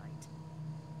this fight.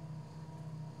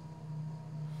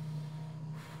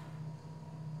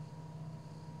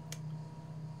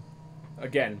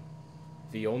 Again,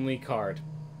 the only card.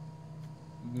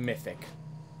 Mythic.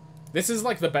 This is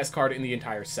like the best card in the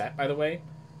entire set, by the way.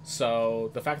 So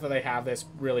the fact that they have this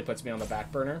really puts me on the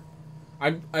back burner.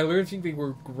 I literally think they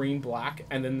were green-black,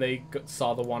 and then they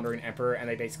saw the Wandering Emperor, and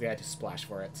they basically had to splash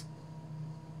for it.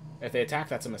 If they attack,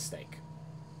 that's a mistake.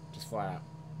 Just flat out.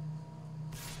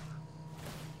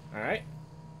 Alright.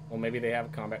 Well, maybe they have a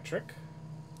combat trick.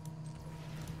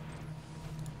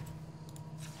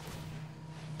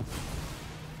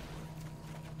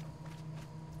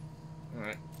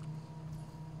 Alright.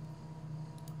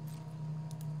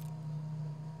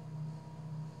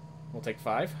 We'll take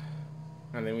 5.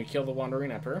 And then we kill the Wandering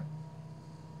Emperor.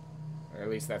 Or at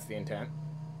least that's the intent.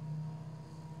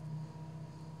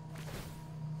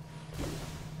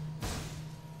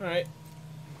 Alright.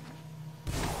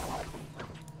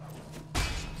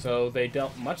 So they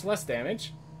dealt much less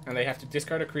damage, and they have to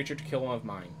discard a creature to kill one of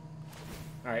mine.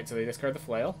 Alright, so they discard the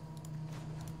Flail.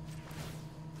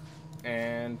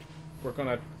 And we're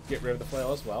gonna get rid of the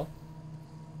Flail as well.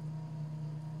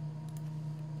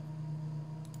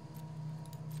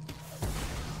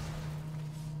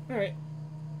 Alright.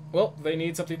 Well, they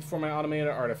need something for my Automated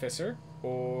Artificer,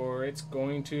 or it's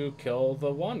going to kill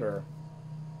the Wanderer.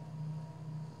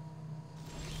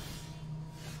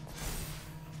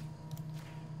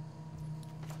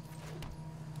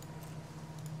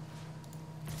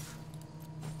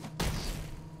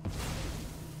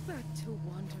 Back to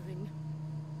wandering.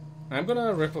 I'm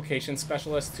gonna Replication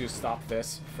Specialist to stop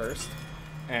this first,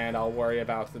 and I'll worry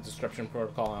about the Disruption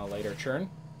Protocol on a later turn,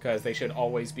 because they should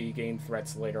always be gain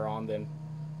threats later on than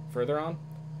further on.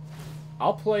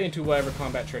 I'll play into whatever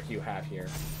combat trick you have here.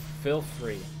 Feel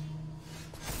free.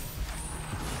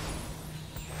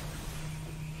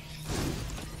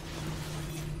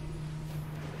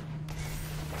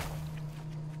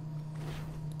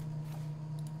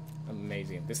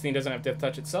 Amazing. This thing doesn't have Death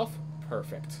Touch itself?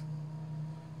 Perfect.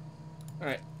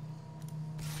 Alright.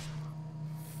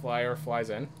 Flyer flies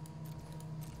in.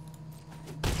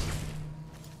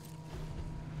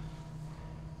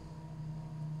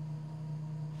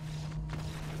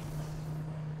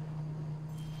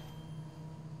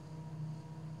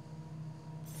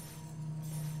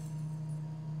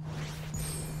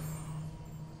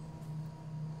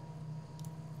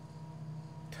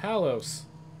 Talos.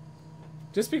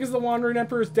 Just because the Wandering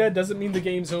Emperor is dead doesn't mean the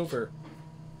game's over.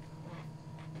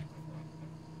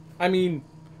 I mean,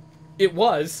 it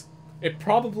was. It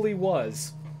probably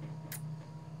was.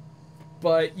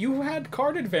 But you had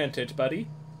card advantage, buddy.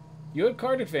 You had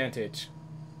card advantage.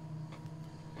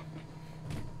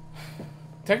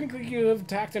 Technically, you have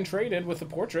attacked and traded with the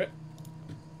portrait.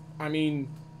 I mean,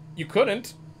 you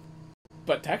couldn't.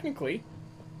 But technically...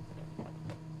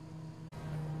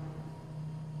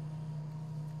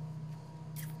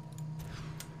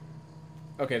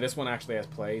 Okay, this one actually has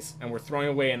plays, and we're throwing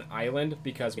away an island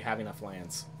because we have enough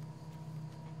lands.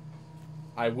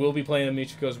 I will be playing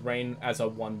Michiko's Reign as a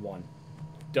 1/1.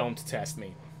 Don't test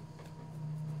me.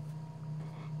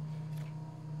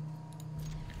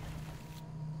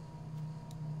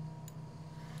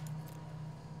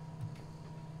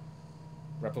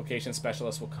 Replication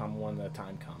Specialist will come when the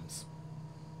time comes.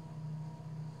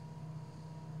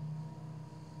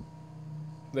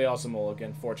 They also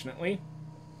mulligan, fortunately.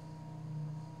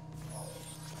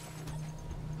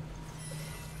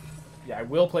 Yeah, I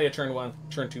will play a turn 1,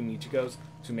 turn 2 Michiko's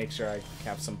to make sure I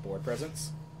have some board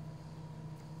presence.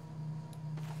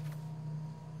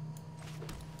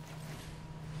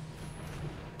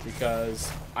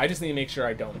 Because I just need to make sure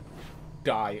I don't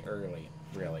die early,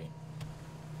 really.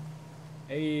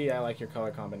 Hey, I like your color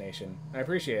combination. I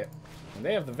appreciate it. And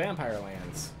they have the vampire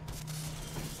lands.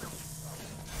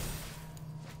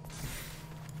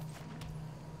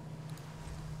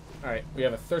 Alright, we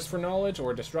have a Thirst for Knowledge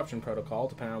or Disruption Protocol,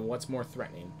 depending on what's more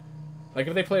threatening. Like,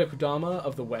 if they play a Kodama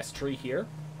of the West Tree here,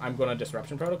 I'm going to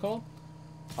Disruption Protocol.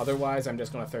 Otherwise, I'm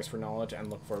just going to Thirst for Knowledge and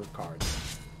look for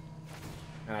cards.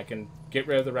 And I can get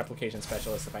rid of the Replication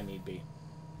Specialist if I need be.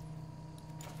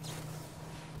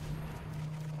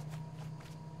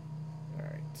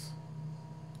 Alright.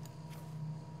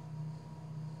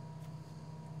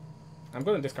 I'm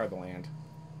going to discard the land.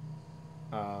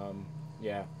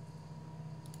 Yeah.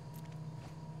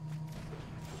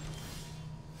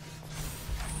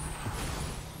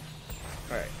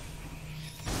 Alright.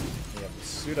 We have to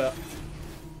suit up.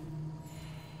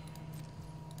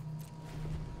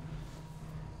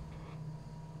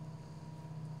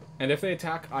 And if they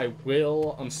attack, I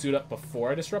will suit up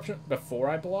before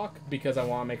I block, because I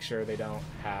want to make sure they don't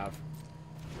have...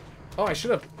 Oh, I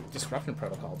should have Disruption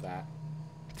Protocoled that.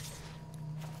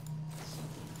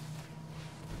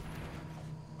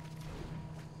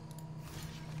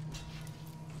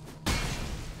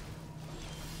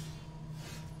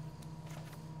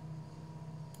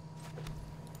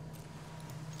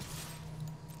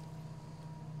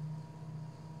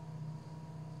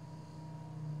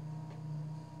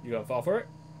 You gonna fall for it?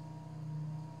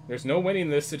 There's no winning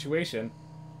this situation.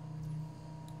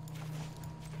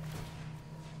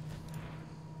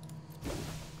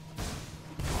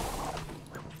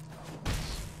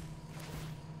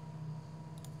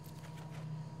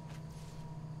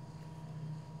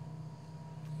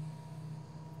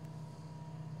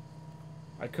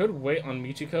 I could wait on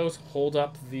Michiko's, hold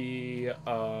up the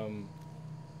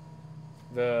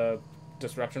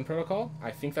Disruption Protocol.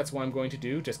 I think that's what I'm going to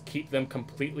do. Just keep them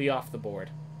completely off the board.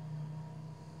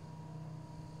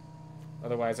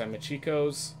 Otherwise, I'm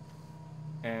Michiko's.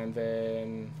 And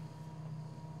then...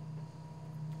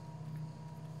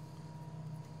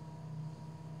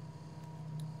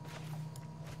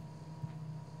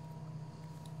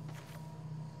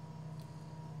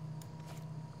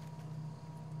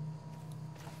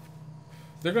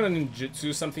 they're going to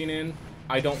ninjutsu something in.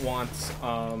 I don't want...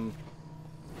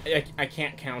 I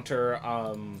can't counter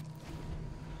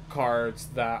cards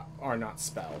that are not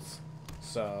spells.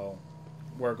 So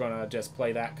we're going to just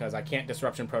play that because I can't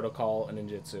Disruption Protocol a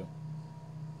ninjutsu.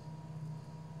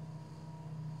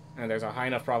 And there's a high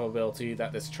enough probability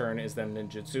that this turn is them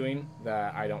ninjutsuing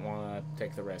that I don't want to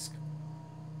take the risk.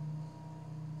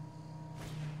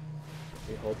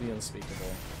 Behold the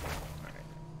Unspeakable. Alright.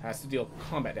 Has to deal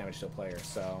combat damage to a player,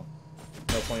 so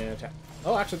no point in attack.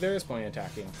 Oh, actually there is point in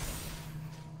attacking.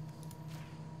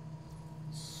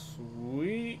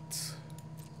 Sweet.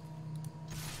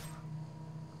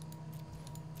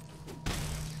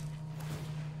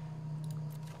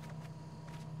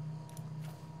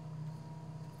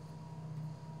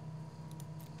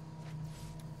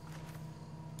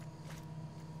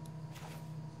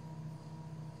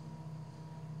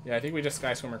 Yeah, I think we just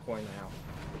Sky Swimmer coin now.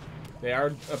 They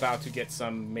are about to get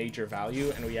some major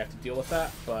value, and we have to deal with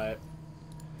that, but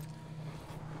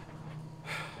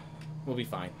we'll be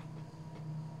fine.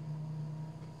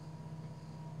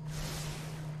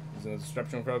 The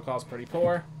Disruption Protocol is pretty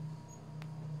poor.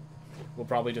 We'll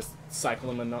probably just cycle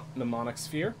him a Mnemonic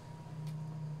Sphere.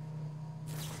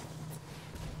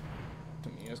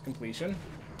 Tamina's completion.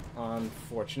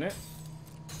 Unfortunate.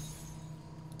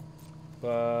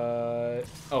 But...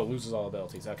 oh, loses all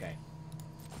abilities. Okay.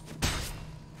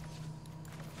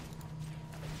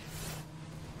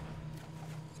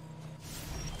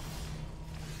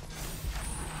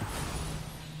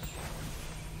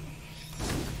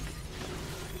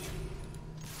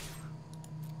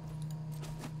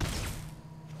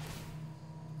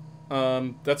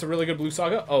 That's a really good Blue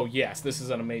Saga. Oh, yes, this is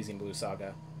an amazing Blue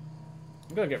Saga.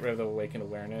 I'm gonna get rid of the Awakened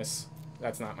Awareness.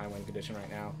 That's not my win condition right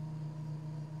now.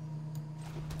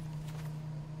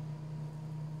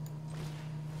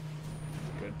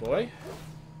 Good boy.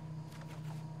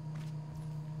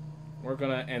 We're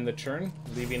gonna end the turn,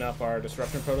 leaving up our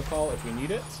Disruption Protocol if we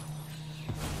need it.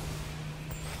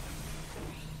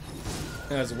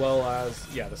 As well as,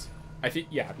 yeah, this... I think,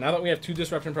 yeah, now that we have 2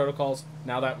 Disruption Protocols,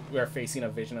 now that we are facing a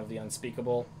Vision of the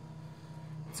Unspeakable,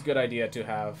 it's a good idea to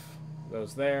have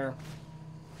those there.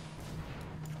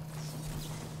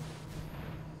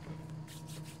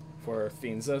 For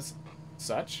things as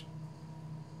such.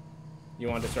 You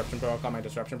want Disruption Protocol, my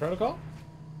Disruption Protocol?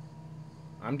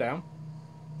 I'm down.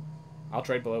 I'll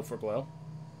trade blow for blow.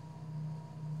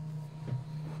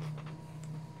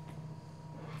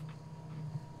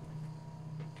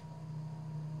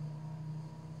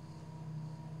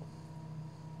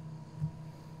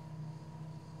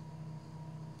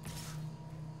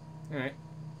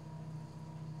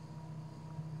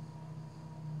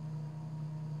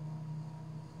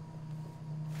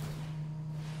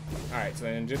 Alright, so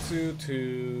ninjutsu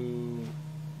to...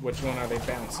 Which one are they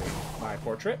bouncing? My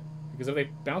portrait? Because if they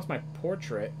bounce my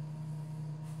portrait...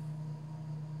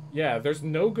 Yeah, there's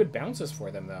no good bounces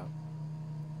for them, though.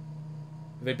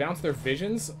 If they bounce their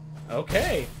visions...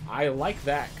 Okay, I like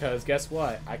that, because guess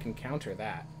what? I can counter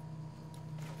that.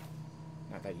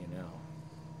 Not that you know.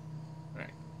 Alright.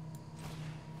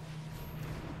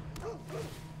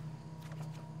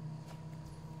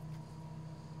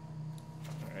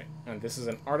 Alright, and this is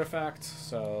an artifact,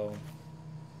 so...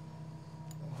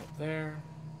 Up there.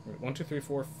 1, 2, 3,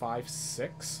 4, 5,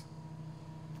 6.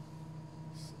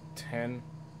 10.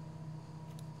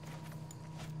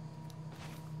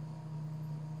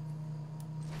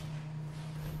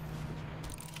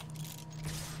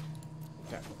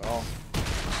 Attack with all.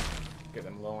 Get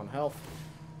them low on health.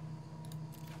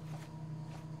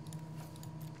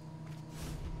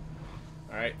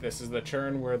 Alright, this is the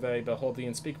turn where they behold the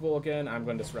unspeakable again. I'm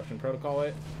going to Disruption Protocol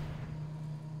it.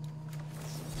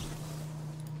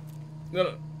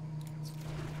 No.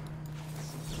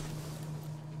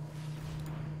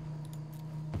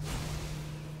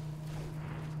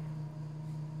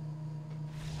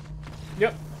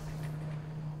 Yep.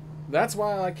 That's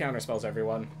why I like counterspells,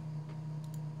 everyone.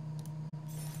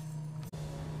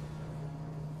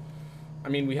 I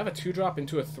mean, we have a 2-drop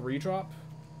into a 3-drop.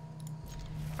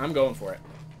 I'm going for it.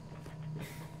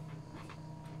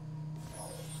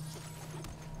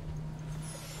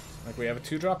 Like, we have a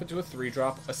 2-drop into a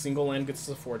 3-drop. A single land gets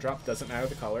us a 4-drop. Doesn't matter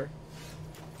the color.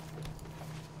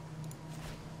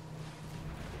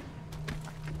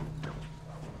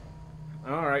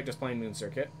 Alright, just playing Moon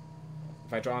Circuit.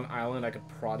 If I draw an island, I could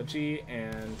Prodigy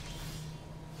and...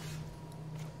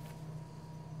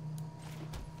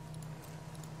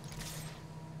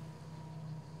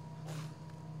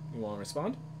 You want to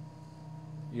respond?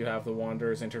 You have the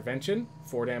Wanderer's Intervention.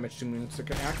 4 damage to Moon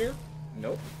Circuit Hacker.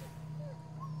 Nope.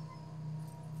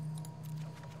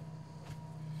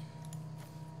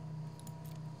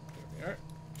 There we are.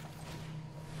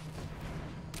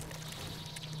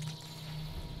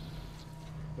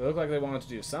 They look like they wanted to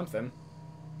do something,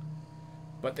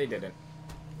 but they didn't.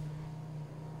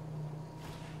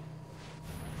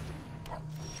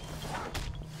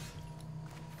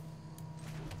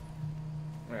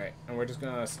 Alright, and we're just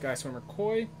gonna Sky Swimmer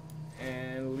Koi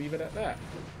and leave it at that.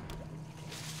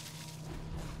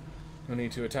 No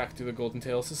need to attack through the Golden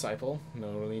Tail's Disciple.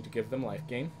 No need to give them life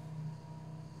gain.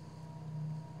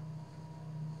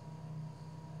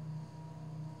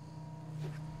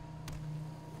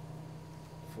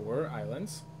 Four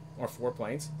islands, or 4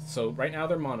 planes. So right now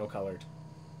they're monocolored.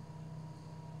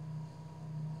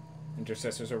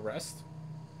 Intercessor's Arrest.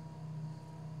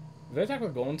 If they attack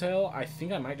with Golden Tail, I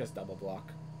think I might just double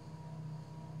block.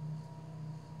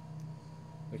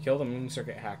 We kill the Moon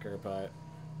Circuit Hacker, but...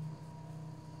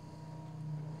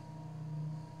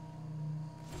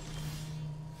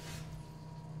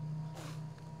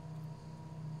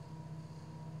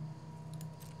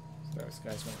 Start with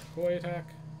Sky Swimmer Koi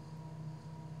attack.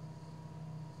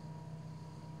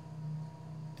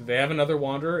 Do they have another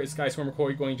Wanderer? Is Sky Swimmer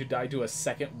Koi going to die to a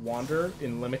second Wanderer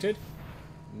in Limited?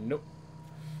 Nope.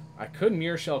 I could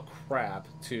Mirror Shell Crab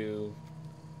to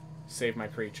save my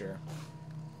creature.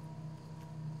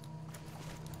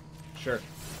 Sure.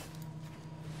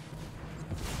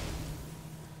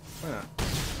 Why not?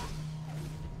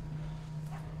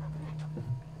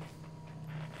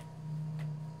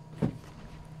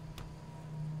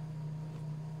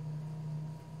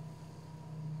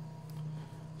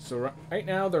 So right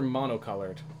now they're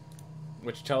monocolored,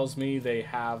 which tells me they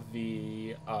have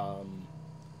the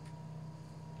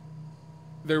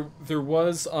there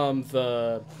was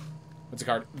the what's the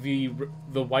card,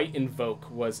 the white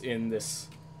Invoke was in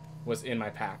my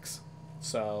packs,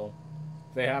 so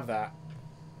they have that.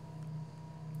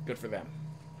 Good for them.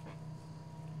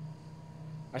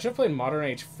 I should have played Modern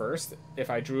Age first. If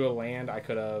I drew a land, I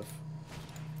could have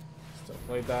still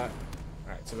played that.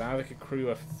 Alright, so now they could crew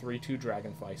a 3/2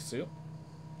 Dragonfly suit.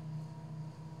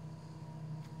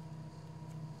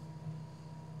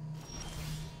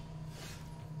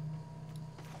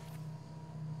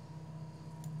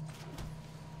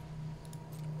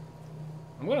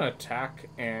 I'm going to attack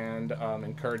and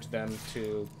encourage them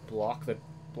to block the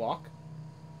block.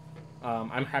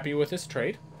 I'm happy with this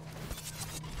trade.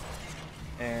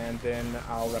 And then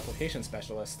I'll Replication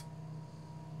Specialist.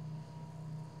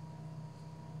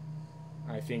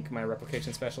 I think my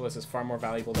Replication Specialist is far more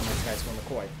valuable than my Sky Swimmer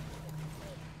Koi.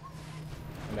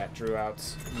 And that drew out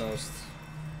most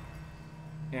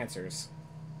answers.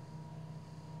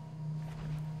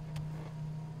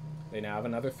 They now have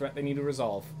another threat they need to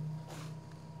resolve.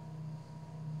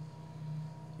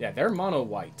 Yeah, they're mono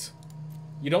white.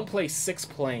 You don't play 6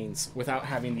 planes without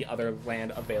having the other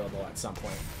land available at some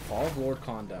point. Fall of Lord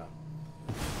Konda.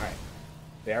 Alright.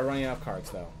 They are running out of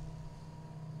cards, though.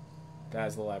 That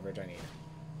is the leverage I need.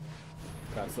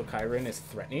 Cloudsteel Chiron is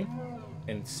threatening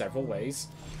in several ways.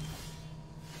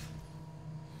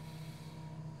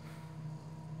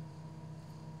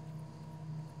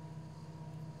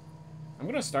 I'm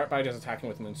going to start by just attacking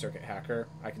with Moon Circuit Hacker.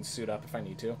 I can suit up if I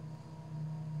need to.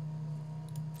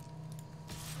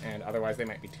 And otherwise they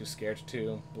might be too scared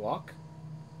to block.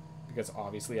 Because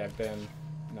obviously I've been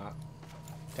not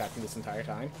attacking this entire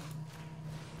time.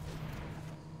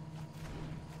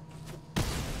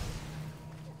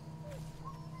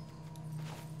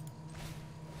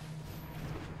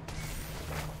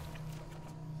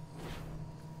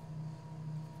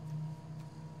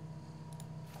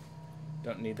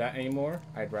 Don't need that anymore.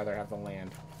 I'd rather have the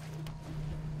land.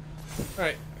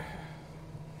 Alright.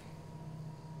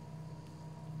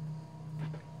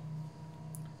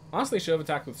 Honestly, should have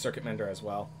attacked with Circuit Mender as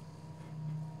well.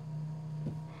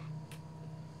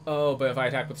 Oh, but if I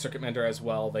attacked with Circuit Mender as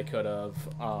well, they could have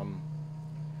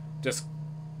just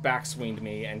backswinged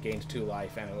me and gained 2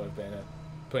 life, and it would have been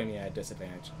putting me at a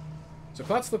disadvantage. So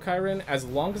Cloudsteel Chiron, as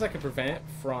long as I could prevent it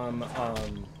from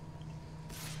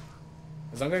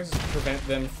as long as I can prevent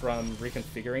them from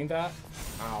reconfiguring that,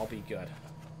 I'll be good.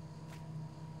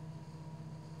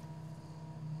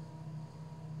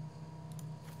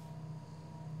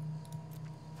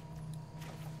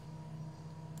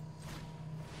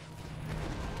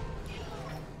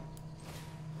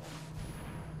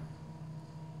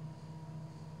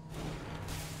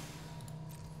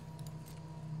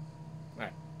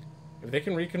 Alright. If they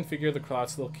can reconfigure the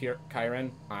Cloudsteel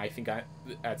Chiron, I think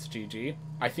that's GG.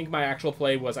 I think my actual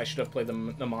play was I should have played the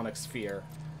Mnemonic Sphere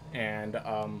and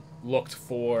looked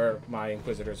for my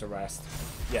Inquisitor's Arrest.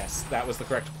 Yes, that was the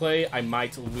correct play. I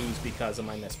might lose because of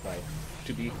my misplay,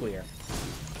 to be clear.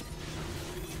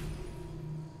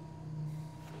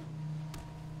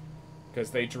 Because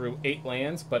they drew 8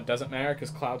 lands, but doesn't matter because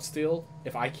Cloudsteel,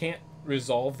 if I can't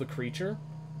resolve the creature,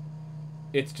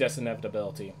 it's just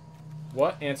inevitability.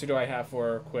 What answer do I have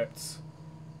for equipped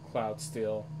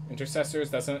Cloudsteel? Intercessors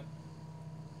doesn't...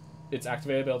 Its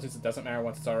activated abilities, it doesn't matter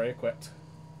once it's already equipped.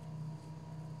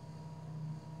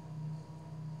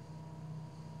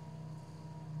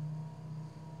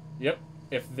 Yep.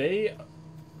 If they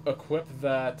equip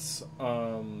that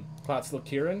Cloudsteel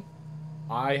Chiron,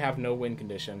 I have no win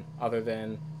condition other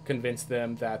than convince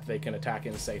them that they can attack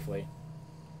in safely.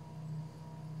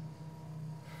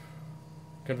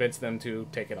 Convince them to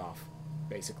take it off,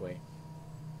 basically.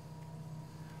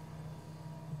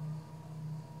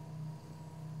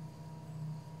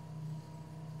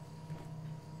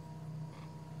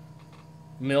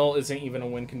 Mill isn't even a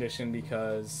win condition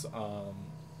because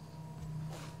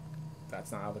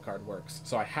that's not how the card works.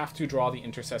 So I have to draw the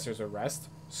Intercessor's Arrest.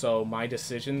 So my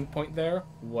decision point there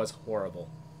was horrible.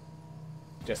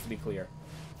 Just to be clear.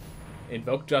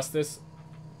 Invoke Justice,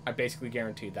 I basically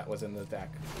guaranteed that was in the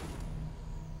deck.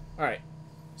 Alright.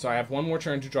 So I have one more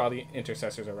turn to draw the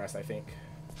Intercessor's Arrest, I think.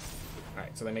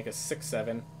 Alright, so they make a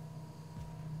 6-7.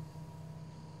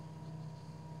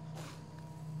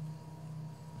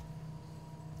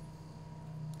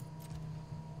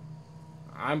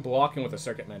 I'm blocking with a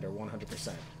Circuit Mender,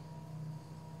 100%.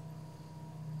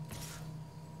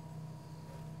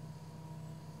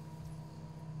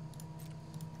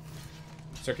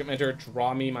 Circuit Mender,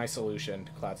 draw me my solution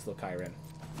to Cloudsteel Chiron.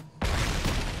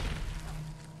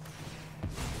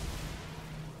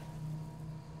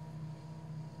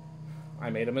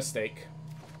 I made a mistake.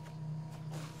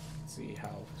 Let's see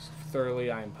how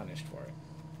thoroughly I am punished for it.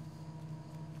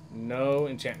 No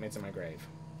enchantments in my grave.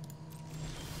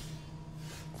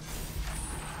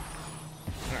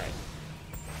 Alright.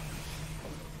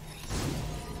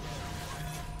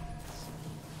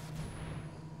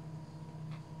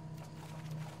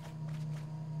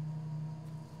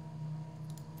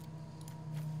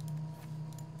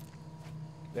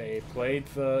 They played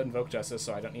the Invoke Justice,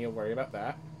 so I don't need to worry about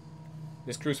that.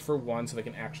 This crew's for 1, so they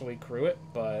can actually crew it,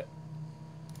 but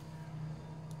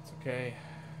it's okay.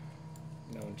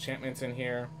 No enchantments in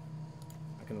here.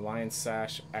 I can Lion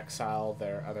Sash, exile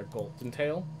their other Golden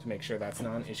Tail to make sure that's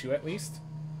not an issue at least.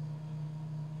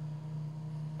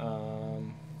 I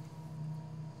can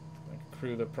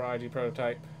crew the Prodigy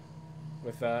prototype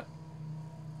with that.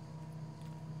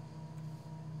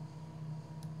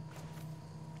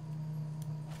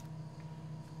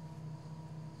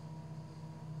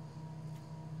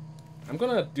 I'm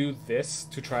gonna do this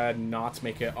to try to not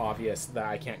make it obvious that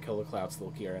I can't kill the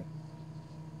Cloudsteel Chiron.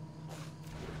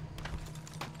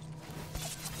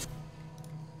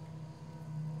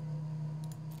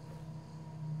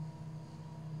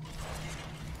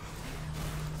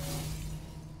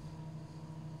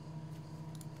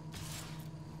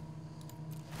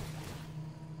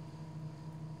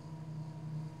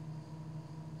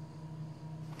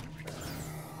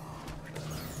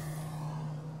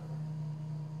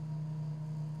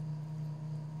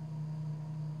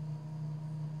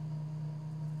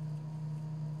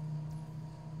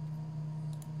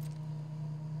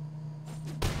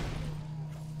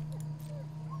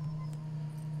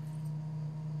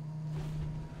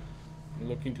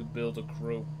 looking to build a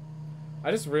crew.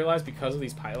 I just realized because of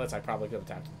these pilots, I probably could have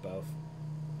attacked with both.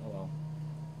 Oh well.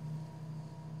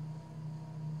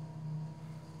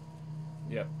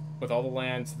 Yep. With all the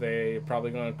lands, they're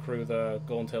probably going to crew the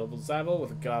Golden Tail Zavel with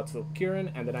the God's Will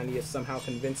Kieran, and then I need to somehow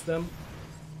convince them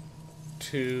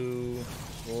to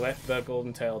let the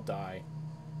Golden Tail die,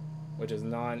 which is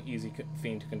not an easy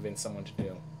thing to convince someone to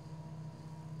do.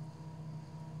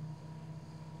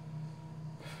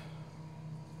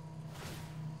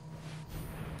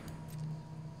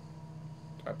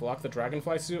 Do I block the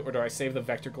Dragonfly suit, or do I save the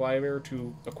Vector Glider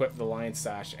to equip the Lion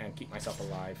Sash and keep myself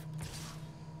alive?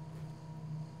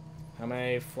 How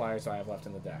many flyers do I have left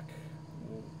in the deck?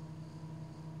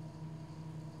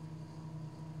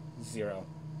 0.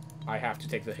 I have to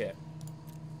take the hit.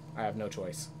 I have no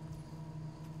choice.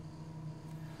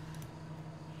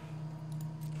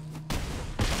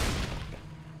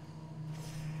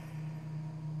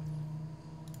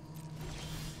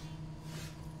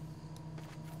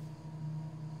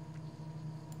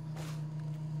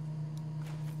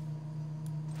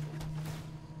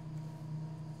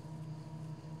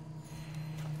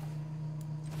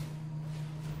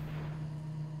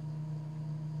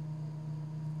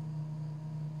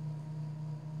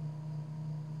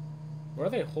 What are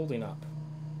they holding up?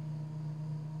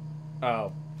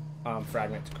 Oh,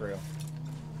 fragment to crew.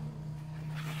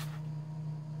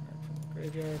 From the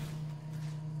graveyard.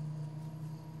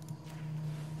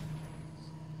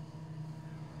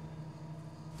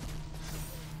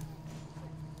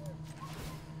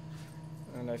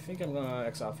 And I think I'm gonna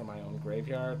exile from my own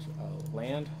graveyard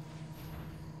land.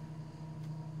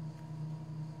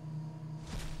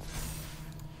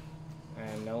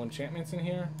 And no enchantments in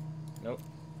here? Nope.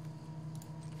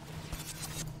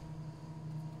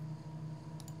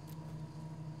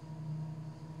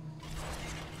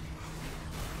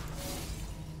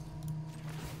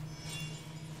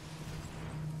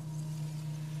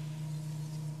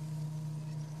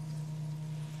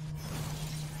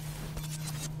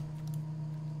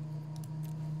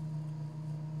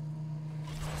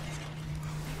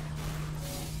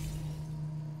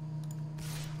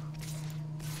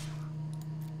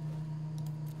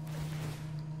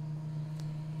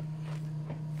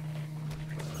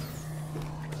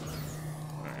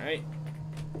 Alright.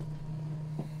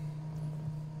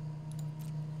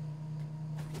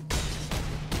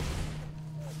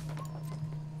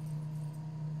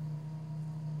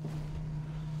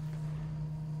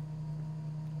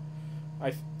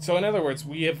 So in other words,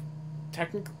 we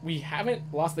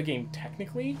haven't lost the game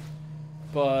technically,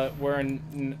 but we're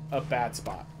in a bad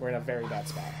spot. We're in a very bad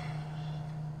spot.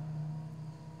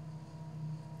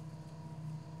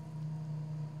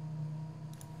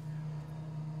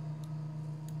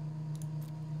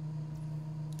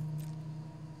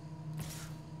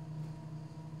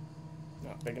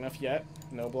 Not big enough yet.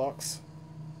 No blocks.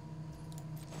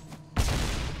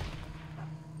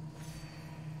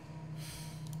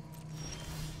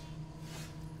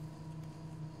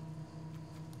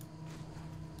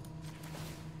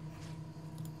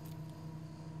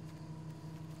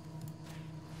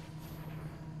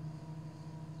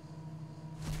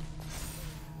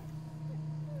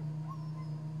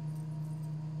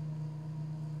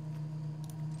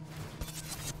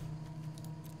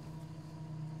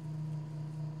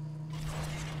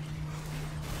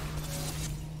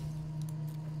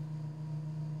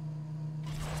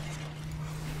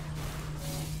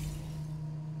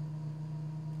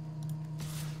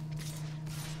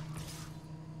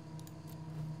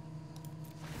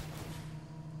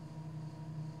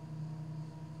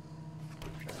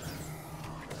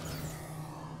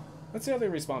 Let's see how they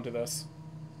respond to this.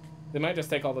 They might just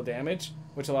take all the damage,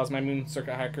 which allows my Moon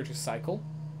Circuit Hacker to cycle.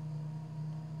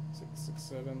 6, 6,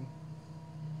 7.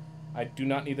 I do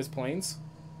not need this planes.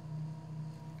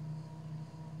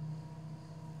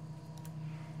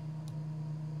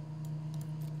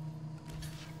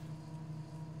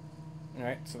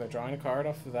 Alright, so they're drawing a card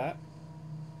off of that.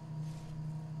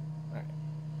 Alright.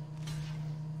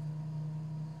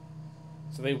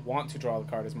 So they want to draw the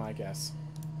card, is my guess.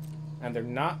 And they're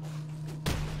not.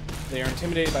 They are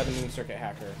intimidated by the Moon Circuit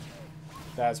Hacker.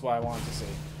 That's what I wanted to see.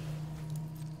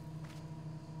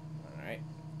 Alright.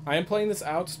 I am playing this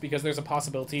out because there's a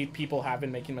possibility people have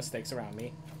been making mistakes around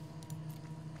me.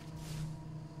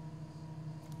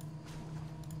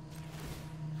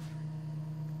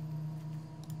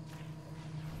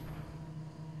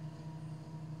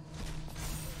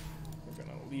 We're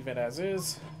gonna leave it as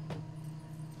is.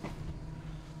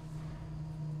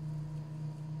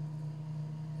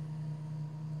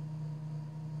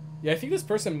 Yeah, I think this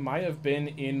person might have been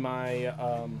in my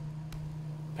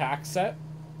pack set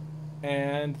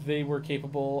and they were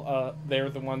capable. They're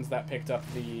the ones that picked up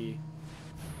the.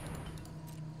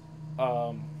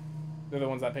 They're the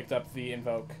ones that picked up the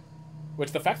Invoke,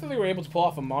 which the fact that they were able to pull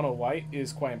off a mono white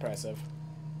is quite impressive.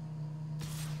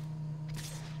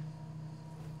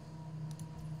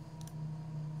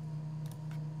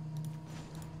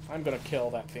 I'm gonna kill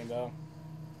that thing though.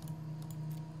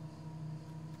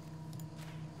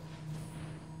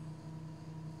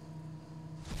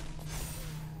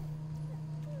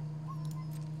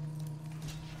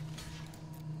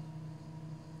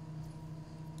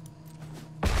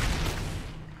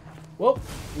 Well,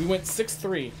 we went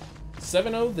 6-3.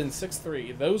 7-0, then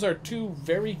 6-3. Those are two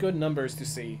very good numbers to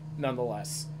see,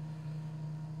 nonetheless.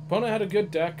 Opponent had a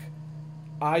good deck.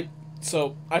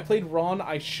 So, I played Ron.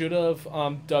 I should have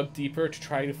dug deeper to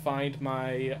try to find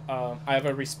my... I have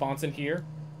a response in here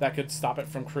that could stop it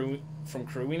from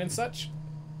crewing and such.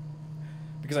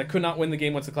 Because I could not win the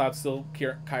game once the Cloud Still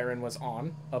Chiron was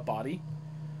on a body.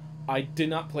 I did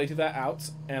not play to that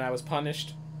out, and I was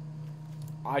punished.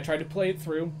 I tried to play it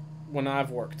through. Would not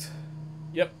have worked.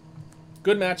 Yep.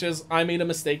 Good matches. I made a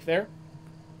mistake there.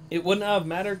 It wouldn't have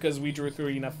mattered because we drew through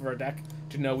enough of our deck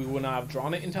to know we would not have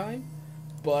drawn it in time.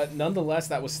 But nonetheless,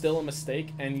 that was still a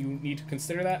mistake, and you need to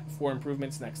consider that for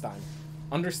improvements next time.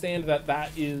 Understand that that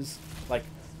is, like,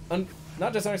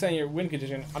 not just understanding your win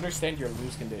condition, understand your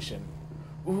lose condition.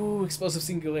 Ooh, Explosive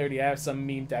Singularity. I have some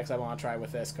meme decks I want to try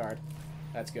with this card.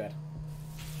 That's good.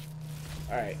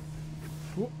 Alright.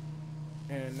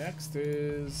 And next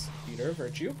is Eater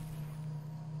Virtue.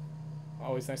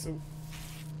 Always nice to...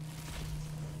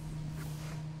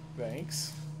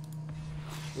 Thanks.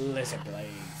 Lizard Blades.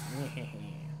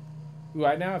 Ooh,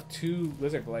 I now have 2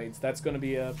 Lizard Blades. That's going to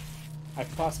be a... I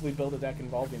could possibly build a deck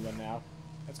involving them now.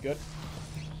 That's good.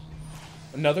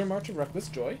 Another March of Reckless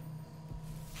Joy.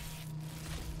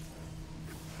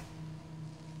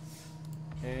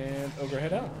 And Ogre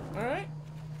Head out. Alright.